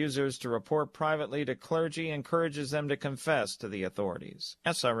ability of abusers to report privately to clergy encourages them to confess to the authorities.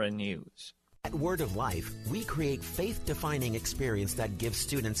 SRN News. At Word of Life, we create faith-defining experience that gives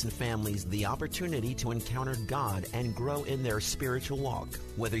students and families the opportunity to encounter God and grow in their spiritual walk.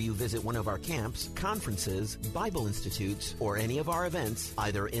 Whether you visit one of our camps, conferences, Bible institutes, or any of our events,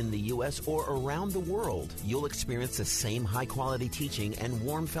 either in the U.S. or around the world, you'll experience the same high-quality teaching and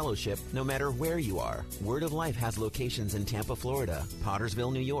warm fellowship no matter where you are. Word of Life has locations in Tampa, Florida,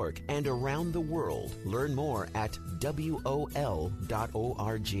 Pottersville, New York, and around the world. Learn more at WOL.org.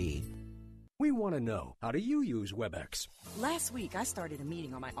 We want to know, how do you use WebEx? Last week, I started a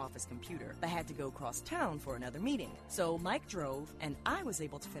meeting on my office computer, but had to go cross town for another meeting. So Mike drove, and I was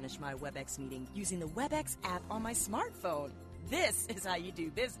able to finish my WebEx meeting using the WebEx app on my smartphone. This is how you do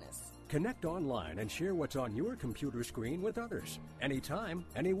business. Connect online and share what's on your computer screen with others. Anytime,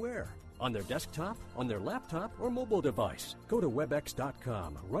 anywhere. On their desktop, on their laptop, or mobile device. Go to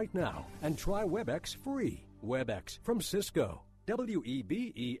WebEx.com right now and try WebEx free. WebEx from Cisco.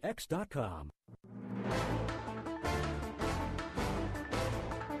 WEBEX.com.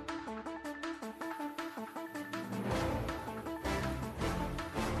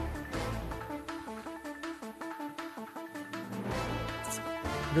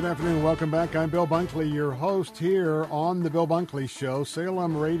 Good afternoon. Welcome back. I'm Bill Bunkley, your host here on The Bill Bunkley Show,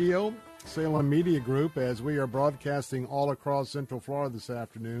 Salem Radio, Salem Media Group, as we are broadcasting all across Central Florida this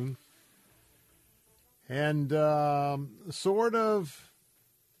afternoon. And sort of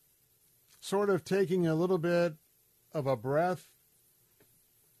taking a little bit of a breath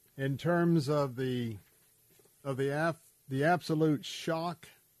in terms of the absolute shock,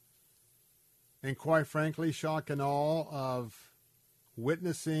 and quite frankly, shock and awe of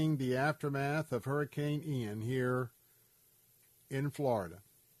witnessing the aftermath of Hurricane Ian here in Florida.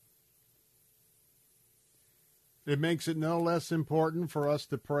 It makes it no less important for us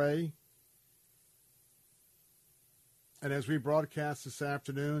to pray. And as we broadcast this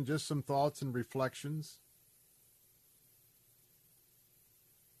afternoon, just some thoughts and reflections.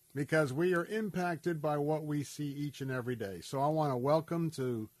 Because we are impacted by what we see each and every day. So I want to welcome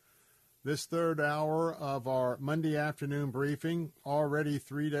to this third hour of our Monday afternoon briefing, already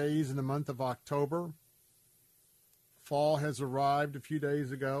 3 days in the month of October. Fall has arrived a few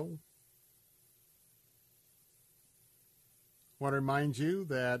days ago. I want to remind you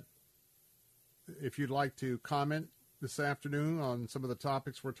that if you'd like to comment this afternoon on some of the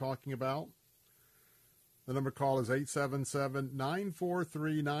topics we're talking about, the number to call is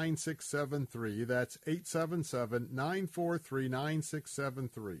 877-943-9673. That's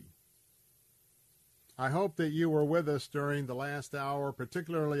 877-943-9673. I hope that you were with us during the last hour,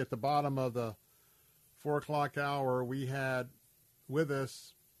 particularly at the bottom of the 4 o'clock hour. We had with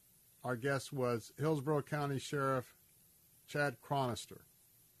us, our guest was Hillsborough County Sheriff Chad Chronister.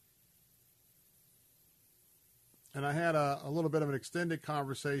 And I had a little bit of an extended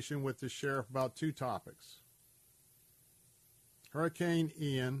conversation with the sheriff about two topics. Hurricane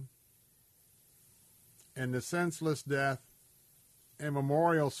Ian and the senseless death and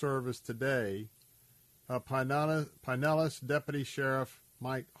memorial service today of Pinellas Deputy Sheriff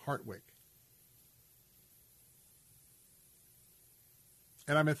Mike Hartwick.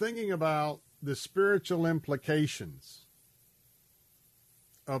 And I've been thinking about the spiritual implications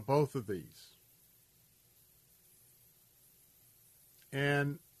of both of these.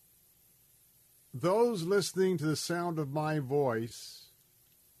 And those listening to the sound of my voice,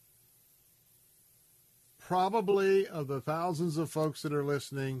 probably of the thousands of folks that are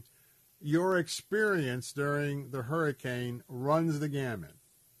listening, your experience during the hurricane runs the gamut.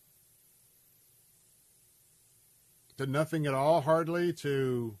 To nothing at all, hardly,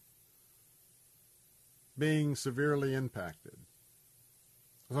 to being severely impacted.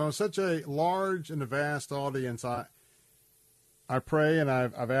 So such a large and a vast audience, I pray, and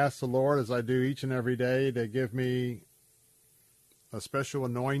I've asked the Lord, as I do each and every day, to give me a special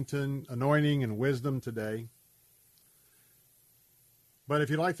anointing and wisdom today. But if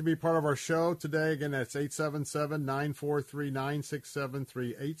you'd like to be part of our show today, again, that's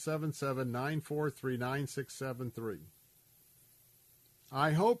 877-943-9673, 877-943-9673.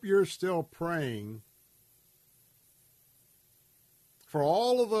 I hope you're still praying for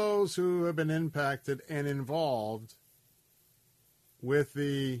all of those who have been impacted and involved with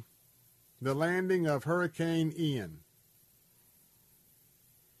the landing of Hurricane Ian,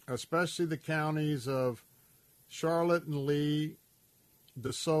 especially the counties of Charlotte and Lee,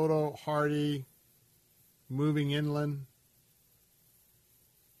 DeSoto, Hardy, moving inland.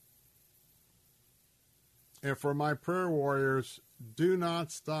 And for my prayer warriors, do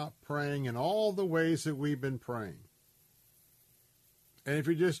not stop praying in all the ways that we've been praying. And if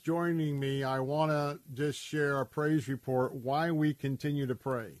you're just joining me, I want to just share a praise report why we continue to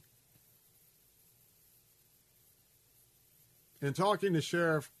pray. In talking to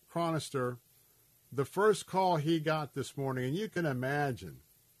Sheriff Chronister, the first call he got this morning, and you can imagine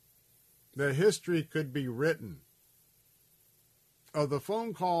that history could be written of the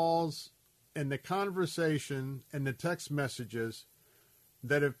phone calls and the conversation and the text messages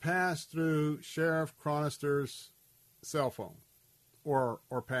that have passed through Sheriff Chronister's cell phone or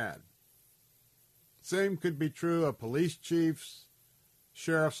pad. Same could be true of police chiefs,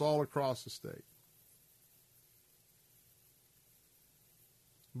 sheriffs all across the state.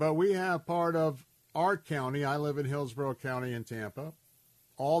 But we have part of our county, I live in Hillsborough County in Tampa,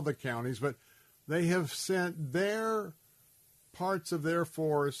 all the counties, but they have sent their parts of their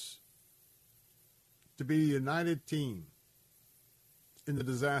force to be a united team in the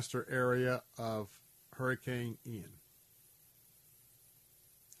disaster area of Hurricane Ian.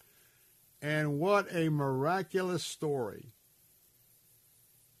 And what a miraculous story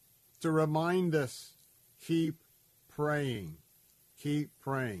to remind us, keep praying, keep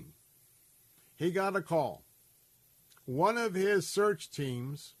praying. He got a call. One of his search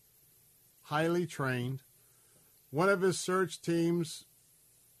teams, highly trained, one of his search teams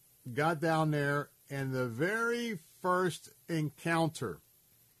got down there, and the very first encounter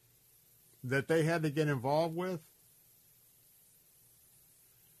that they had to get involved with,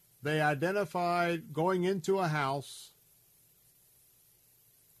 they identified going into a house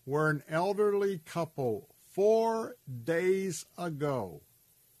where an elderly couple 4 days ago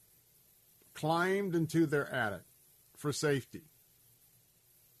climbed into their attic for safety.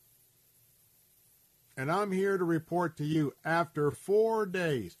 And I'm here to report to you, after 4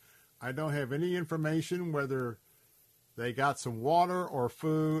 days, I don't have any information whether they got some water or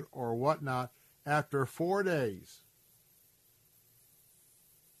food or whatnot. After 4 days,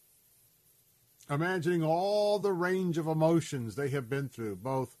 imagining all the range of emotions they have been through,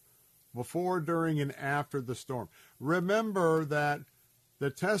 both before, during, and after the storm. Remember that the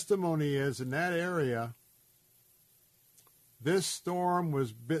testimony is in that area, this storm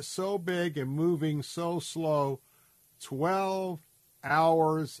was so big and moving so slow, 12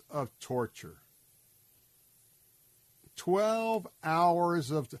 hours of torture. 12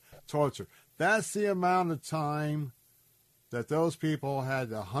 hours of torture. That's the amount of time that those people had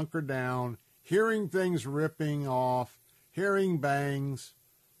to hunker down, hearing things ripping off, hearing bangs,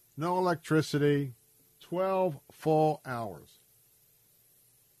 no electricity, 12 full hours.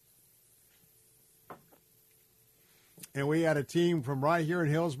 And we had a team from right here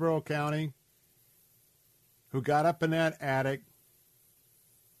in Hillsborough County who got up in that attic,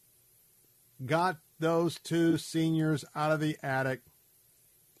 got those two seniors out of the attic,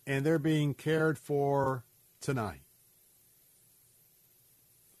 and they're being cared for tonight.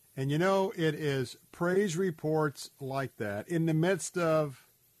 And you know, it is praise reports like that, in the midst of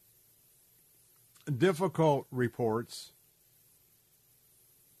difficult reports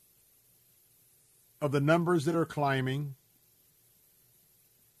of the numbers that are climbing,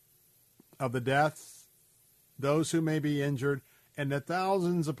 of the deaths, those who may be injured, and the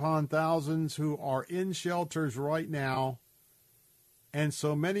thousands upon thousands who are in shelters right now, and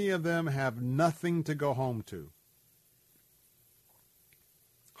so many of them have nothing to go home to.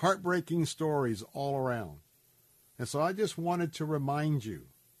 Heartbreaking stories all around. And so I just wanted to remind you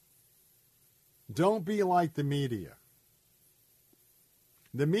Don't be like the media.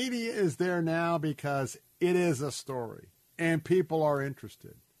 The media is there now because it is a story and people are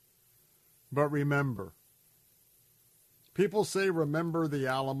interested. But remember, people say remember the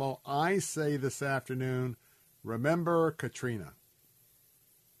Alamo. I say this afternoon, remember Katrina.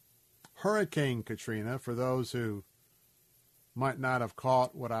 Hurricane Katrina, for those who might not have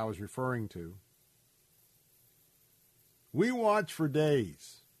caught what I was referring to. We watched for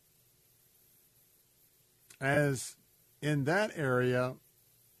days as in that area,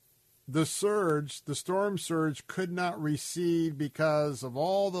 the storm surge could not recede because of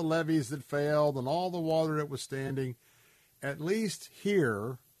all the levees that failed and all the water that was standing. At least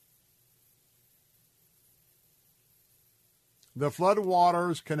here, the flood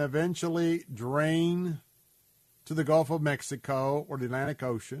waters can eventually drain to the Gulf of Mexico or the Atlantic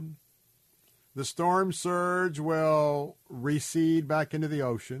Ocean. The storm surge will recede back into the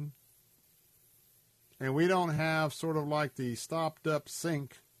ocean. And we don't have sort of like the stopped up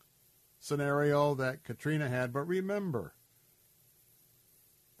sink scenario that Katrina had. But remember,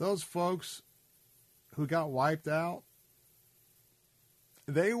 those folks who got wiped out,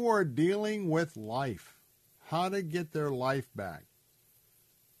 they were dealing with life, how to get their life back.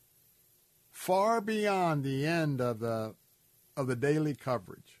 Far beyond the end of the daily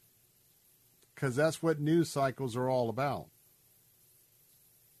coverage, because that's what news cycles are all about.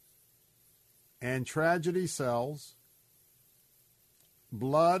 And tragedy sells.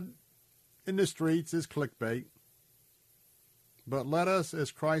 Blood in the streets is clickbait. But let us,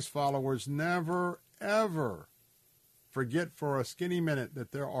 as Christ followers, never, ever forget for a skinny minute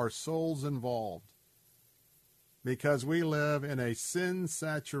that there are souls involved. Because we live in a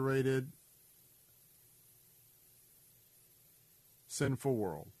sin-saturated, sinful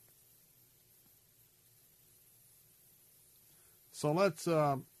world. So let's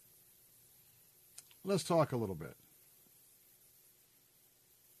talk a little bit.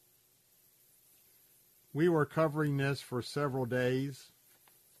 We were covering this for several days.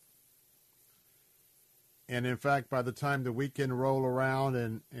 And in fact, by the time the weekend rolled around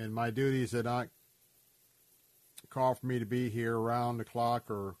and my duties did not call for me to be here around the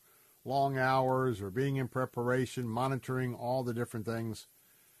clock or long hours or being in preparation, monitoring all the different things,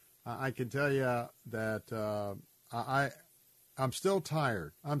 I can tell you that I'm still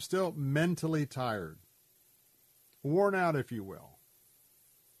tired. I'm still mentally tired. Worn out, if you will,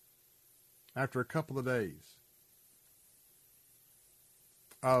 after a couple of days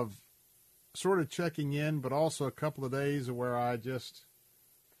of sort of checking in, but also a couple of days where I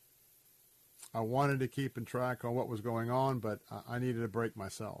wanted to keep in track on what was going on, but I needed a break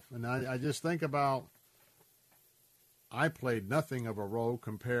myself. And I just think about, I played nothing of a role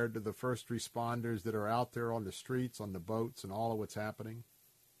compared to the first responders that are out there on the streets, on the boats, and all of what's happening.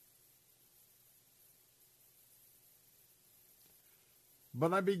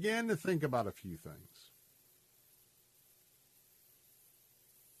 But I began to think about a few things.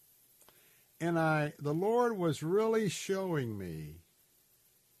 And the Lord was really showing me,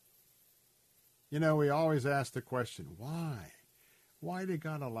 you know, we always ask the question, why? Why did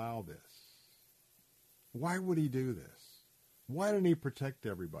God allow this? Why would he do this? Why didn't he protect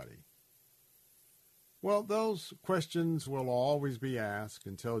everybody? Well, those questions will always be asked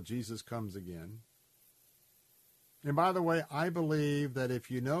until Jesus comes again. And by the way, I believe that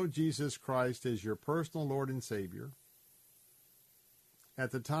if you know Jesus Christ as your personal Lord and Savior,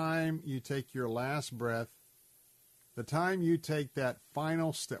 at the time you take your last breath, the time you take that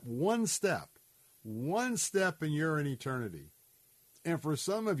final step, one step and you're in eternity. And for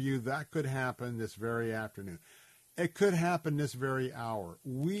some of you, that could happen this very afternoon. It could happen this very hour.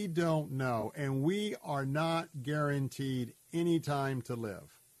 We don't know, and we are not guaranteed any time to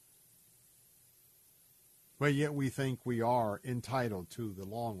live. But yet we think we are entitled to the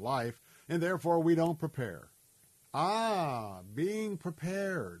long life, and therefore we don't prepare. Being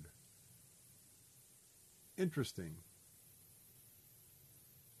prepared. Interesting.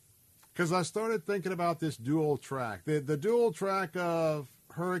 Because I started thinking about this dual track. The dual track of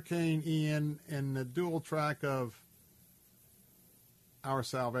Hurricane Ian and the dual track of our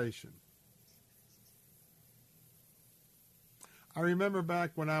salvation. I remember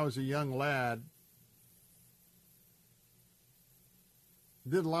back when I was a young lad,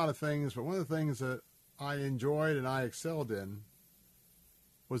 did a lot of things, but one of the things that I enjoyed and I excelled in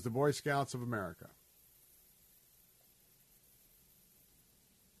was the Boy Scouts of America.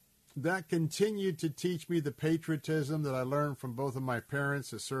 That continued to teach me the patriotism that I learned from both of my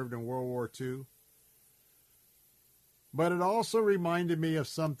parents that served in World War II. But it also reminded me of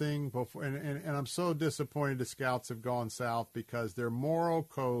something, before, and I'm so disappointed the Scouts have gone south because their moral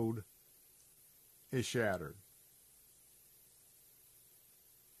code is shattered.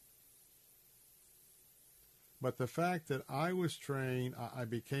 But the fact that I was trained, I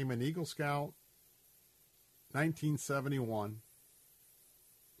became an Eagle Scout 1971.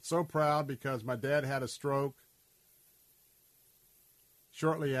 So proud because my dad had a stroke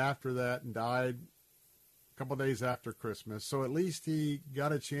shortly after that and died a couple of days after Christmas. So at least he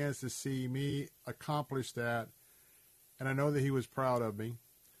got a chance to see me accomplish that. And I know that he was proud of me.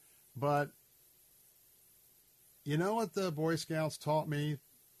 But you know what the Boy Scouts taught me,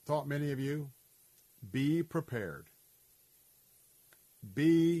 taught many of you? Be prepared.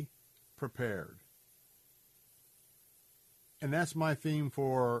 Be prepared. And that's my theme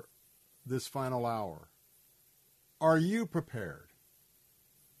for this final hour. Are you prepared?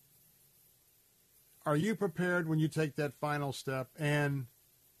 Are you prepared when you take that final step? And,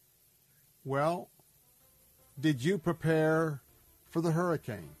 well, did you prepare for the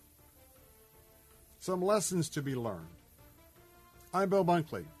hurricane? Some lessons to be learned. I'm Bill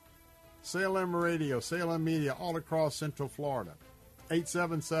Bunkley. Salem Radio, Salem Media, all across Central Florida.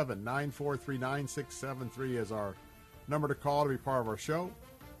 877-943-9673 is our number to call to be part of our show.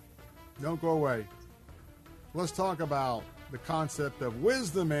 Don't go away. Let's talk about the concept of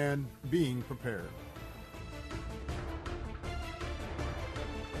wisdom and being prepared.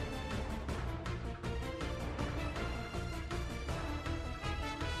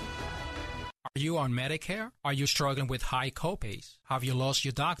 Are you on Medicare? Are you struggling with high copays? Have you lost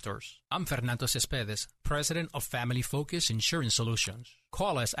your doctors? I'm Fernando Cespedes, president of Family Focus Insurance Solutions.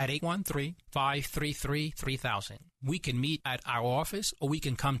 Call us at 813-533-3000. We can meet at our office or we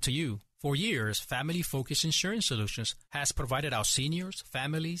can come to you. For years, Family Focus Insurance Solutions has provided our seniors,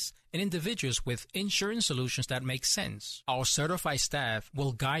 families, and individuals with insurance solutions that make sense. Our certified staff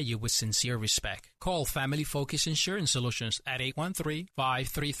will guide you with sincere respect. Call Family Focus Insurance Solutions at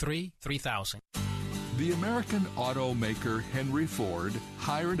 813-533-3000. The American automaker Henry Ford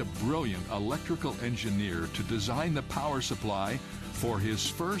hired a brilliant electrical engineer to design the power supply for his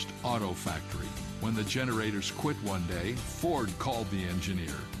first auto factory. When the generators quit one day, Ford called the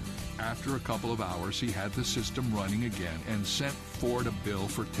engineer. After a couple of hours, he had the system running again and sent Ford a bill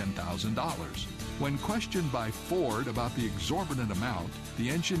for $10,000. When questioned by Ford about the exorbitant amount, the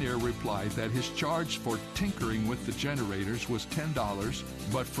engineer replied that his charge for tinkering with the generators was $10,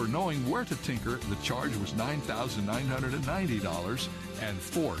 but for knowing where to tinker, the charge was $9,990, and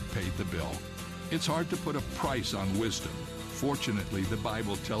Ford paid the bill. It's hard to put a price on wisdom. Fortunately, the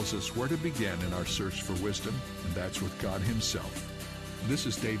Bible tells us where to begin in our search for wisdom, and that's with God Himself. This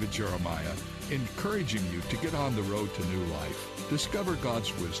is David Jeremiah, encouraging you to get on the road to new life. Discover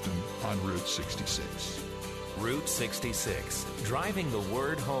God's wisdom on Route 66. Route 66, driving the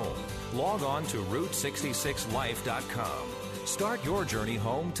word home. Log on to Route66Life.com. Start your journey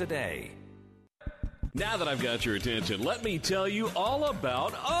home today. Now that I've got your attention, let me tell you all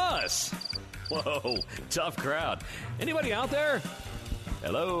about us. Whoa, tough crowd. Anybody out there?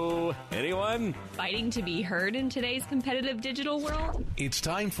 Hello? Anyone? Fighting to be heard in today's competitive digital world? It's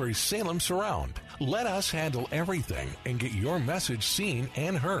time for Salem Surround. Let us handle everything and get your message seen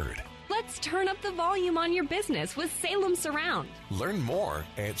and heard. Let's turn up the volume on your business with Salem Surround. Learn more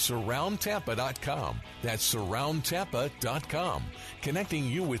at surroundtampa.com. That's surroundtampa.com, connecting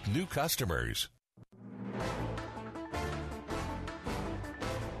you with new customers.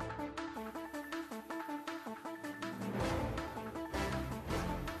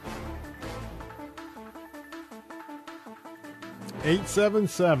 Eight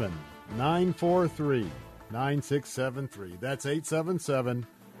 877-943-9673. That's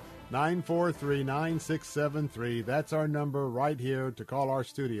 877-943-9673. That's our number right here to call our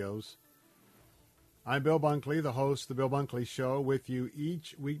studios. I'm Bill Bunkley, the host of The Bill Bunkley Show, with you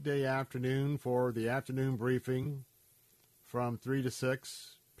each weekday afternoon for the afternoon briefing from 3 to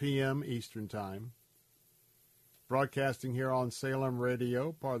 6 p.m. Eastern Time. Broadcasting here on Salem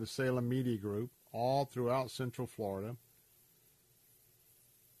Radio, part of the Salem Media Group, all throughout Central Florida.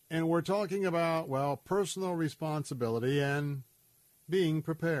 And we're talking about, well, personal responsibility and being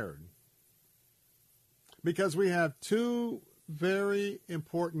prepared. Because we have two very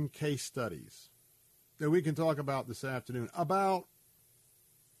important case studies that we can talk about this afternoon about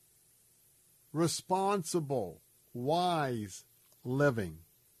responsible, wise living.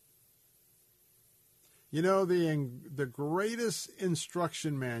 You know, the greatest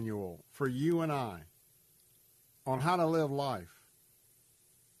instruction manual for you and I on how to live life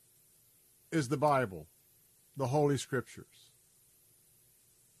is the Bible, the Holy Scriptures.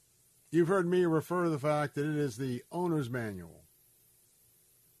 You've heard me refer to the fact that it is the owner's manual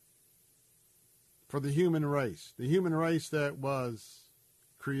for the human race that was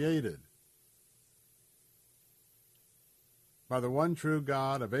created by the one true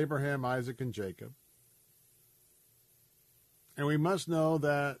God of Abraham, Isaac, and Jacob. And we must know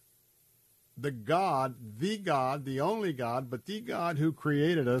that the God, the only God, but the God who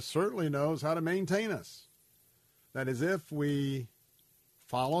created us certainly knows how to maintain us. That is, if we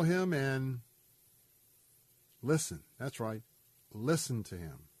follow him and listen. That's right. Listen to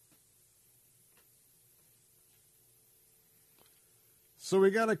him. So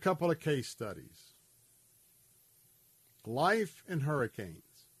we got a couple of case studies. Life and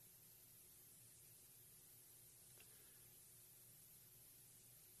hurricanes.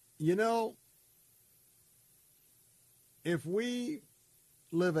 You know, if we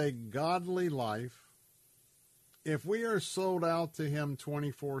live a godly life, if we are sold out to him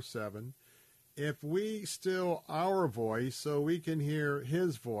 24/7, if we still our voice so we can hear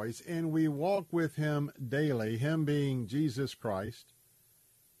his voice, and we walk with him daily, him being Jesus Christ,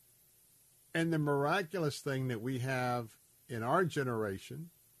 and the miraculous thing that we have in our generation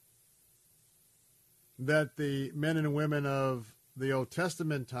that the men and women of the Old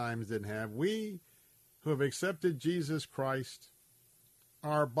Testament times didn't have, we who have accepted Jesus Christ,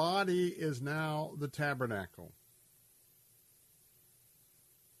 our body is now the tabernacle.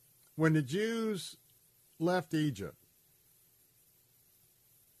 When the Jews left Egypt,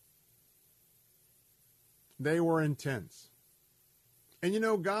 they were in tents.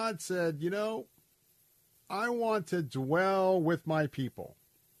 And God said, I want to dwell with my people.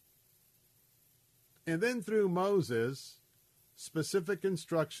 And then through Moses, specific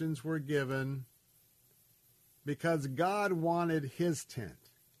instructions were given because God wanted his tent.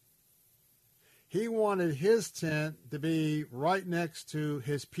 He wanted his tent to be right next to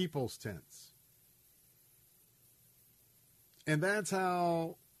his people's tents. And that's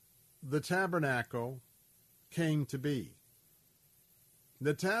how the tabernacle came to be.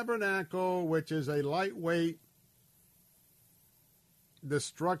 The tabernacle, which is a lightweight, the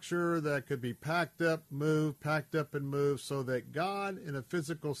structure that could be packed up and moved, so that God, in a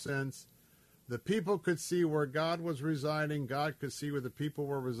physical sense, the people could see where God was residing, God could see where the people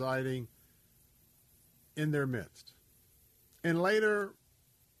were residing in their midst. And later,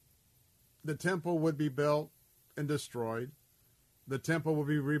 the temple would be built and destroyed. The temple will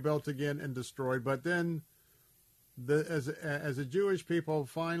be rebuilt again and destroyed. But then, as a Jewish people,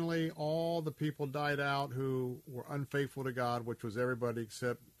 finally all the people died out who were unfaithful to God, which was everybody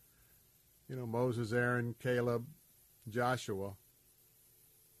except, Moses, Aaron, Caleb, Joshua.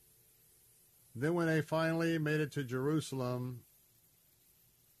 Then when they finally made it to Jerusalem,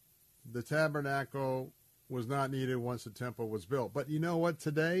 the tabernacle was not needed once the temple was built. But you know what?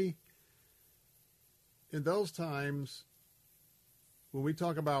 Today, in those times, when we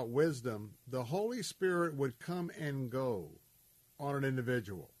talk about wisdom, the Holy Spirit would come and go on an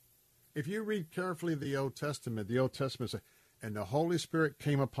individual. If you read carefully the Old Testament says, and the Holy Spirit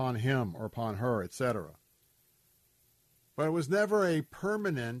came upon him or upon her, etc. But it was never a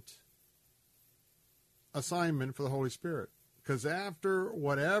permanent assignment for the Holy Spirit. Because after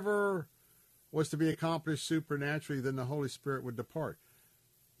whatever was to be accomplished supernaturally, then the Holy Spirit would depart.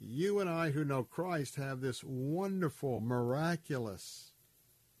 You and I who know Christ have this wonderful, miraculous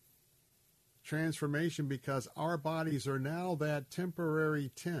transformation because our bodies are now that temporary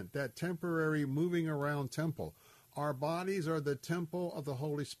tent, that temporary moving around temple. Our bodies are the temple of the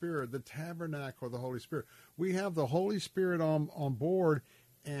Holy Spirit, the tabernacle of the Holy Spirit. We have the Holy Spirit on board,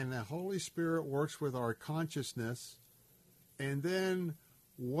 and the Holy Spirit works with our consciousness, and then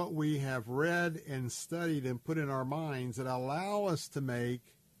what we have read and studied and put in our minds that allow us to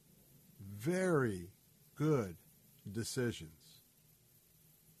make very good decisions.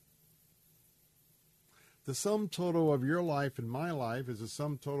 The sum total of your life and my life is the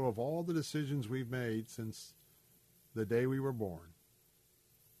sum total of all the decisions we've made since the day we were born.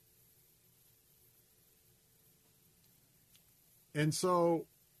 And so,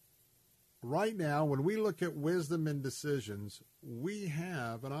 right now, when we look at wisdom and decisions, we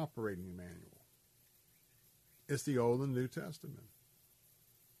have an operating manual. It's the Old and New Testament.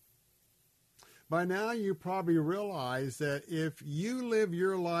 By now, you probably realize that if you live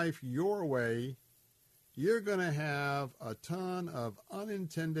your life your way, you're going to have a ton of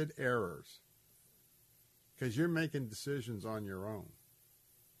unintended errors because you're making decisions on your own.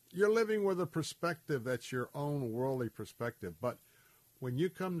 You're living with a perspective that's your own worldly perspective. But when you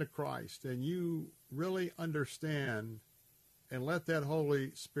come to Christ and you really understand and let that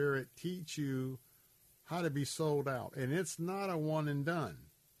Holy Spirit teach you how to be sold out, and it's not a one and done.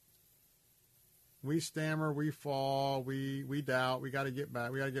 We stammer, we fall, we doubt, we got to get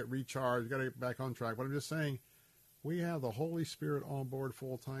back, we got to get recharged, we got to get back on track. But I'm just saying, we have the Holy Spirit on board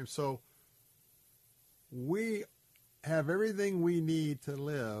full time. So we have everything we need to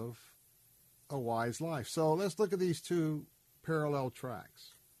live a wise life. So let's look at these two parallel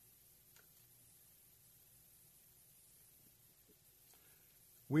tracks.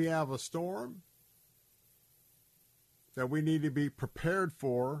 We have a storm that we need to be prepared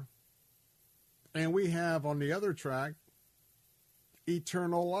for, and we have on the other track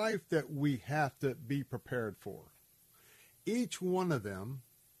eternal life that we have to be prepared for. Each one of them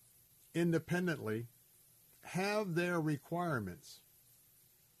independently have their requirements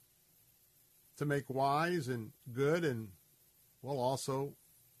to make wise and good and, well, also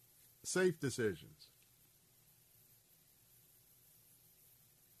safe decisions.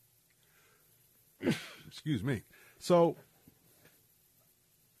 Excuse me. So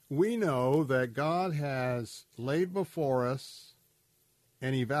we know that God has laid before us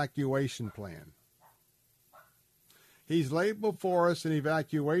an evacuation plan. He's laid before us an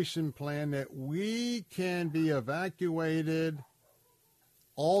evacuation plan that we can be evacuated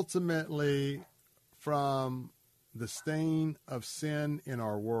ultimately from the stain of sin in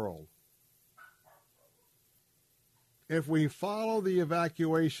our world. If we follow the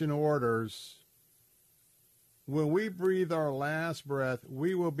evacuation orders, when we breathe our last breath,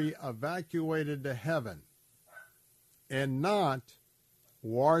 we will be evacuated to heaven and not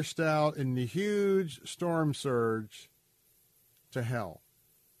washed out in the huge storm surge to hell.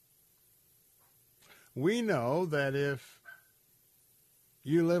 We know that if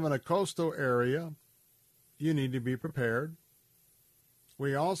you live in a coastal area, you need to be prepared.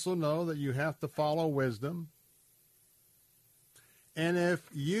 We also know that you have to follow wisdom. And if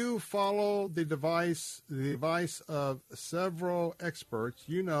you follow the advice of several experts,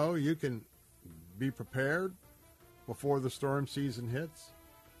 you know you can be prepared before the storm season hits.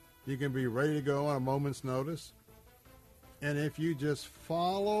 You can be ready to go on a moment's notice. And if you just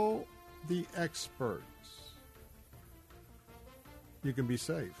follow the experts, you can be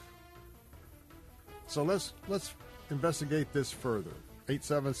safe. So let's investigate this further.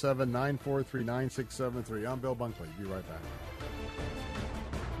 877-943-9673. I'm Bill Bunkley. Be right back.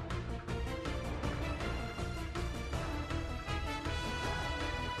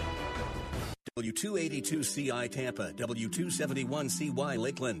 W282CI Tampa, W271CY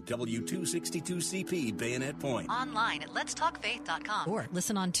Lakeland, W262CP Bayonet Point. Online at letstalkfaith.com or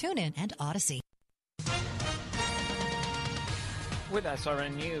listen on TuneIn and Odyssey. With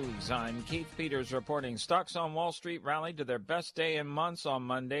SRN News, I'm Keith Peters reporting stocks on Wall Street rallied to their best day in months on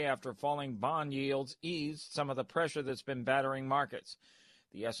Monday after falling bond yields eased some of the pressure that's been battering markets.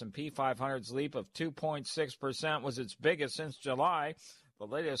 The S&P 500's leap of 2.6% was its biggest since July, the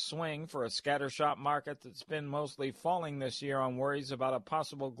latest swing for a scattershot market that's been mostly falling this year on worries about a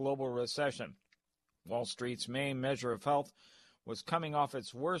possible global recession. Wall Street's main measure of health was coming off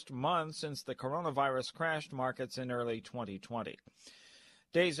its worst month since the coronavirus crashed markets in early 2020.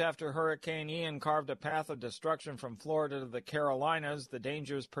 Days after Hurricane Ian carved a path of destruction from Florida to the Carolinas, the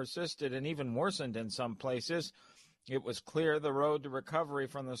dangers persisted and even worsened in some places. It was clear the road to recovery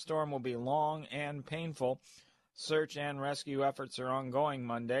from the storm will be long and painful. Search and rescue efforts are ongoing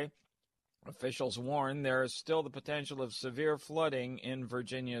Monday. Officials warn there is still the potential of severe flooding in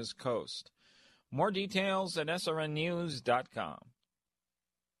Virginia's coast. More details at srnnews.com.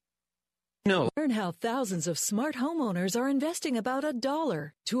 Learn how thousands of smart homeowners are investing about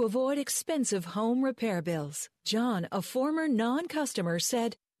 $1 to avoid expensive home repair bills. John, a former non-customer,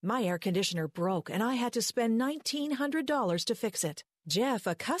 said, "My air conditioner broke and I had to spend $1,900 to fix it." Jeff,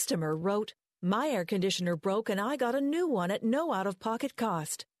 a customer, wrote, "My air conditioner broke and I got a new one at no out-of-pocket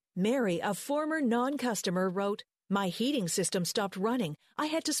cost." Mary, a former non-customer, wrote, "My heating system stopped running. I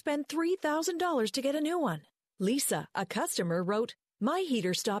had to spend $3,000 to get a new one." Lisa, a customer, wrote, "My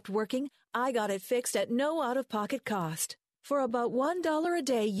heater stopped working. I got it fixed at no out-of-pocket cost." For about $1 a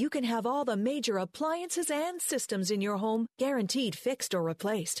day, you can have all the major appliances and systems in your home guaranteed fixed or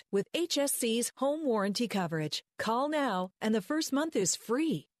replaced with HSC's home warranty coverage. Call now, and the first month is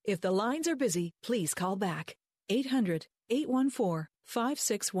free. If the lines are busy, please call back.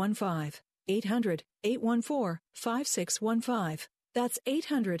 800-814-5615. 800-814-5615. That's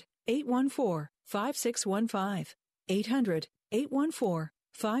 800-814-5615.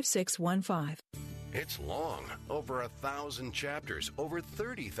 800-814-5615. It's long, over 1,000 chapters, over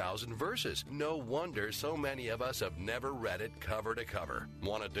 30,000 verses. No wonder so many of us have never read it cover to cover.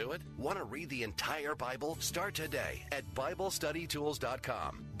 Want to do it? Want to read the entire Bible? Start today at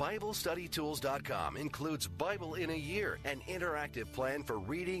BibleStudyTools.com. BibleStudyTools.com includes Bible in a Year, an interactive plan for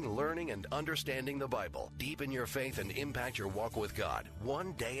reading, learning, and understanding the Bible. Deepen your faith and impact your walk with God,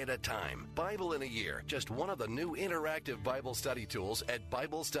 one day at a time. Bible in a Year, just one of the new interactive Bible study tools at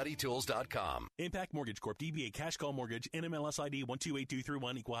BibleStudyTools.com. Impact Impact Mortgage Corp. DBA Cash Call Mortgage. NMLS ID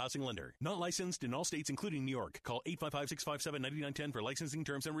 128231. Equal housing lender. Not licensed in all states including New York. Call 855-657-9910 for licensing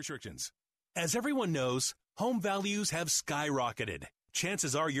terms and restrictions. As everyone knows, home values have skyrocketed.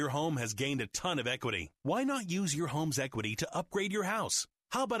 Chances are your home has gained a ton of equity. Why not use your home's equity to upgrade your house?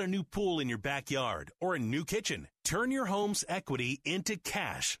 How about a new pool in your backyard or a new kitchen? Turn your home's equity into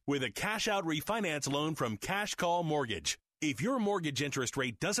cash with a cash-out refinance loan from Cash Call Mortgage. If your mortgage interest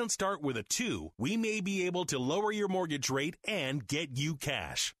rate doesn't start with a 2, we may be able to lower your mortgage rate and get you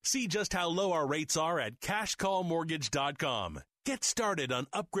cash. See just how low our rates are at cashcallmortgage.com. Get started on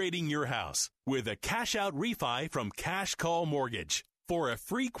upgrading your house with a cash-out refi from Cash Call Mortgage. For a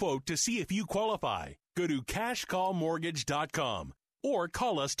free quote to see if you qualify, go to cashcallmortgage.com or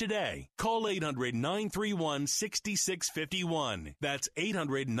call us today. Call 800-931-6651. That's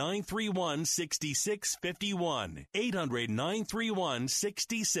 800-931-6651.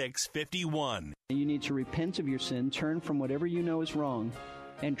 800-931-6651. You need to repent of your sin, turn from whatever you know is wrong,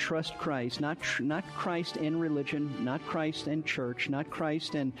 and trust Christ. Not Christ and religion, not Christ and church, not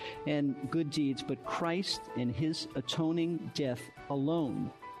Christ and good deeds, but Christ and His atoning death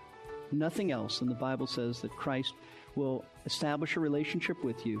alone. Nothing else. And the Bible says that Christ will establish a relationship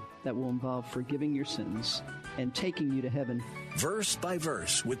with you that will involve forgiving your sins and taking you to heaven. Verse by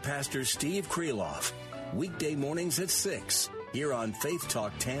Verse with Pastor Steve Kreloff. Weekday mornings at 6 here on Faith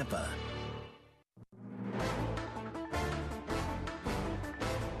Talk Tampa.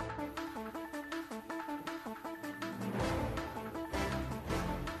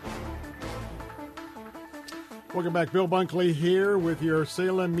 Welcome back. Bill Bunkley here with your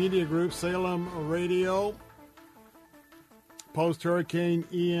Salem Media Group, Salem Radio. Post-Hurricane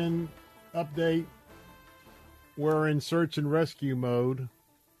Ian update. We're in search and rescue mode.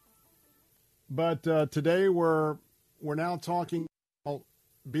 But today we're now talking about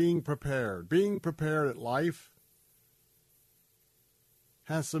being prepared. Being prepared at life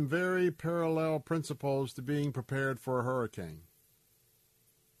has some very parallel principles to being prepared for a hurricane.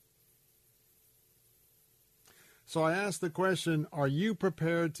 So I asked the question, are you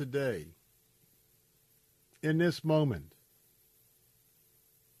prepared today, in this moment?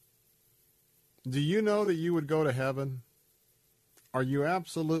 Do you know that you would go to heaven? Are you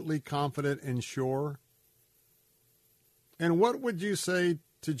absolutely confident and sure? And what would you say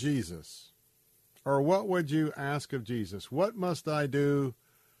to Jesus? Or what would you ask of Jesus? What must I do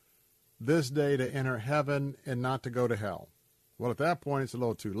this day to enter heaven and not to go to hell? Well, at that point, it's a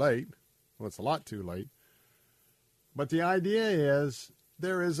little too late. Well, it's a lot too late. But the idea is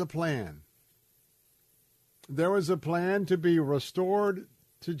there is a plan. There was a plan to be restored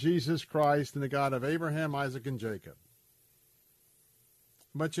to Jesus Christ and the God of Abraham, Isaac, and Jacob.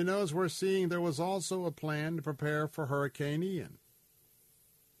 But you know, as we're seeing, there was also a plan to prepare for Hurricane Ian.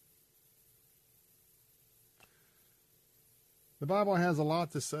 The Bible has a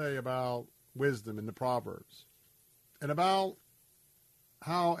lot to say about wisdom in the Proverbs and about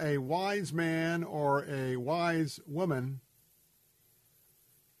how a wise man or a wise woman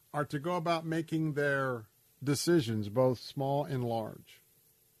are to go about making their decisions, both small and large.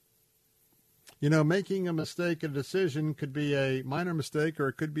 You know, making a mistake, a decision could be a minor mistake or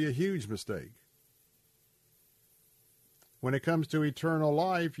it could be a huge mistake. When it comes to eternal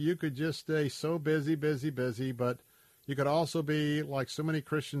life, you could just stay so busy, but you could also be, like so many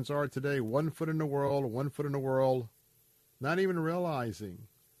Christians are today, 1 foot in the world, not even realizing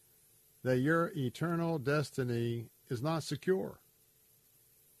that your eternal destiny is not secure.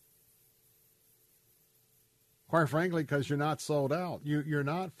 Quite frankly, because you're not sold out. You're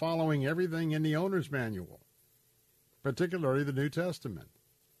not following everything in the owner's manual, particularly the New Testament.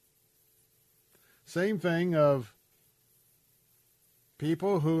 Same thing of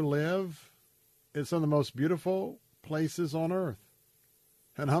people who live in some of the most beautiful places on earth.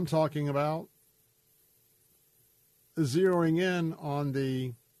 And I'm talking about zeroing in on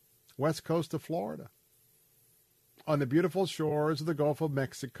the west coast of Florida, on the beautiful shores of the Gulf of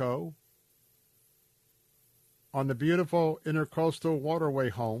Mexico, on the beautiful intercoastal waterway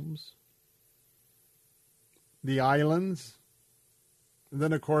homes, the islands, and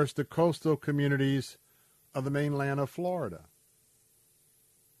then, of course, the coastal communities of the mainland of Florida.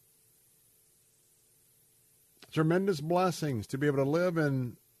 Tremendous blessings to be able to live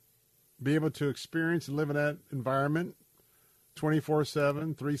and be able to experience and live in that environment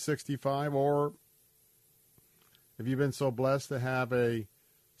 24/7, 365, or if you've been so blessed to have a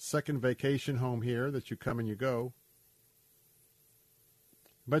second vacation home here that you come and you go.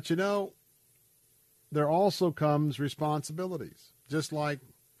 But you know, there also comes responsibilities. Just like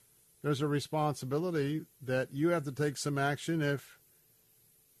there's a responsibility that you have to take some action if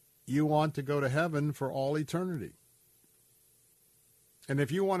you want to go to heaven for all eternity. And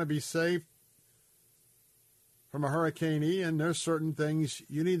if you want to be safe from a Hurricane Ian, there's certain things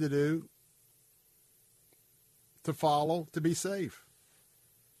you need to do to follow to be safe.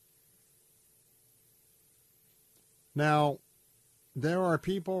 Now, there are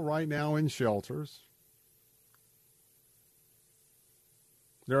people right now in shelters.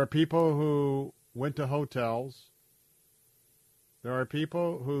 There are people who went to hotels. There are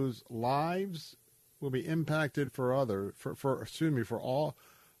people whose lives will be impacted forever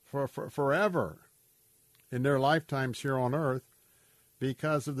in their lifetimes here on earth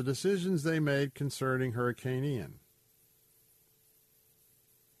because of the decisions they made concerning Hurricane Ian.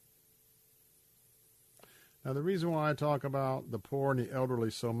 Now, the reason why I talk about the poor and the elderly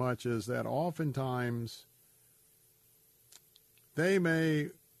so much is that oftentimes they may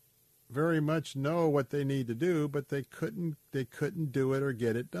very much know what they need to do, but they couldn't do it or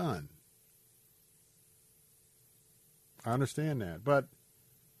get it done. I understand that, but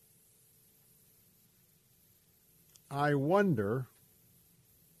I wonder,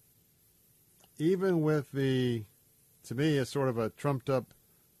 even with to me, it's sort of a trumped-up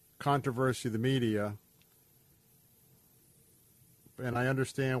controversy of the media, and I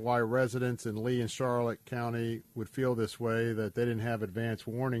understand why residents in Lee and Charlotte County would feel this way, that they didn't have advance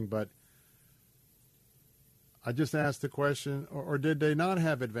warning, but I just asked the question, or did they not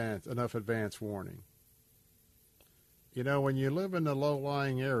have enough advance warning? You know, when you live in the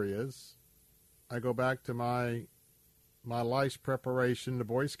low-lying areas, I go back to my life's preparation, the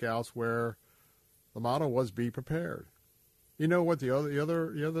Boy Scouts, where the motto was "Be prepared." You know what the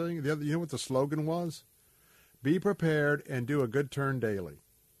other thing? You know what the slogan was? Be prepared and do a good turn daily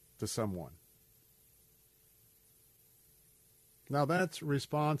to someone. Now that's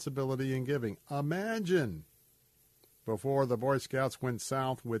responsibility and giving. Imagine before the Boy Scouts went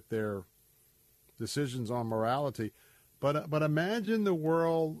south with their decisions on morality. But imagine the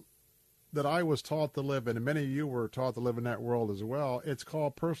world that I was taught to live in, and many of you were taught to live in that world as well. It's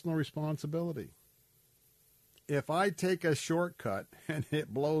called personal responsibility. If I take a shortcut and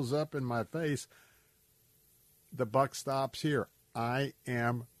it blows up in my face, the buck stops here. I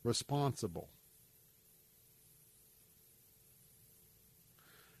am responsible.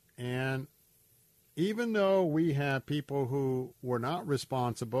 And even though we have people who were not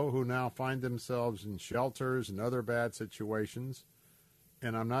responsible, who now find themselves in shelters and other bad situations,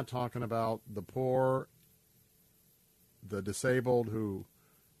 and I'm not talking about the poor, the disabled who,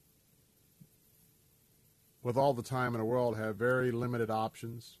 with all the time in the world, have very limited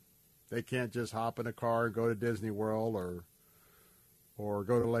options. They can't just hop in a car and go to Disney World or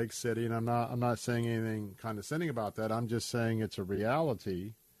go to Lake City. And I'm not saying anything condescending about that. I'm just saying it's a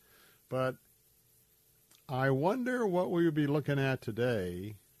reality. But I wonder what we would be looking at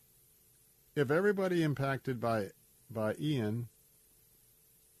today if everybody impacted by Ian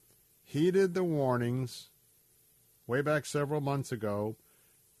heeded the warnings way back several months ago,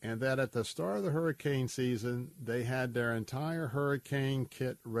 and that at the start of the hurricane season, they had their entire hurricane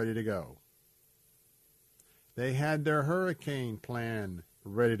kit ready to go. They had their hurricane plan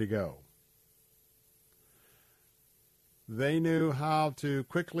ready to go. They knew how to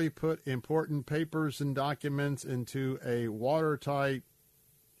quickly put important papers and documents into a watertight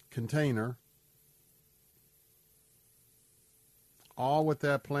container, all with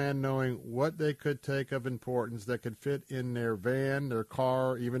that plan, knowing what they could take of importance that could fit in their van, their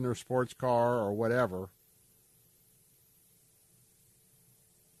car, even their sports car or whatever.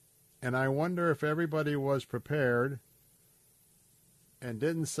 And I wonder if everybody was prepared and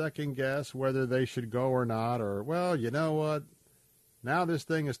didn't second guess whether they should go or not, or, well, you know what, now this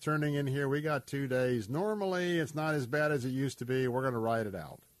thing is turning in here, we got 2 days. Normally it's not as bad as it used to be, we're going to ride it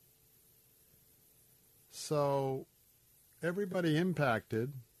out. So everybody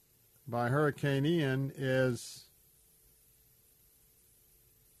impacted by Hurricane Ian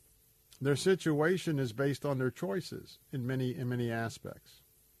their situation is based on their choices in many aspects.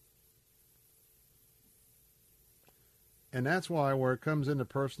 And that's why where it comes into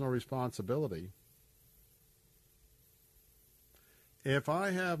personal responsibility, if I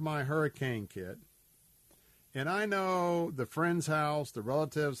have my hurricane kit and I know the friend's house, the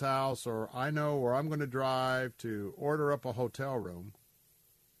relative's house, or I know where I'm going to drive to order up a hotel room,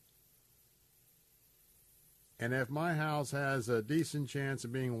 and if my house has a decent chance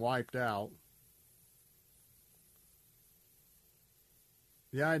of being wiped out,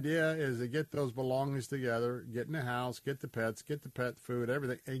 the idea is to get those belongings together, get in the house, get the pets, get the pet food,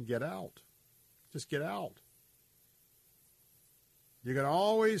 everything, and get out. Just get out. You can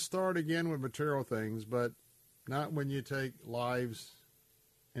always start again with material things, but not when you take lives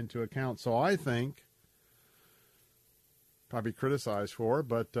into account. So I think, probably criticized for,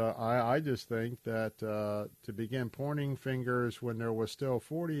 but I just think that to begin pointing fingers when there was still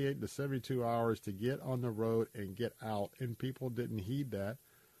 48 to 72 hours to get on the road and get out, and people didn't heed that,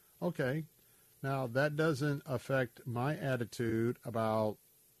 okay. Now, that doesn't affect my attitude about,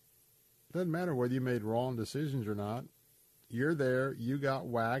 doesn't matter whether you made wrong decisions or not. You're there, you got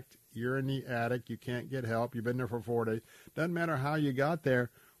whacked, you're in the attic, you can't get help, you've been there for 4 days. Doesn't matter how you got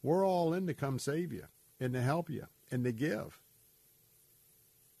there, we're all in to come save you and to help you and to give.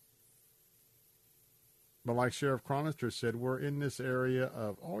 But like Sheriff Chronister said, we're in this area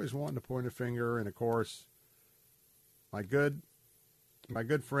of always wanting to point a finger, and of course, my good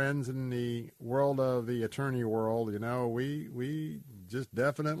friends in the world of the attorney world, you know, we just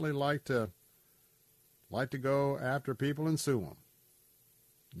definitely like to go after people and sue them.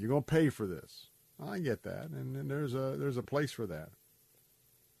 You're going to pay for this. I get that, and there's a place for that.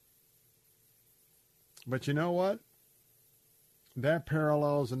 But you know what? That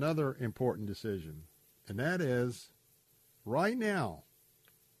parallels another important decision, and that is right now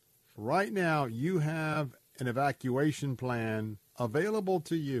you have an evacuation plan available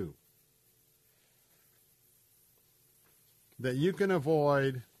to you that you can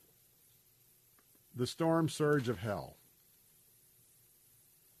avoid the storm surge of hell.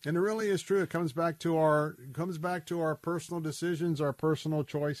 And it really is true. It comes back to our personal decisions, our personal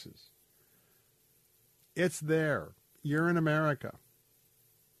choices. It's there. You're in America.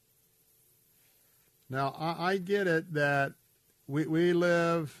 Now, I get it that we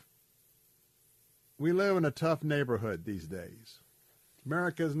live in a tough neighborhood these days.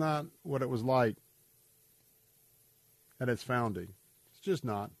 America is not what it was like at its founding. It's just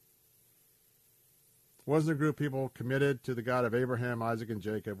not. It wasn't a group of people committed to the God of Abraham, Isaac, and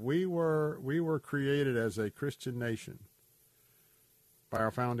Jacob. We were created as a Christian nation by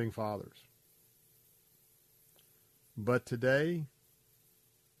our founding fathers. But today,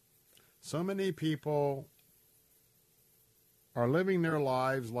 so many people are living their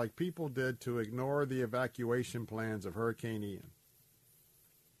lives like people did to ignore the evacuation plans of Hurricane Ian.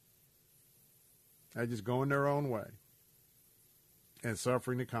 They're just going their own way and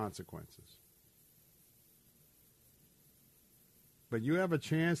suffering the consequences. But you have a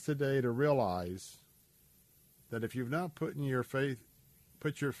chance today to realize that if you've not put your faith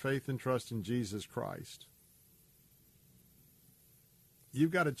and trust in Jesus Christ,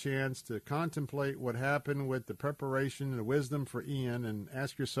 you've got a chance to contemplate what happened with the preparation and the wisdom for Ian and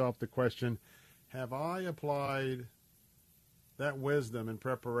ask yourself the question, have I applied that wisdom and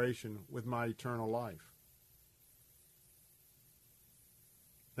preparation with my eternal life?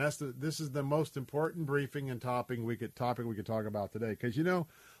 This is the most important briefing and topic we could talk about today. Because, you know,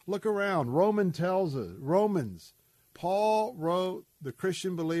 look around. Romans tells us, Paul wrote the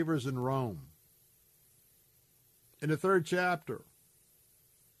Christian believers in Rome. In the 3rd chapter,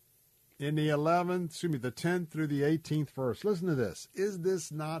 in the 10th through the 18th verse. Listen to this. Is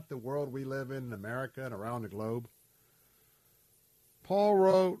this not the world we live in America and around the globe? Paul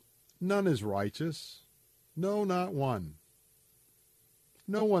wrote, none is righteous. No, not one.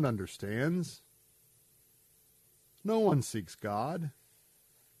 No one understands. No one seeks God.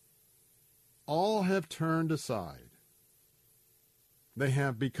 All have turned aside. They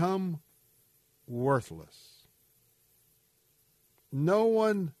have become worthless. No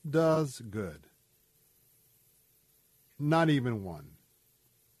one does good. Not even one.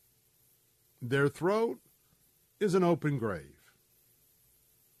 Their throat is an open grave,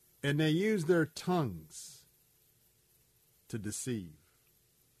 and they use their tongues to deceive.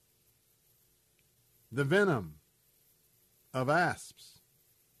 The venom of asps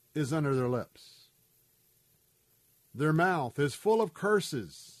is under their lips. Their mouth is full of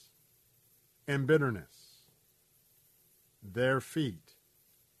curses and bitterness. Their feet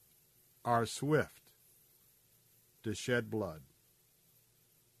are swift to shed blood.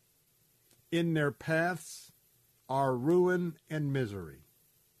 In their paths are ruin and misery.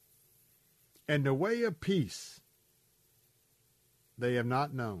 And the way of peace they have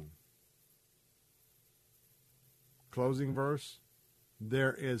not known. Closing verse,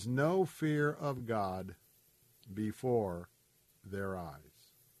 there is no fear of God before their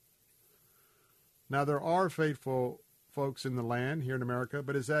eyes. Now, there are faithful folks in the land here in America,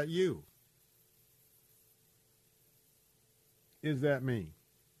 but is that you? Is that me?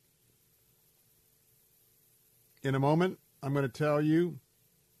 In a moment, I'm going to tell you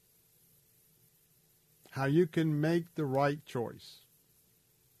how you can make the right choice,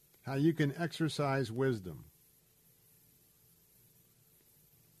 how you can exercise wisdom,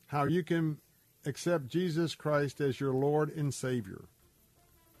 how you can accept Jesus Christ as your Lord and Savior,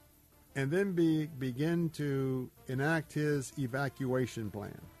 and then begin to enact his evacuation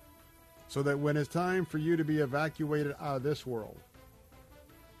plan so that when it's time for you to be evacuated out of this world,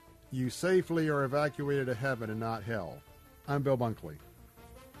 you safely are evacuated to heaven and not hell. I'm Bill Bunkley.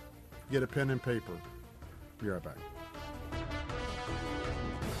 Get a pen and paper. Be right back.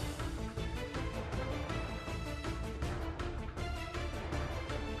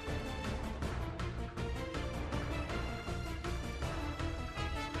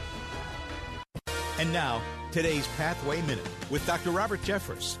 And now, today's Pathway Minute with Dr. Robert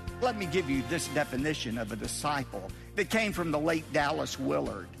Jeffress. Let me give you this definition of a disciple that came from the late Dallas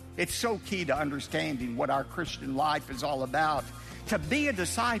Willard. It's so key to understanding what our Christian life is all about. To be a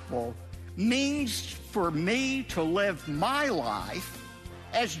disciple means for me to live my life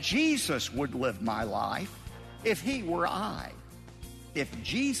as Jesus would live my life if he were I. If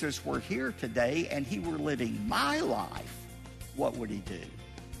Jesus were here today and he were living my life, what would he do?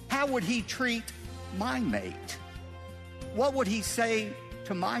 How would he treat my mate? What would he say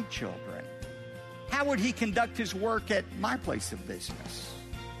to my children? How would he conduct his work at my place of business?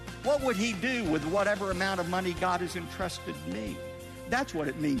 What would he do with whatever amount of money God has entrusted me? That's what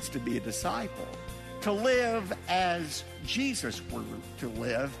it means to be a disciple. To live as Jesus were to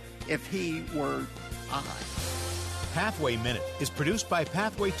live if he were I. Pathway Minute is produced by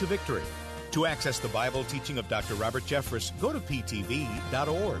Pathway to Victory. To access the Bible teaching of Dr. Robert Jeffress, go to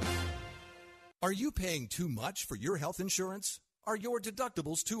ptv.org. Are you paying too much for your health insurance? Are your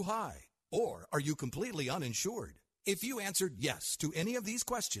deductibles too high? Or are you completely uninsured? If you answered yes to any of these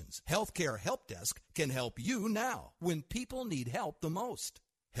questions, Healthcare Help Desk can help you now when people need help the most.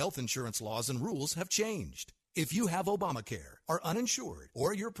 Health insurance laws and rules have changed. If you have Obamacare, are uninsured,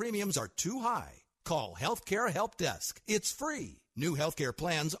 or your premiums are too high, call Healthcare Help Desk. It's free. New healthcare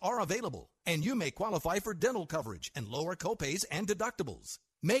plans are available, and you may qualify for dental coverage and lower copays and deductibles.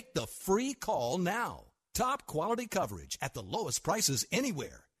 Make the free call now. Top quality coverage at the lowest prices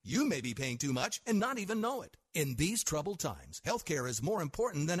anywhere. You may be paying too much and not even know it. In these troubled times, healthcare is more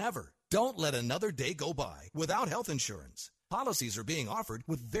important than ever. Don't let another day go by without health insurance. Policies are being offered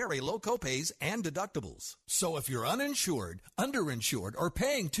with very low copays and deductibles. So if you're uninsured, underinsured, or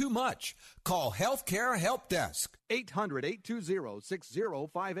paying too much, call Healthcare Help Desk.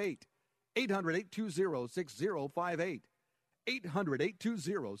 800-820-6058. 800-820-6058.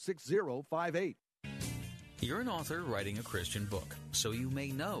 800-820-6058. You're an author writing a Christian book, so you may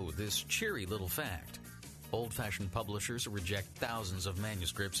know this cheery little fact. Old-fashioned publishers reject thousands of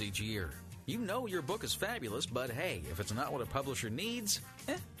manuscripts each year. You know your book is fabulous, but hey, if it's not what a publisher needs,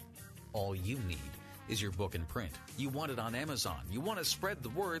 all you need is your book in print. You want it on Amazon. You want to spread the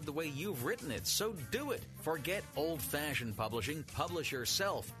word the way you've written it, so do it. Forget old-fashioned publishing. Publish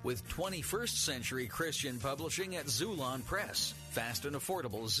yourself with 21st century Christian publishing at Zulon Press. Fast and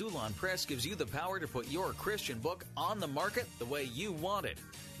affordable, Zulon Press gives you the power to put your Christian book on the market the way you want it.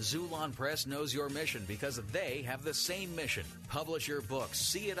 Zulon Press knows your mission because they have the same mission. Publish your book.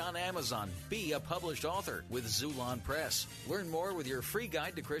 See it on Amazon. Be a published author with Zulon Press. Learn more with your free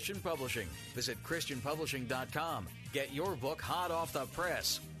guide to Christian publishing. Visit ChristianPublishing.com. Get your book hot off the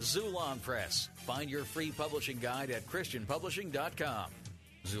press. Zulon Press. Find your free publishing guide at ChristianPublishing.com.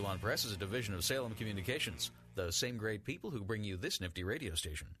 Zulon Press is a division of Salem Communications, the same great people who bring you this nifty radio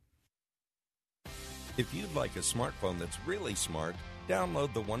station. If you'd like a smartphone that's really smart,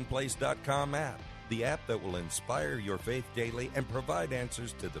 download the OnePlace.com app, the app that will inspire your faith daily and provide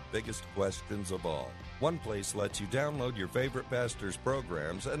answers to the biggest questions of all. OnePlace lets you download your favorite pastor's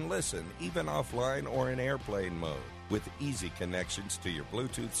programs and listen, even offline or in airplane mode, with easy connections to your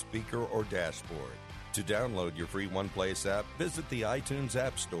Bluetooth speaker or dashboard. To download your free OnePlace app, visit the iTunes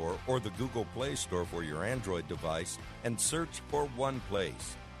App Store or the Google Play Store for your Android device and search for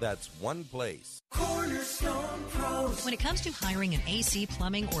OnePlace. That's OnePlace. Cornerstone Pros. When it comes to hiring an AC,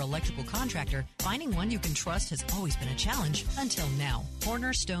 plumbing, or electrical contractor, finding one you can trust has always been a challenge until now.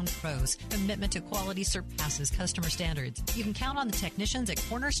 Cornerstone Pros. Commitment to quality surpasses customer standards. You can count on the technicians at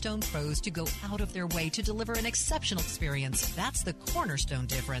Cornerstone Pros to go out of their way to deliver an exceptional experience. That's the Cornerstone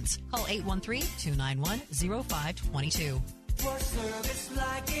difference. Call 813-291-0522. For service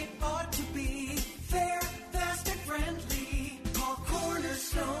like it ought to be, fair, fast, and friendly. Call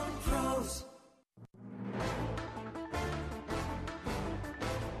Cornerstone Pros.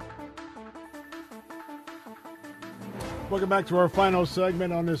 Welcome back to our final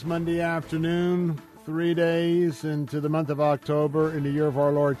segment on this Monday afternoon, 3 days into the month of October in the year of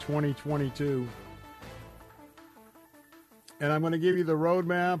our Lord 2022. And I'm going to give you the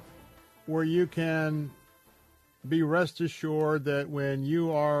roadmap where you can be rest assured that when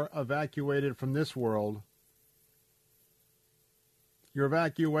you are evacuated from this world Your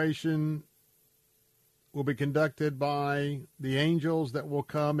evacuation will be conducted by the angels that will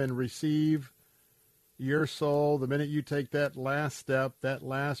come and receive your soul the minute you take that last step, that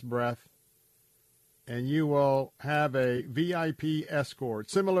last breath, and you will have a VIP escort,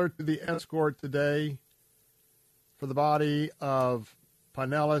 similar to the escort today for the body of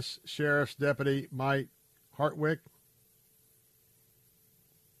Pinellas Sheriff's Deputy Mike Hartwick.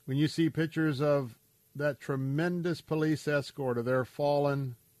 When you see pictures of that tremendous police escort of their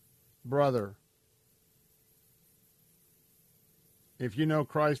fallen brother, if you know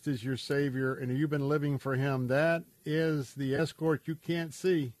Christ is your Savior and you've been living for him, that is the escort you can't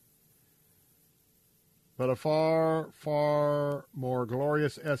see. But a far, far more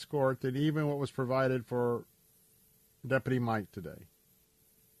glorious escort than even what was provided for Deputy Mike today.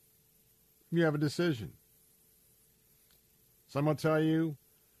 You have a decision. Some will tell you,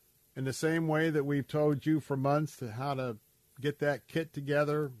 in the same way that we've told you for months how to get that kit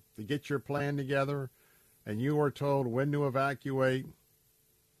together, to get your plan together, and you were told when to evacuate,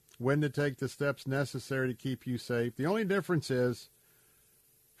 when to take the steps necessary to keep you safe. The only difference is,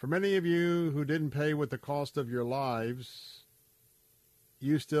 for many of you who didn't pay with the cost of your lives,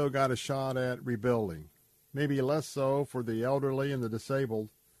 you still got a shot at rebuilding. Maybe less so for the elderly and the disabled,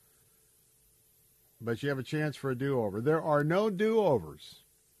 but you have a chance for a do-over. There are no do-overs.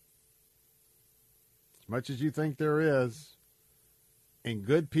 As much as you think there is, and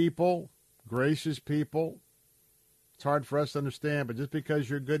good people, gracious people, it's hard for us to understand, but just because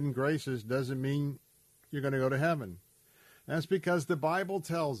you're good and gracious doesn't mean you're going to go to heaven. That's because the Bible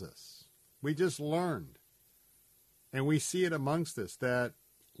tells us, we just learned, and we see it amongst us, that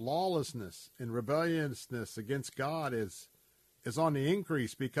lawlessness and rebelliousness against God is on the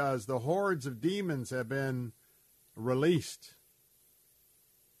increase because the hordes of demons have been released.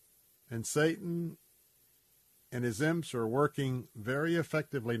 And Satan and his imps are working very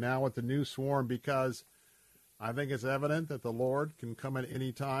effectively now with the new swarm, because I think it's evident that the Lord can come at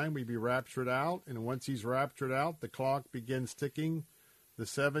any time. We'd be raptured out, and once he's raptured out, the clock begins ticking, the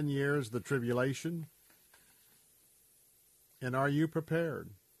 7 years, the tribulation. And are you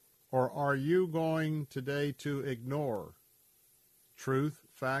prepared? Or are you going today to ignore truth,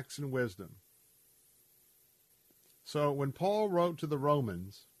 facts, and wisdom? So when Paul wrote to the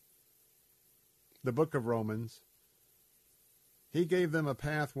Romans, the book of Romans, he gave them a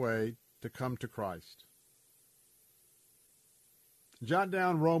pathway to come to Christ. Jot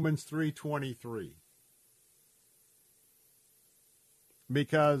down Romans 3:23,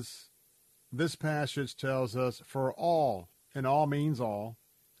 because this passage tells us, for all, and all means all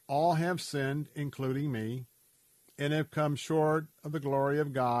have sinned, including me, and have come short of the glory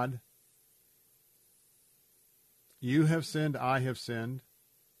of God. You have sinned, I have sinned.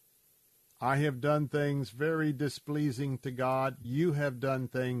 I have done things very displeasing to God. You have done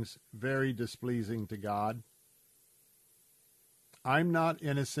things very displeasing to God. I'm not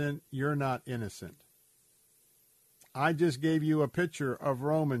innocent. You're not innocent. I just gave you a picture of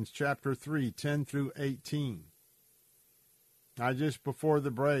Romans chapter 3, 10 through 18. I just before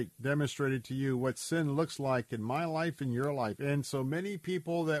the break demonstrated to you what sin looks like in my life and your life. And so many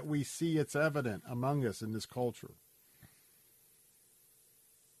people that we see, it's evident among us in this culture.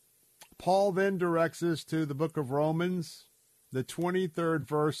 Paul then directs us to the book of Romans, the 23rd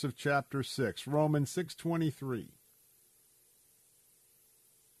verse of chapter 6, Romans 6:23.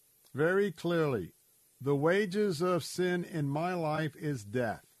 Very clearly, the wages of sin in my life is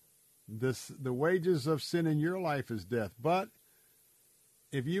death. The wages of sin in your life is death. But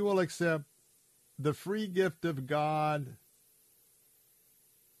if you will accept the free gift of God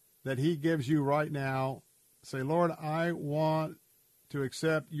that he gives you right now, say, Lord, I want to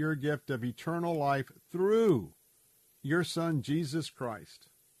accept your gift of eternal life through your Son, Jesus Christ.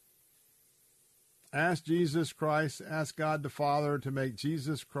 Ask Jesus Christ, ask God the Father to make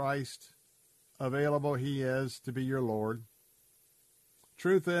Jesus Christ available. He is to be your Lord.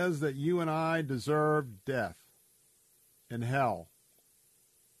 Truth is that you and I deserve death and hell.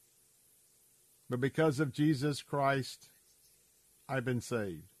 But because of Jesus Christ, I've been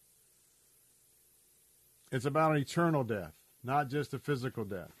saved. It's about an eternal death, not just a physical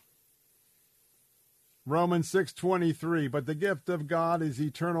death. Romans 6:23, but the gift of God is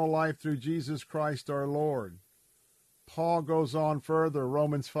eternal life through Jesus Christ our Lord. Paul goes on further,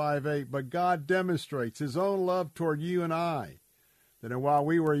 Romans 5:8, but God demonstrates his own love toward you and I, that while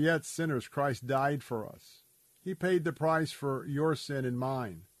we were yet sinners, Christ died for us. He paid the price for your sin and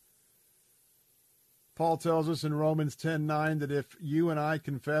mine. Paul tells us in Romans 10:9 that if you and I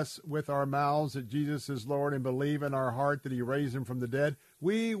confess with our mouths that Jesus is Lord and believe in our heart that he raised him from the dead,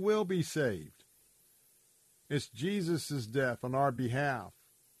 we will be saved. It's Jesus' death on our behalf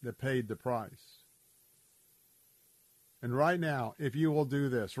that paid the price. And right now, if you will do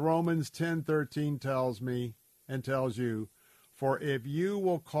this, Romans 10:13 tells me and tells you, for if you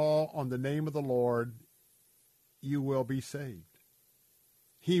will call on the name of the Lord, you will be saved.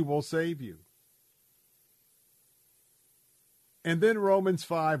 He will save you. And then Romans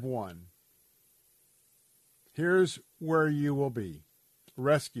 5:1. Here's where you will be.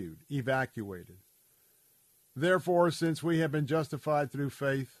 Rescued, evacuated. Therefore, since we have been justified through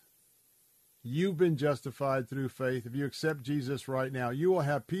faith, you've been justified through faith. If you accept Jesus right now, you will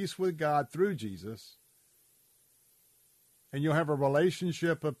have peace with God through Jesus. And you'll have a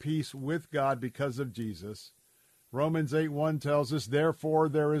relationship of peace with God because of Jesus. Romans 8:1 tells us, therefore,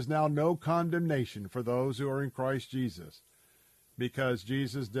 there is now no condemnation for those who are in Christ Jesus. Because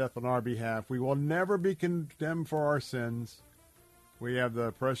Jesus' death on our behalf, we will never be condemned for our sins. We have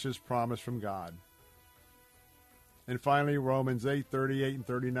the precious promise from God. And finally, Romans 8:38 and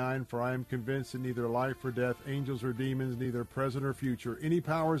 39, for I am convinced that neither life or death, angels or demons, neither present or future, any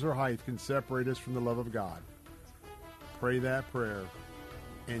powers or height can separate us from the love of God. Pray that prayer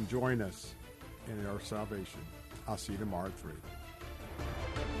and join us in our salvation. I'll see you tomorrow at 3.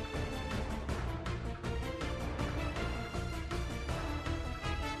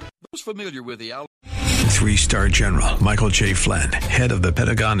 Who's familiar with the 3-star General Michael J. Flynn, head of the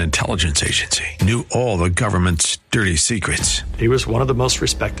Pentagon Intelligence Agency, knew all the government's dirty secrets. He was one of the most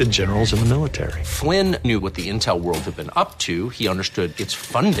respected generals in the military. Flynn knew what the intel world had been up to. He understood its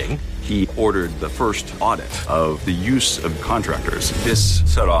funding. He ordered the first audit of the use of contractors. This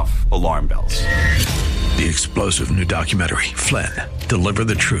set off alarm bells. The explosive new documentary, Flynn, Deliver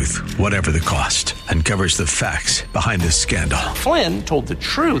the Truth, Whatever the Cost, uncovers the facts behind this scandal. Flynn told the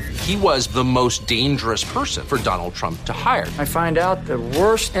truth. He was the most dangerous person for Donald Trump to hire. I find out the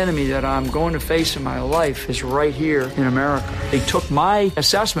worst enemy that I'm going to face in my life is right here in America. They took my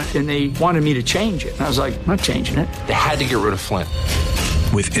assessment and they wanted me to change it. And I was like, I'm not changing it. They had to get rid of Flynn.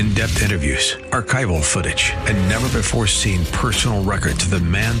 With in-depth interviews, archival footage, and never-before-seen personal records of the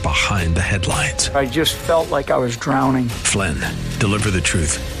man behind the headlines. I just felt like I was drowning. Flynn, Deliver the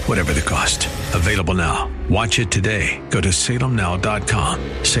Truth, Whatever the Cost. Available now. Watch it today. Go to salemnow.com.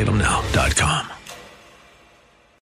 salemnow.com.